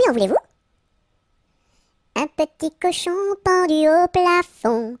 Combien voulez-vous? Un petit cochon pendu au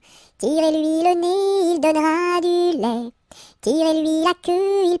plafond, tirez-lui le nez, il donnera du lait. Tirez-lui la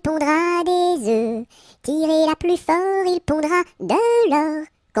queue, il pondra des œufs. Tirez-la plus fort, il pondra de l'or.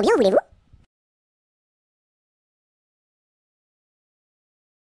 Combien voulez-vous?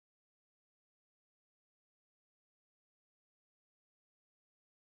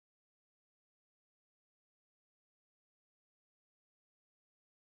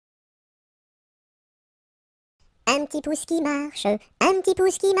 Un petit pouce qui marche, un petit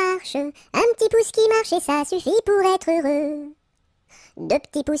pouce qui marche, un petit pouce qui marche et ça suffit pour être heureux. 2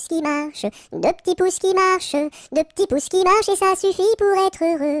 petits pouces qui marchent, 2 petits pouces qui marchent, 2 petits pouces qui marchent et ça suffit pour être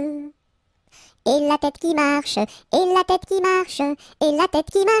heureux. Et la tête qui marche, et la tête qui marche, et la tête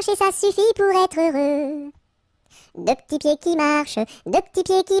qui marche et ça suffit pour être heureux. 2 petits pieds qui marchent, 2 petits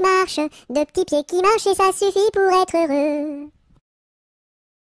pieds qui marchent, 2 petits pieds qui marchent et ça suffit pour être heureux.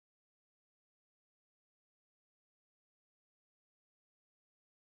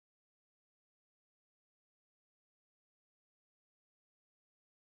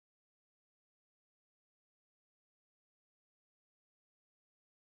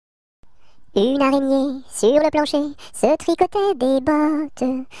 Une araignée sur le plancher se tricotait des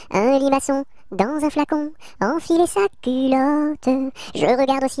bottes. Un limaçon dans un flacon enfilait sa culotte. Je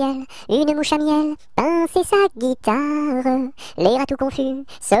regarde au ciel, une mouche à miel pincer sa guitare. Les rats tout confus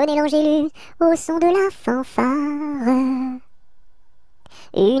sonnaient l'angélus au son de la fanfare.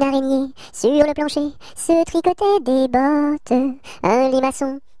 Une araignée sur le plancher se tricotait des bottes. Un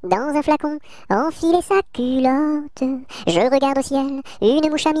limaçon dans un flacon enfilait sa culotte. Je regarde au ciel, une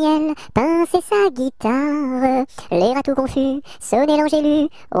mouche à miel pincer sa guitare. Les rats tout confus sonnaient l'angélus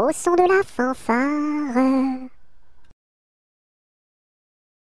au son de la fanfare.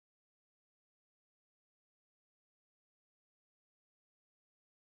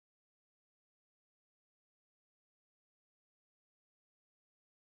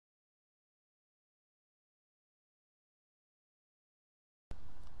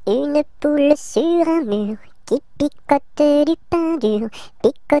 Une poule sur un mur qui picote du pain dur.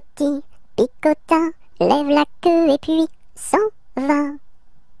 Picoti, picota, lève la queue et puis s'en va.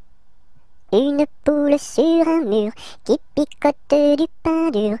 Une poule sur un mur qui picote du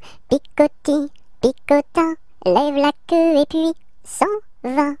pain dur. Picoti, picota, lève la queue et puis s'en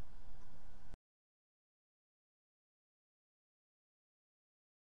va.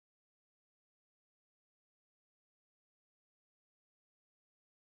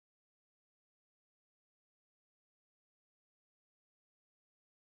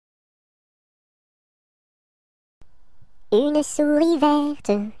 Une souris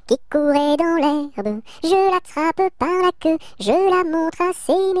verte qui courait dans l'herbe, je l'attrape par la queue, je la montre à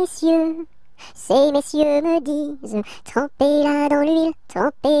ces messieurs. Ces messieurs me disent, trempez-la dans l'huile,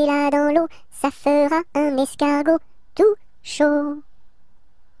 trempez-la dans l'eau, ça fera un escargot tout chaud.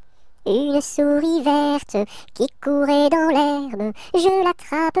 Une souris verte qui courait dans l'herbe, je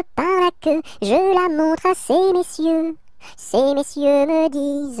l'attrape par la queue, je la montre à ces messieurs. Ces messieurs me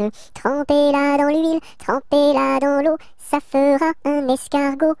disent, trempez-la dans l'huile, trempez-la dans l'eau, ça fera un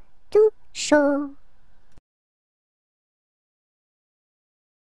escargot tout chaud.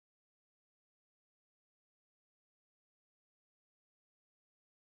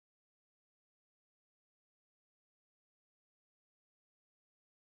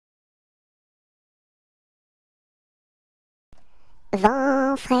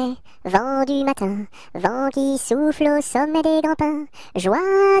 Vent frais, vent du matin, vent qui souffle au sommet des grands pins,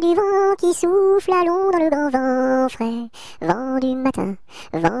 joie du vent qui souffle, allons dans le grand vent frais, vent du matin,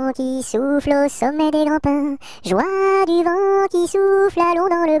 vent qui souffle au sommet des grands pins, joie du vent qui souffle, allons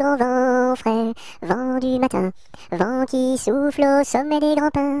dans le grand vent frais, vent du matin, vent qui souffle au sommet des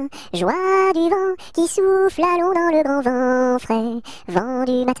grands pins, joie du vent qui souffle, allons dans le grand vent frais, vent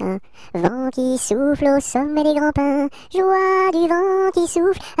du matin, vent qui souffle au sommet des grands pins, joie du vent qui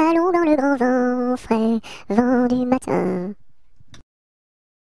souffle, allons dans le grand vent frais, vent du matin.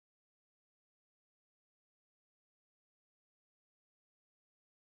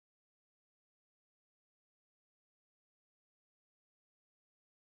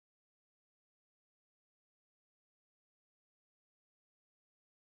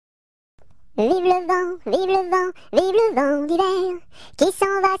 Vive le vent, vive le vent, vive le vent d'hiver, qui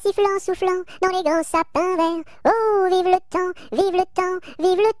s'en va sifflant, soufflant dans les grands sapins verts. Oh, vive le temps, vive le temps,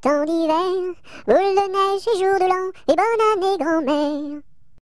 vive le temps d'hiver, boule de neige et jour de l'an, et bonne année grand-mère.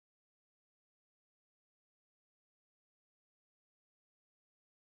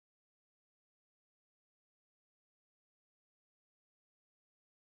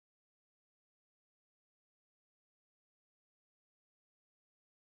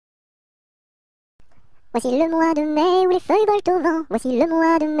 Voici le mois de mai où les feuilles volent au vent. Voici le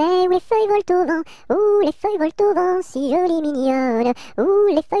mois de mai où les feuilles volent au vent. Où les feuilles volent au vent, si jolies mignonnes. Où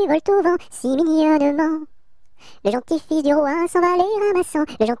les feuilles volent au vent, si mignonnement. Le gentil fils du roi s'en va les ramassant.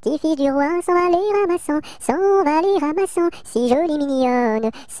 Le gentil fils du roi s'en va les ramassant. S'en va les ramassant, si jolie mignonne.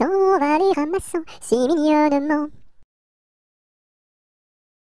 S'en va les ramassant, si mignonnement.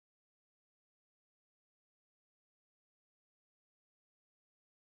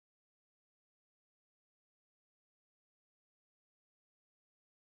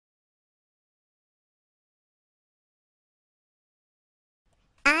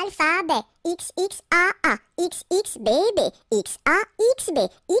 Alphabet, X, X, A, A, X, X, B, B, X, A, X, B,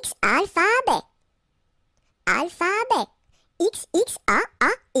 X, alphabet. Alphabet, X, X, A, A,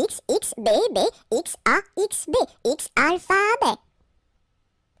 X, X, B, B, X, A, X, B, X, alphabet.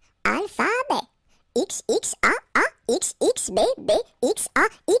 Alphabet, X, X, A, A, X, X, B, B, X, A,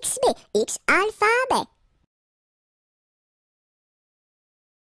 X, B, X, alphabet.